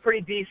thought it was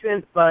pretty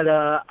decent, but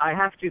I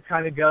have to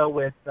kind of go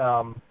with...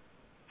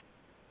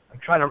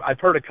 I've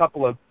heard a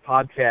couple of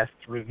podcasts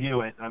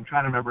review it, and I'm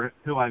trying to remember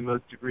who I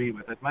most agree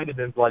with. It might have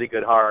been Bloody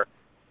Good Horror.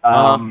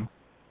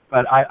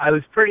 But I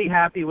was pretty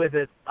happy with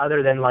it,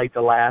 other than like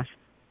the last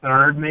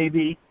third,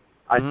 maybe.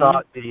 I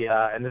thought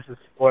and this is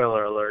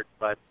spoiler alert,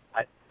 but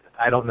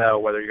I don't know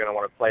whether you're going to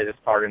want to play this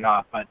part or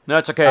not. But no,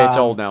 it's okay. It's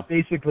old now.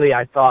 Basically,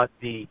 I thought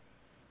the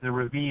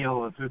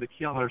reveal of who the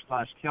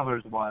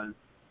killer/killers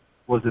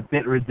was a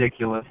bit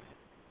ridiculous.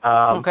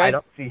 I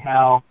don't see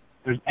how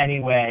there's any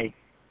way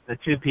the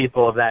two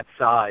people of that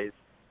size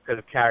could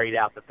have carried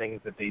out the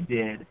things that they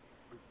did.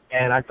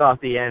 And I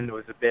thought the end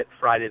was a bit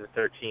Friday the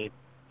 13th,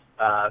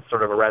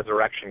 sort of a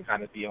resurrection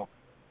kind of deal.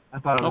 I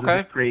thought it was a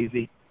bit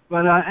crazy.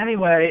 But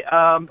anyway,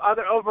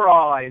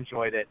 overall, I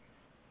enjoyed it.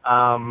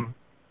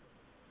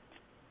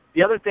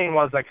 The other thing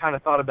was I kind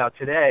of thought about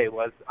today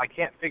was I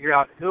can't figure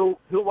out who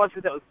was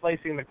it that was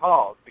placing the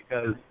calls,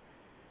 because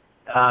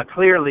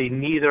clearly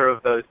neither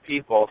of those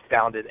people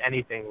sounded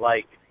anything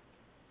like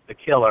the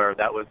killer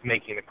that was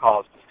making the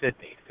calls to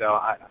Sydney. So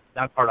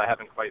that part I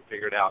haven't quite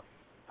figured out.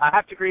 I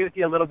have to agree with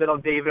you a little bit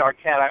on David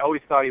Arquette. I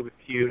always thought he was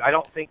cute. I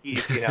don't think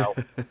he's, a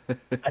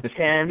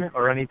 10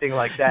 or anything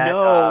like that.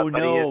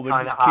 But he is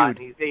kind of hot. And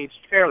he's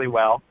aged fairly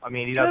well. I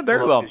mean, he doesn't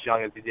look as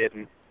young as he did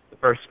in the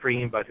first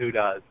Scream, but who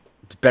does?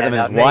 It's better than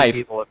his many wife.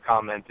 People have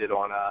commented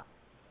on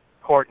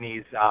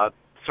Courtney's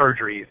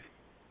surgeries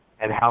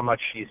and how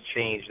much she's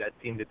changed. That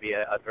seemed to be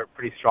a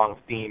pretty strong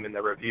theme in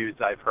the reviews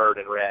I've heard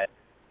and read.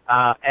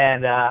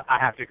 And I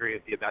have to agree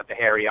with you about the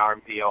hairy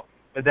arm deal.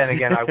 But then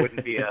again, I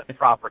wouldn't be a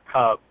proper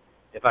cub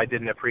if I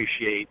didn't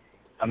appreciate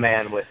a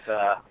man with,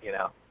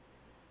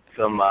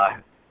 some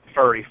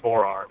furry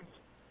forearms.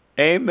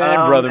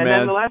 Amen, brother, and man.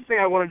 then the last thing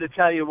I wanted to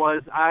tell you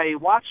was I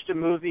watched a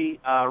movie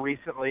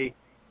recently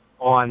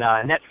on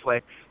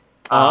Netflix.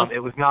 It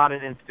was not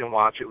an instant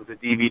watch. It was a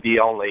DVD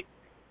only,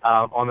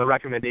 on the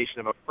recommendation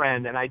of a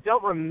friend. And I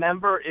don't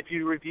remember if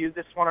you reviewed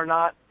this one or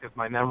not, because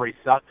my memory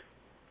sucks.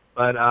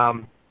 But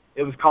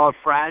it was called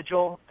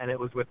Fragile, and it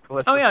was with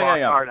Calista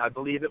Flockhart. I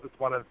believe it was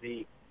one of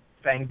the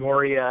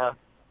Fangoria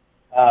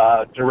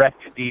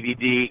direct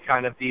DVD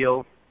kind of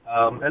deals.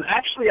 And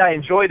actually, I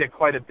enjoyed it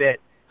quite a bit.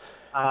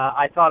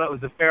 I thought it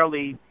was a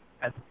fairly,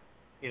 as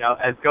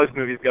ghost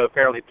movies go,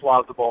 fairly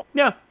plausible.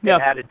 Yeah. It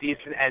had a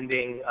decent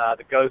ending.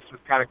 The ghost was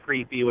kind of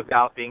creepy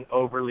without being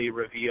overly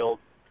revealed.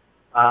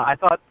 I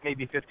thought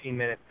maybe 15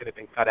 minutes could have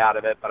been cut out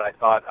of it, but I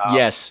thought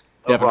yes,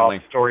 overall definitely.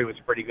 the story was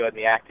pretty good and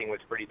the acting was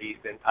pretty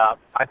decent.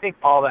 I think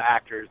all the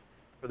actors,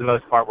 for the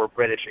most part, were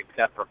British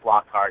except for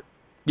Flockhart.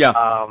 Yeah.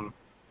 Who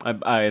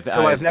I've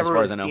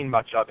never as really seen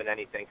much of in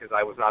anything because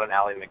I was not an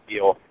Ally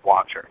McBeal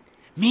watcher.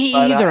 Me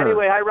But either.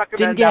 anyway, I recommend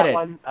Didn't get that it.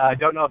 one. I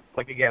don't know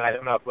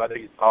if whether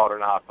you saw it or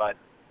not, but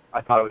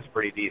I thought it was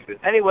pretty decent.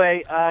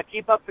 Anyway,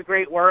 keep up the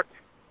great work.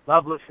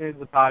 Love listening to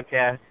the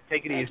podcast.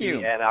 Take it easy,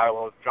 you. and I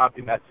will drop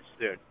you a message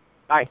soon.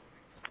 Bye.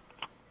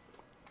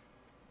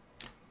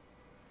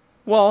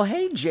 Well,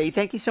 hey, Jay,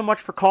 thank you so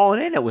much for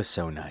calling in. It was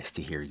so nice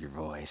to hear your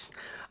voice.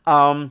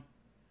 But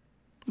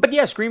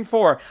yeah, Scream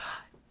 4.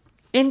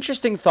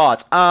 Interesting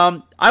thoughts.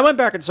 I went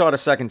back and saw it a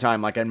second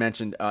time, like I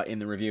mentioned in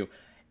the review,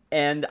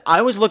 and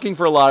I was looking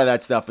for a lot of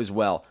that stuff as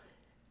well.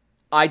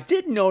 I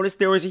did notice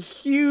there was a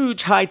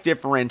huge height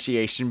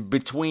differentiation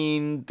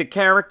between the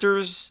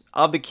characters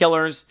of the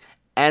killers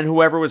and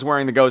whoever was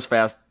wearing the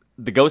ghost-faced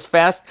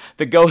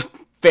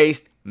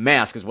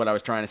mask is what I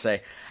was trying to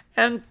say.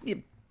 And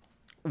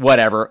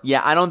whatever.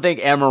 Yeah, I don't think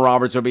Emma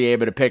Roberts will be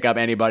able to pick up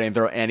anybody and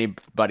throw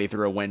anybody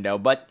through a window.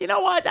 But you know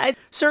what?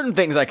 Certain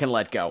things I can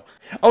let go.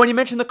 Oh, and you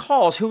mentioned the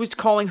calls. Who was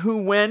calling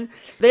who when?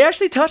 They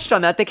actually touched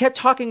on that. They kept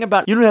talking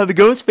about, you don't have the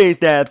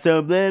Ghostface app,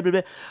 so blah, blah,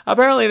 blah.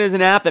 Apparently there's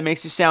an app that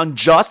makes you sound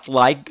just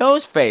like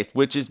Ghostface,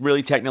 which is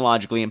really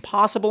technologically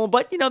impossible.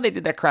 But, they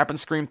did that crap in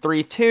Scream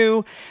 3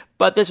 too.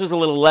 But this was a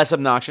little less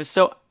obnoxious.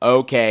 So,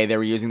 okay, they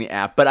were using the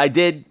app. But I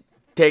did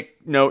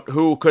take note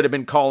who could have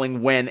been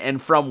calling when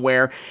and from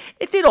where.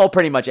 It did all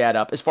pretty much add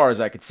up as far as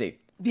I could see.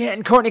 Yeah,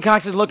 and Courtney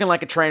Cox is looking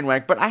like a train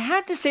wreck, but I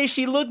had to say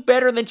she looked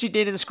better than she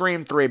did in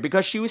Scream 3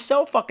 because she was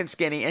so fucking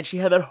skinny and she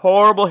had that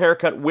horrible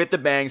haircut with the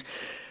bangs.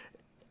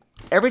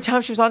 every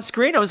time she was on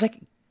screen, I was like,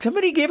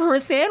 somebody give her a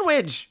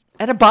sandwich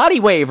and a body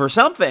wave or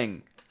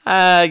something.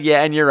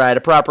 Yeah, and you're right.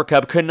 A proper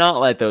cub could not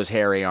let those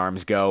hairy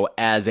arms go.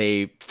 As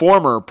a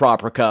former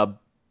proper cub,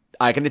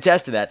 I can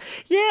attest to that.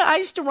 Yeah, I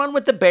used to run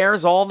with the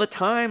bears all the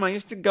time. I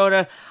used to go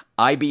to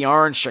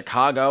IBR in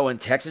Chicago and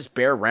Texas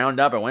Bear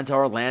Roundup. I went to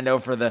Orlando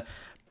for the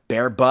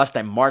Bear Bust.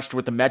 I marched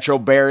with the Metro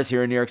Bears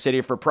here in New York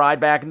City for Pride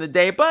back in the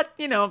day. But,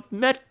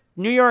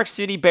 New York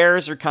City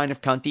Bears are kind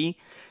of cunty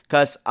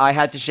because I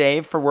had to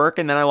shave for work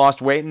and then I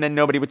lost weight and then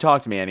nobody would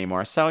talk to me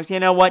anymore. So, you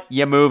know what?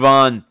 You move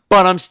on.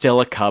 But I'm still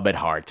a cub at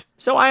heart.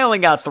 So I only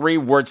got 3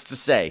 words to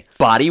say.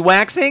 Body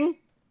waxing?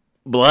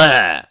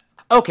 Blah.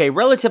 Okay,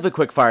 relatively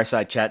quick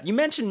fireside chat. You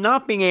mentioned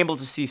not being able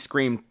to see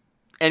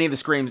any of the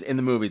Screams in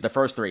the movie, the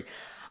first 3.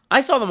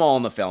 I saw them all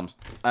in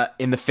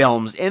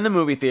the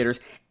movie theaters,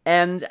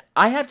 and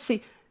I have to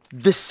say,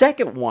 the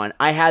second one,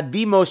 I had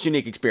the most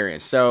unique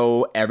experience.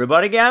 So,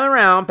 everybody gather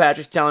around,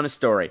 Patrick's telling a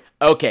story.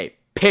 Okay,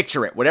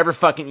 picture it, whatever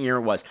fucking year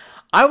it was.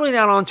 I was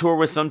out on tour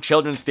with some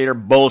children's theater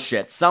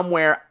bullshit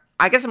somewhere.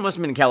 I guess it must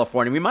have been in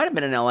California. We might have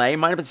been in LA, it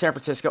might have been San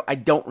Francisco, I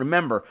don't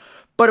remember.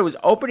 But it was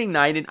opening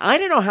night, and I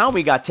didn't know how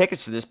we got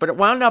tickets to this, but it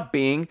wound up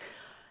being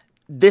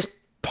this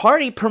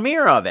party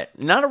premiere of it.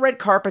 Not a red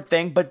carpet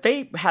thing, but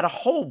they had a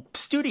whole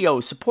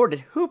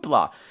studio-supported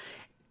hoopla.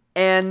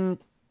 And,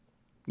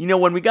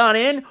 when we got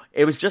in,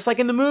 it was just like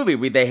in the movie.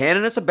 They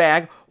handed us a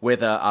bag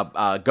with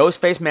a ghost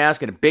face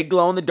mask and a big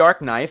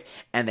glow-in-the-dark knife,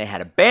 and they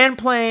had a band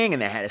playing,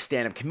 and they had a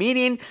stand-up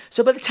comedian.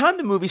 So by the time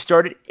the movie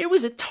started, it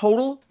was a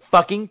total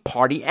fucking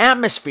party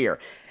atmosphere.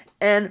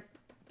 And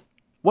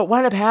what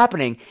wound up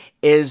happening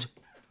is,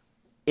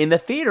 in the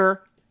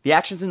theater, the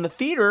actions in the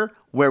theater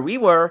where we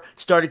were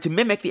started to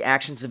mimic the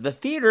actions of the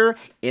theater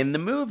in the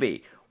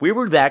movie. We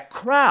were that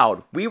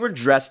crowd. We were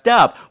dressed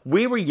up.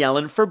 We were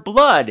yelling for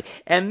blood.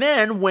 And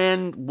then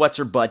when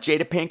what's-her-butt,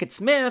 Jada Pinkett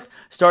Smith,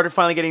 started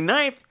finally getting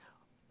knifed,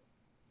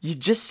 you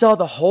just saw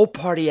the whole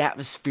party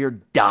atmosphere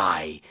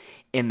die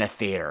in the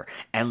theater.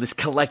 And this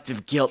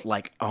collective guilt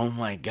like, oh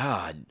my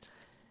God,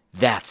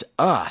 that's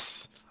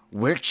us.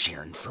 We're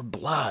cheering for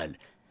blood.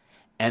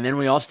 And then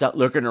we all start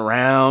looking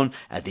around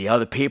at the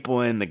other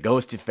people in the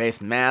ghosted face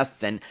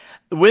masks. And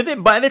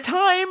by the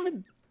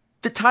time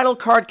the title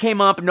card came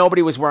up,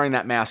 nobody was wearing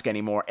that mask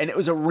anymore. And it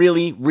was a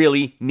really,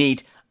 really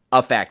neat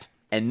effect.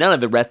 And none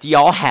of the rest of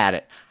y'all had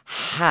it.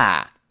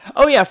 Ha.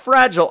 Oh yeah,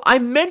 Fragile. I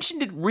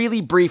mentioned it really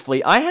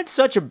briefly. I had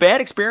such a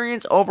bad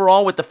experience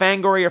overall with the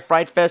Fangoria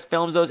Fright Fest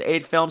films, those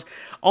 8 films.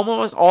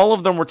 Almost all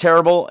of them were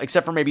terrible,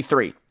 except for maybe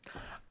 3.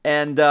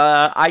 And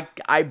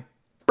I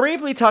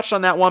briefly touched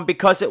on that one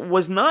because it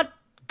was not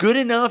good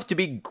enough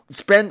to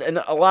spend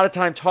a lot of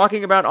time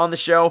talking about on the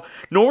show,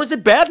 nor was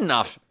it bad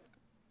enough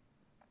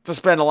to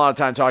spend a lot of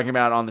time talking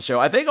about on the show.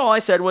 I think all I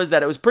said was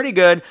that it was pretty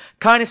good,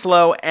 kind of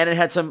slow, and it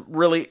had some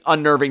really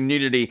unnerving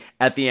nudity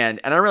at the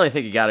end. And I really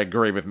think you gotta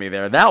agree with me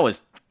there. That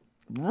was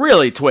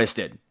really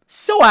twisted.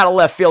 So out of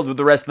left field with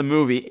the rest of the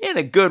movie, in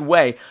a good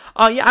way.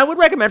 Yeah, I would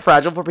recommend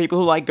Fragile for people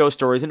who like ghost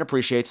stories and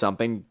appreciate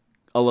something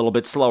a little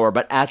bit slower.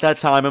 But at that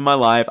time in my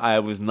life, I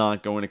was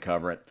not going to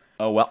cover it.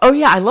 Oh, well. Oh,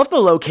 yeah, I love the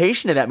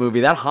location of that movie.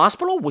 That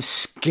hospital was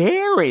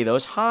scary.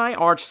 Those high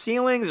arched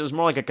ceilings. It was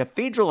more like a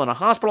cathedral than a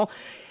hospital.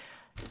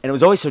 And it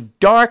was always so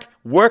dark.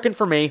 Working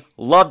for me.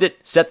 Loved it.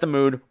 Set the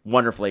mood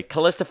wonderfully.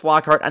 Callista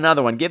Flockhart,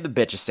 another one. Give the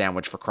bitch a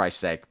sandwich, for Christ's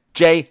sake.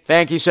 Jay,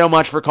 thank you so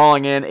much for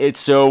calling in. It's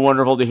so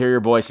wonderful to hear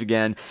your voice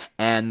again.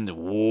 And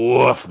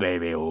woof,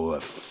 baby,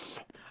 woof.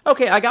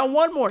 Okay, I got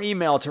one more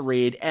email to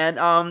read,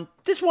 and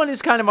this one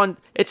is kind of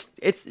it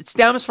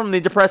stems from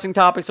the depressing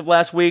topics of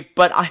last week,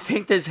 but I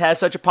think this has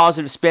such a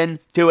positive spin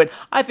to it.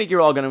 I think you're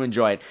all going to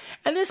enjoy it.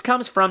 And this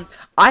comes from,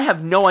 I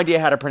have no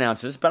idea how to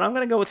pronounce this, but I'm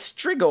going to go with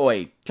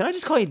Strigoi. Can I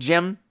just call you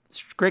Jim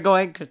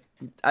Strigoi? Because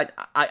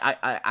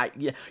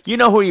yeah, you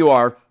know who you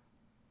are.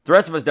 The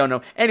rest of us don't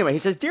know. Anyway, he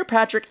says, Dear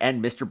Patrick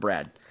and Mr.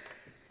 Brad,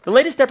 the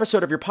latest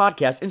episode of your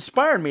podcast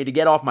inspired me to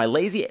get off my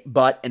lazy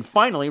butt and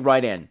finally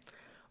write in.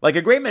 Like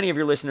a great many of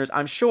your listeners,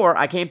 I'm sure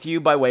I came to you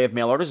by way of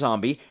Mail Order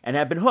Zombie and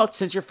have been hooked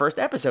since your first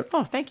episode.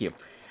 Oh, thank you.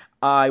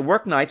 I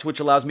work nights, which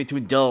allows me to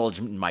indulge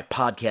in my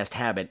podcast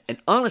habit. And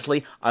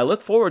honestly, I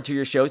look forward to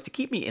your shows to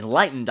keep me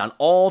enlightened on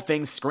all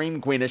things Scream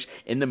Queenish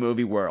in the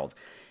movie world.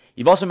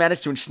 You've also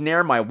managed to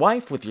ensnare my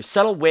wife with your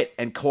subtle wit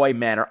and coy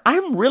manner.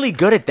 I'm really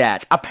good at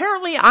that.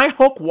 Apparently, I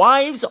hook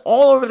wives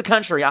all over the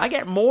country. I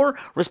get more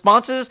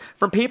responses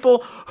from people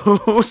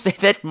who say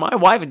that my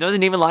wife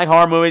doesn't even like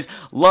horror movies,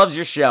 loves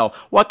your show.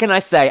 What can I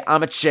say?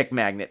 I'm a chick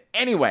magnet.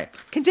 Anyway,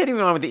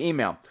 continuing on with the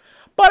email.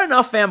 But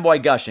enough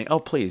fanboy gushing. Oh,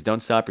 please,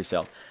 don't stop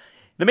yourself.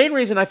 The main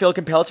reason I feel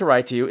compelled to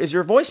write to you is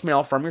your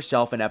voicemail from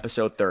yourself in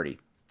episode 30.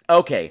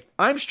 Okay,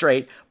 I'm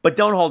straight, but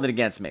don't hold it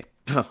against me.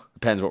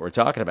 Depends what we're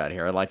talking about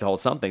here. I'd like to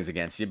hold some things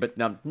against you, but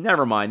no,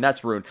 never mind.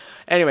 That's rude.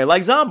 Anyway,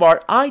 like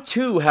Zombart, I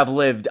too have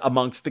lived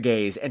amongst the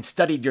gays and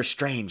studied your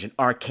strange and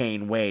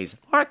arcane ways.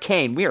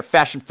 Arcane, we are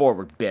fashion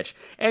forward, bitch.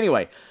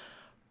 Anyway,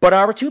 but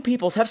our two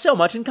peoples have so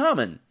much in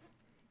common.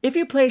 If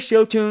you play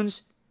show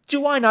tunes,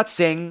 do I not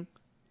sing?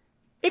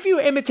 If you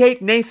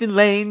imitate Nathan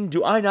Lane,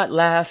 do I not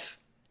laugh?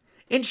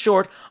 In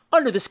short,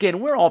 under the skin,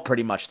 we're all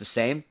pretty much the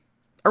same.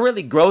 A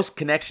really gross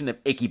connection of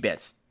icky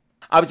bits.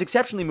 I was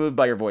exceptionally moved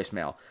by your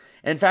voicemail.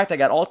 In fact, I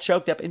got all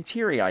choked up and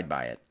teary-eyed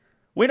by it.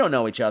 We don't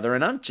know each other,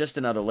 and I'm just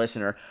another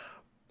listener,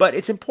 but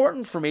it's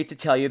important for me to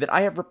tell you that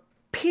I have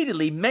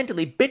repeatedly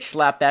mentally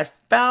bitch-slapped that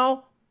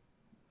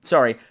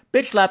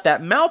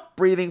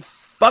mouth-breathing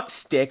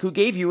fuckstick who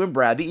gave you and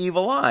Brad the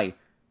evil eye.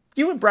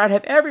 You and Brad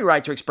have every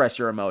right to express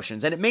your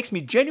emotions, and it makes me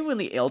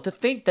genuinely ill to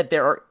think that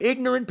there are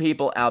ignorant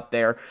people out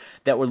there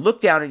that would look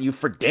down at you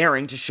for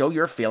daring to show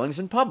your feelings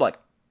in public,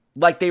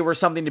 like they were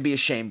something to be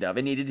ashamed of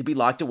and needed to be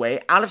locked away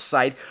out of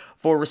sight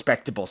for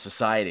respectable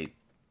society.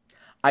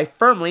 I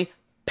firmly,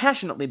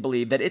 passionately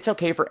believe that it's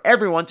okay for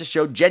everyone to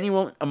show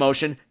genuine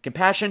emotion,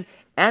 compassion,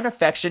 and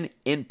affection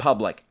in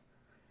public.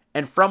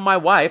 And from my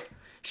wife,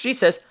 she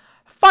says,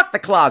 fuck the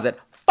closet,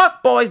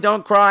 fuck boys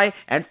don't cry,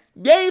 and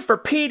yay for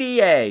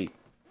PDA.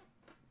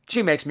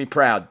 She makes me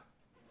proud.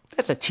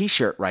 That's a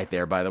t-shirt right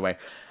there, by the way.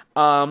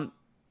 I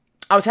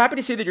was happy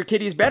to see that your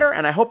kitty is better,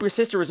 and I hope your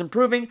sister is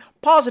improving.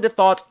 Positive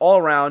thoughts all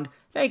around.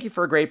 Thank you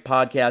for a great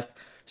podcast.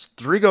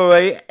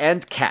 Strigoi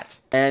and Cat.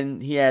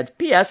 And he adds,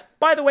 P.S.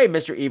 By the way,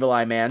 Mr. Evil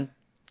Eye Man,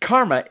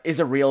 Karma is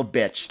a real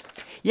bitch.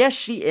 Yes,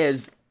 she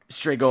is,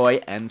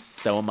 Strigoi, and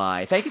so am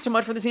I. Thank you so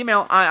much for this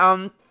email.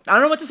 I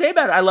don't know what to say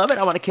about it. I love it.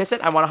 I want to kiss it.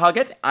 I want to hug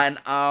it. And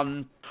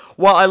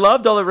while I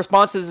loved all the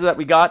responses that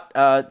we got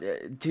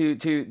to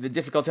the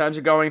difficult times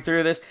of going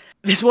through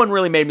this one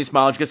really made me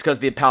smile just because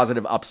of the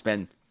positive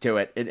upspin to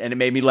it. And it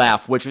made me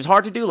laugh, which was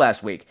hard to do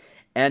last week.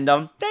 And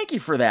thank you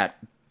for that,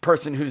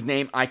 person whose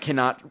name I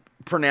cannot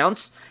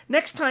pronounce.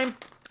 Next time,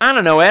 I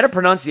don't know, add a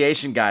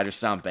pronunciation guide or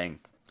something.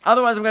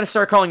 Otherwise, I'm going to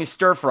start calling you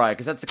Stir Fry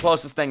because that's the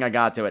closest thing I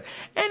got to it.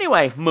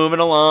 Anyway, moving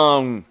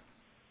along.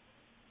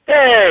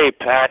 Hey,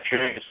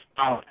 Patrick.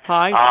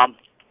 Hi.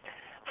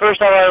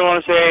 First off, I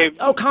want to say...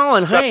 Oh,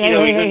 Colin,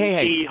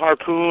 hey. The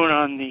Harpoon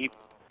on the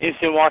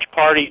Instant Watch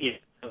Party.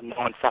 No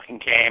one fucking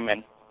came,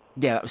 and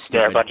yeah, that was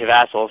they're stupid. a bunch of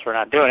assholes for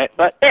not doing it.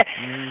 But,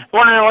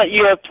 wanted to let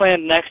you have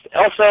planned next.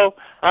 Also,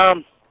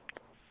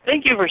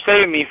 thank you for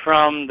saving me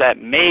from that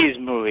Maze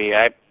movie.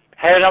 I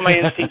had it on my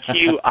instant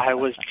queue. I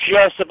was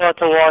just about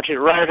to watch it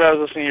right after I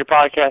was listening to your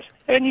podcast,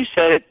 and you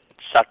said it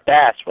sucked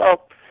ass.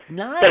 Well,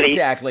 not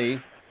exactly.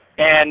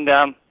 And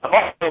I'm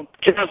also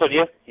kidding with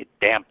you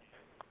damn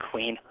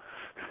queen.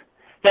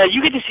 Now,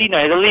 you get to see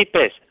Night of the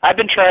Lepus. I've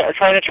been trying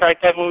to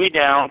track that movie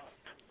down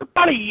for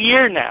about a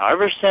year now,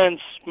 ever since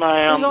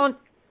my it was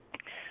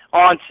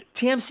on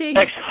TMC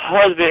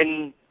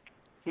ex-husband,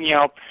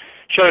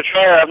 showed a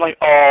trailer. I'm like,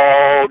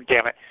 oh,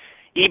 damn it.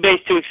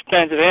 eBay's too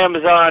expensive.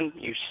 Amazon,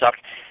 you suck.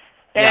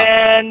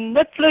 Yeah. And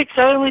Netflix,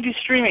 I only do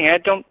streaming.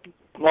 Either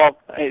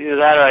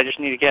that or I just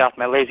need to get off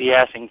my lazy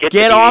ass and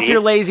get off your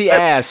lazy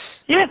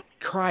ass. Yeah.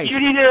 Christ. You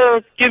need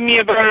to give me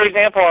a better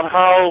example on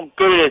how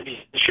good it is,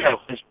 the show.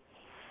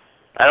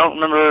 I don't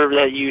remember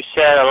that you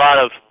said a lot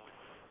of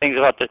things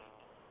about the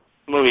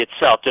movie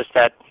itself, just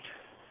that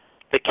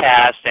the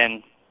cast,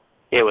 and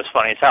it was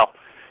funny as hell.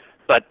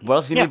 But what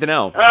else do you need to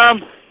know?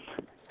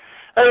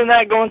 Other than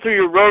that, going through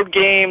your Road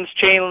Games,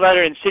 Chain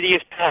Letter,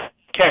 Insidious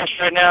cast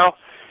right now.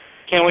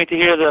 Can't wait to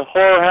hear the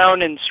Horror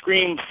Hound and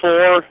Scream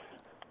 4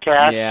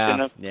 cast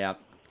in about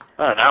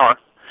an hour.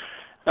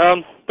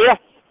 But yeah,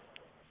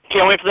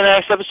 can't wait for the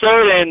next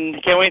episode,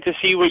 and can't wait to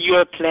see what you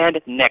have planned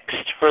next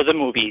for the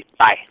movie.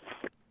 Bye.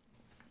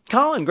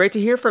 Colin, great to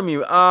hear from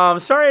you.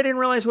 Sorry I didn't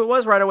realize who it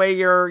was right away.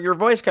 Your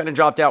voice kind of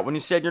dropped out when you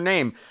said your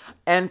name.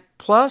 And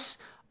plus,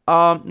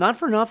 not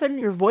for nothing,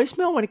 your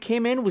voicemail when it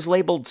came in was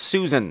labeled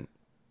Susan.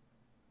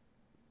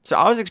 So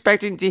I was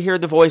expecting to hear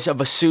the voice of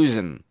a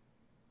Susan.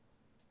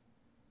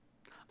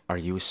 Are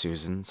you a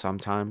Susan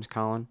sometimes,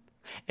 Colin?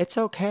 It's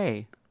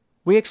okay.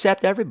 We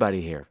accept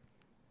everybody here.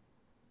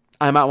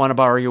 I might want to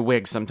borrow your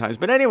wig sometimes.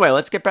 But anyway,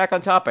 let's get back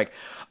on topic.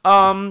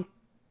 Colin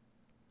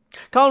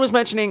was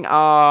mentioning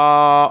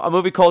a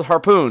movie called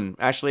Harpoon.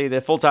 Actually,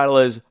 the full title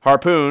is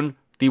Harpoon,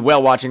 The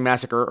Whale-Watching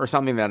Massacre, or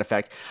something to that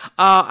effect.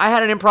 I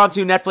had an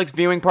impromptu Netflix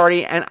viewing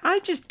party, and I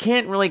just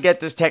can't really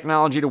get this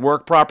technology to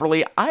work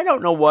properly. I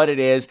don't know what it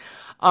is.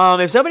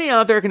 If somebody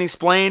out there can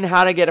explain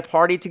how to get a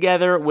party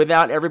together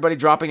without everybody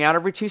dropping out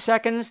every 2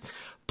 seconds,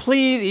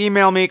 please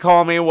email me,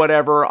 call me,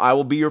 whatever. I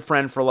will be your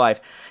friend for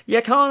life.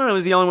 Yeah, Colin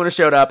was the only one who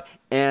showed up,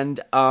 and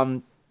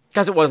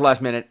because it was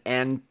last minute,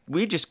 and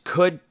we just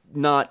could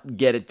not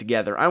get it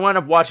together. I wound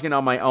up watching it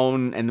on my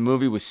own, and the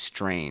movie was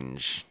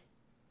strange.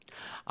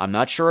 I'm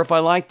not sure if I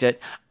liked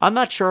it. I'm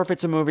not sure if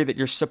it's a movie that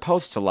you're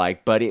supposed to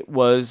like, but it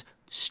was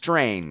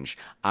strange.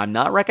 I'm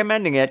not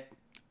recommending it.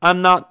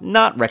 I'm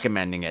not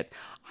recommending it.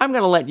 I'm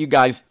going to let you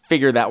guys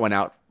figure that one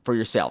out for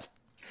yourself.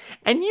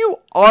 And you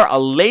are a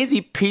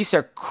lazy piece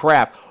of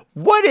crap.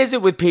 What is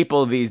it with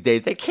people these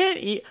days? They can't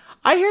eat.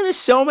 I hear this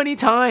so many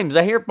times.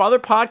 I hear other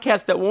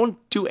podcasts that won't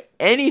do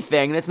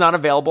anything that's not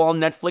available on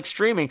Netflix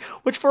streaming,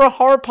 which for a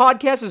horror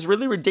podcast is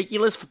really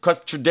ridiculous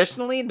because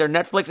traditionally their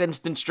Netflix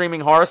instant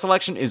streaming horror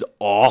selection is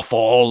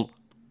awful.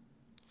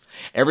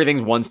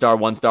 Everything's 1 star,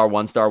 1 star,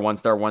 1 star, 1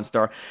 star, 1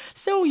 star.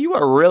 So you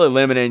are really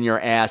limiting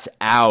your ass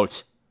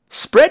out.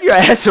 Spread your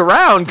ass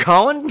around,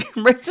 Colin.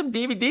 Bring some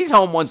DVDs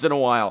home once in a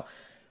while.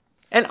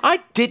 And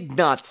I did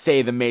not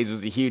say The Maze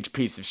was a huge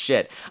piece of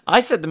shit. I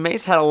said The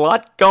Maze had a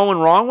lot going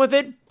wrong with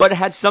it, but it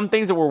had some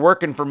things that were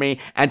working for me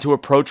and to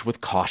approach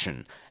with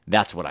caution.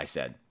 That's what I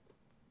said.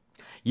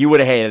 You would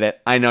have hated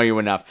it. I know you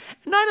enough.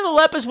 Night of the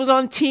Lepus was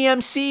on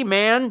TMC,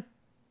 man.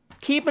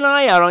 Keep an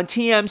eye out on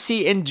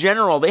TMC in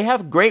general. They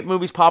have great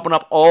movies popping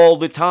up all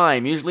the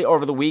time, usually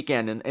over the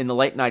weekend in the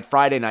late night,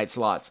 Friday night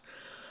slots.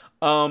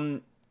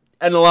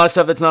 And a lot of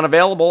stuff that's not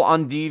available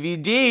on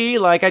DVD,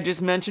 like I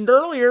just mentioned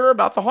earlier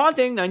about The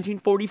Haunting,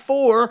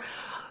 1944.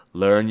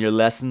 Learn your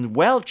lessons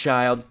well,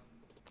 child.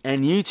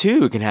 And you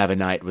too can have a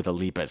night with a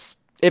Lepus,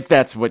 if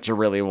that's what you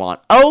really want.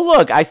 Oh,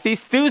 look, I see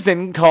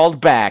Susan called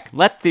back.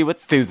 Let's see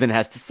what Susan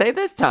has to say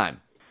this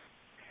time.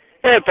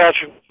 Hey,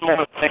 Patrick, one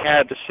more thing I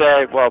had to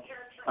say, well,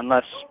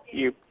 unless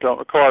you don't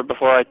record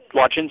before I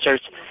watch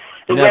inserts.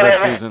 Never,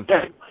 Susan.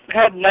 I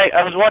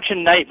was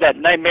watching that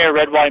Nightmare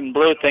Red, White, and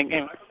Blue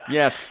thing.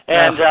 Yes.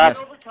 And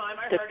yes.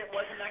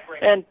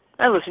 And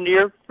I listened to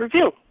your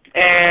review.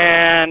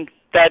 And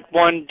that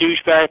one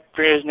douchebag, I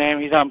forget his name,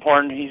 he's not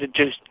important, he's a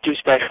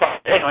douchebag.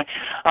 Anyway,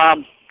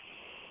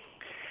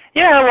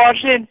 yeah, I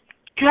watched it.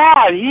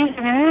 God, he's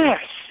an ass.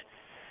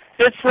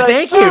 It's like,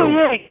 thank you.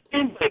 Oh, yeah,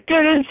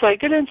 good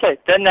insight.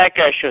 Then that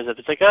guy shows up.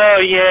 It's like, oh,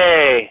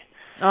 yay.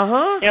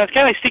 Uh-huh. You know, it's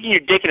kind of like sticking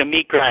your dick in a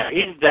meat grinder.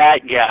 He's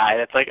that guy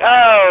that's like,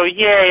 oh,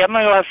 yay, I'm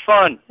going to go have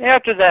fun.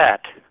 After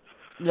that.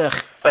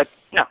 Ugh. But,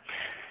 no.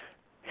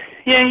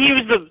 Yeah, he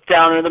was the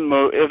downer of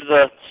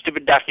the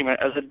stupid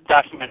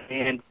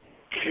documentary, and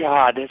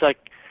God, it's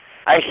like,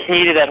 I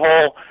hated that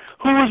whole,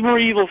 who was more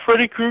evil,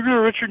 Freddy Krueger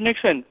or Richard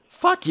Nixon?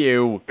 Fuck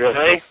you.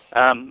 Really?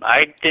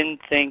 I didn't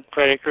think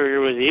Freddy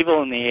Krueger was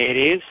evil in the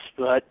 80s,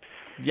 but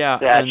yeah,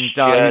 and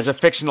he's a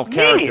fictional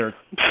character.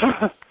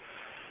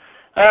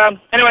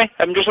 Anyway,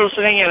 I'm just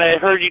listening, and I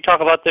heard you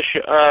talk about this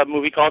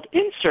movie called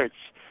Inserts,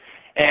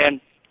 and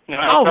you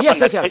know,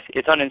 yes.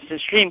 It's on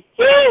Instant Stream.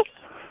 Woo!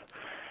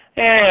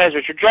 And it has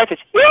Richard Dreyfuss.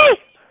 Woo!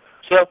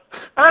 So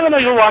I'm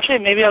gonna go watch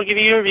it. Maybe I'll give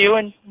you a review,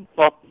 and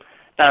well,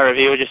 not a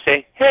review. I'll just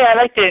say, hey, I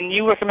liked it, and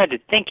you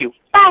recommended. Thank you.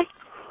 Bye.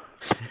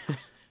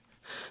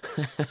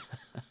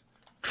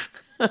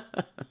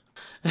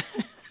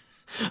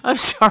 I'm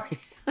sorry.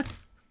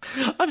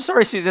 I'm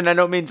sorry, Susan. I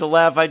don't mean to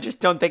laugh. I just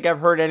don't think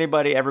I've heard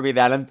anybody ever be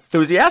that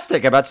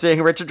enthusiastic about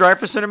seeing Richard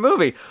Dreyfuss in a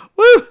movie.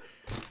 Woo!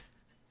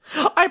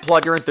 I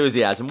applaud your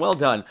enthusiasm. Well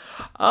done.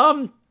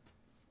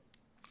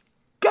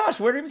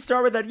 Gosh, where to even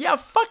start with that? Yeah,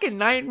 fucking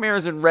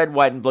Nightmares in Red,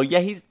 White, and Blue. Yeah,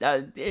 he's.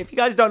 If you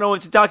guys don't know,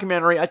 it's a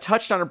documentary. I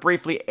touched on it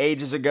briefly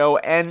ages ago,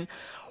 and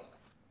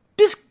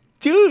this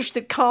douche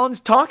that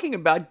Colin's talking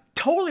about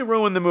totally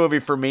ruined the movie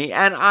for me.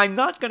 And I'm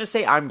not gonna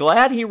say I'm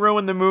glad he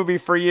ruined the movie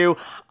for you.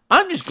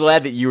 I'm just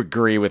glad that you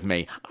agree with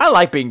me. I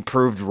like being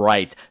proved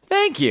right.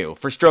 Thank you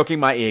for stroking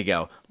my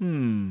ego.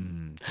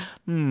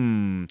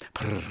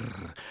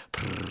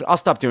 I'll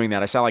stop doing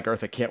that. I sound like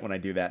Eartha Kitt when I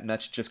do that, and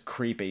that's just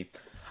creepy.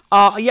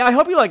 Yeah, I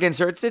hope you like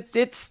Inserts.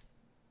 It's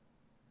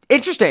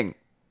interesting.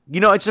 You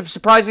know, it's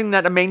surprising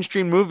that a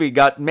mainstream movie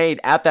got made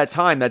at that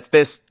time that's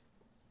this,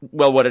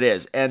 well, what it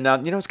is. And,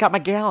 you know, it's got my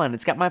gal in.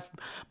 It's got my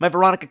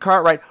Veronica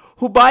Cartwright,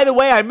 who, by the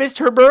way, I missed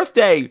her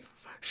birthday.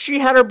 She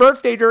had her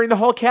birthday during the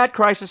whole cat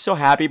crisis, so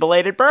happy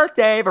belated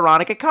birthday,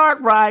 Veronica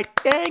Cartwright.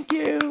 Thank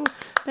you.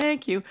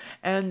 Thank you.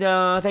 And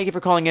thank you for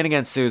calling in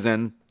again,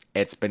 Susan.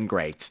 It's been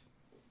great.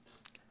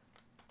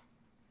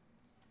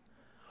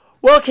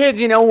 Well, kids,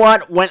 you know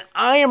what? When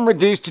I am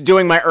reduced to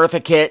doing my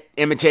Eartha Kitt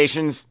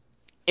imitations,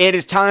 it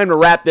is time to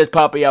wrap this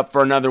puppy up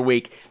for another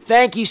week.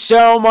 Thank you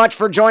so much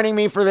for joining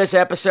me for this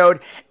episode.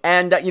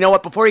 And you know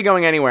what? Before you're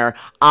going anywhere,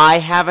 I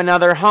have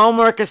another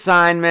homework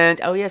assignment.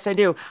 Oh, yes, I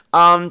do.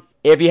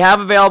 If you have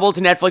available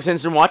to Netflix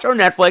Instant Watch or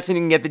Netflix and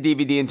you can get the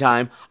DVD in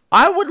time,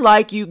 I would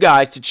like you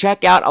guys to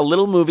check out a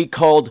little movie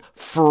called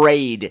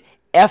Frayed.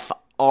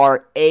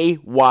 F-R-A-Y-E-D.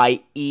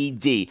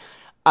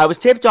 I was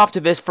tipped off to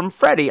this from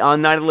Freddie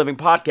on Night of the Living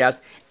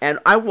podcast, and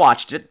I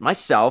watched it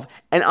myself,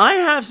 and I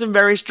have some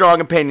very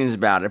strong opinions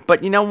about it.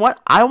 But you know what?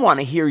 I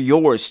want to hear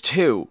yours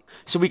too,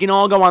 so we can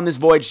all go on this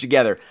voyage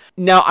together.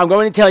 Now, I'm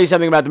going to tell you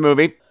something about the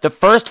movie. The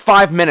first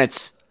 5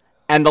 minutes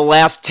and the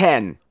last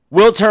 10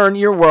 will turn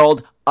your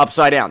world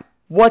upside down.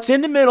 What's in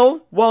the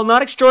middle, while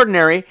not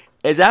extraordinary,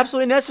 is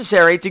absolutely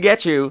necessary to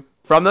get you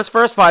from those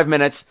first 5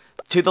 minutes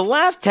to the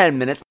last 10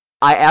 minutes.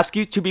 I ask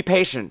you to be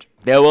patient.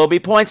 There will be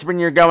points when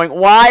you're going,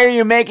 why are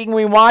you making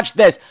me watch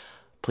this?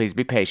 Please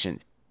be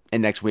patient.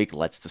 And next week,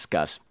 let's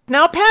discuss.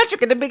 Now,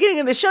 Patrick, at the beginning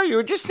of the show, you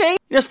were just saying,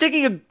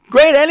 sticking a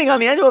great ending on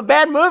the end of a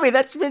bad movie.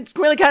 It's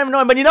really kind of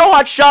annoying. But you know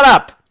what? Shut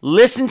up.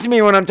 Listen to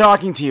me when I'm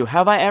talking to you.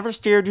 Have I ever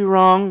steered you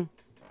wrong?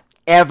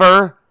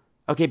 Ever?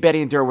 Okay,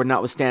 Betty and Durwood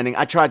notwithstanding,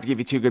 I tried to give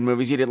you 2 good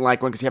movies. You didn't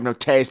like one because you have no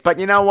taste. But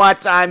you know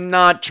what? I'm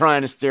not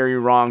trying to steer you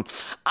wrong.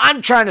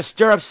 I'm trying to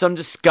stir up some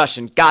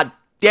discussion. God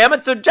damn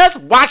it, so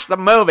just watch the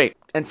movie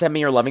and send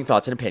me your loving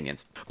thoughts and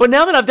opinions. But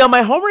now that I've done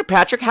my homework,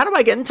 Patrick, how do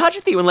I get in touch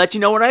with you and let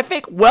you know what I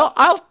think? Well,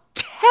 I'll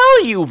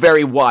tell you,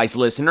 very wise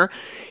listener.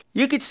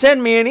 you could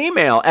send me an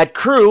email at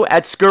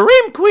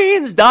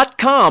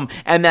crew@screamqueens.com,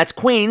 and that's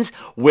Queens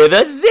with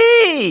a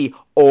Z.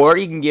 Or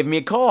you can give me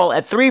a call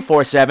at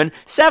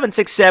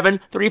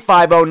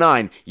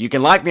 347-767-3509. You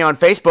can like me on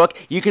Facebook,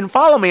 you can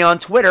follow me on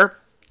Twitter,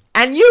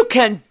 and you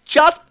can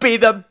just be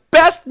the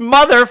best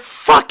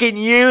motherfucking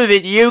you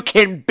that you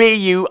can be,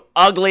 you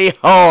ugly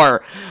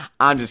whore.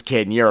 I'm just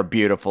kidding, you're a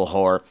beautiful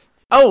whore.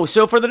 Oh,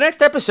 so for the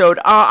next episode,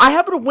 I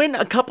happen to win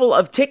a couple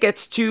of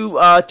tickets to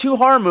 2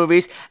 horror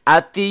movies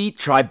at the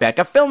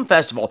Tribeca Film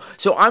Festival.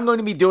 So I'm going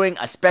to be doing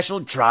a special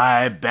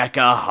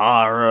Tribeca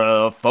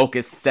horror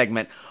focus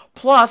segment.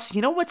 Plus,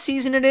 you know what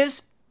season it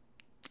is?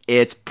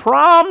 It's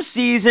prom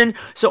season,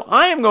 so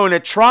I am going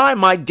to try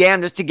my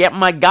damnedest to get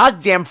my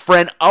goddamn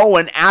friend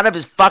Owen out of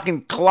his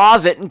fucking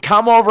closet and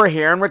come over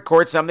here and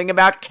record something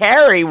about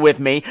Carrie with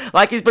me,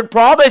 like he's been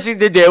promising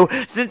to do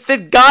since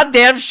this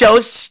goddamn show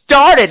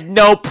started.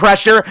 No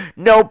pressure,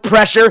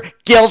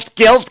 guilt.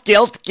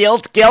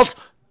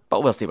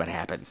 But we'll see what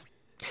happens.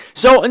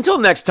 So until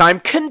next time,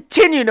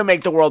 continue to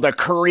make the world a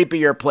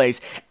creepier place.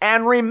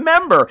 And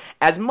remember,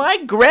 as my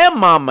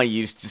grandmama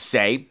used to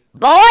say,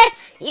 boy,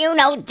 you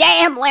know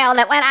damn well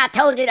that when I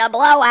told you to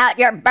blow out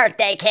your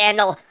birthday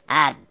candle,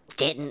 I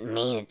didn't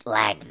mean it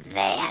like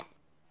that.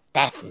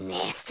 That's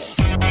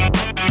nasty.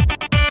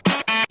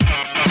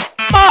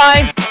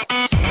 Bye!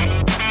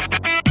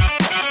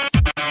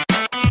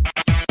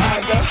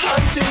 I go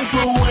hunting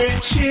for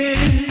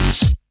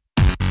witches.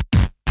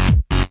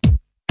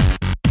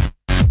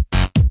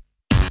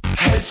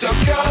 Heads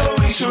are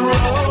going to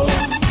roll.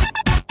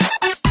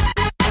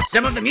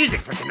 Some of the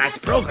music for tonight's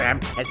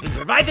program has been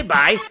provided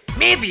by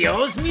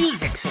Mavio's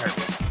Music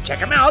Service. Check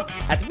them out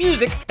at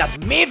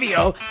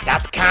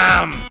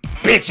music.mavio.com,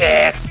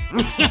 bitches!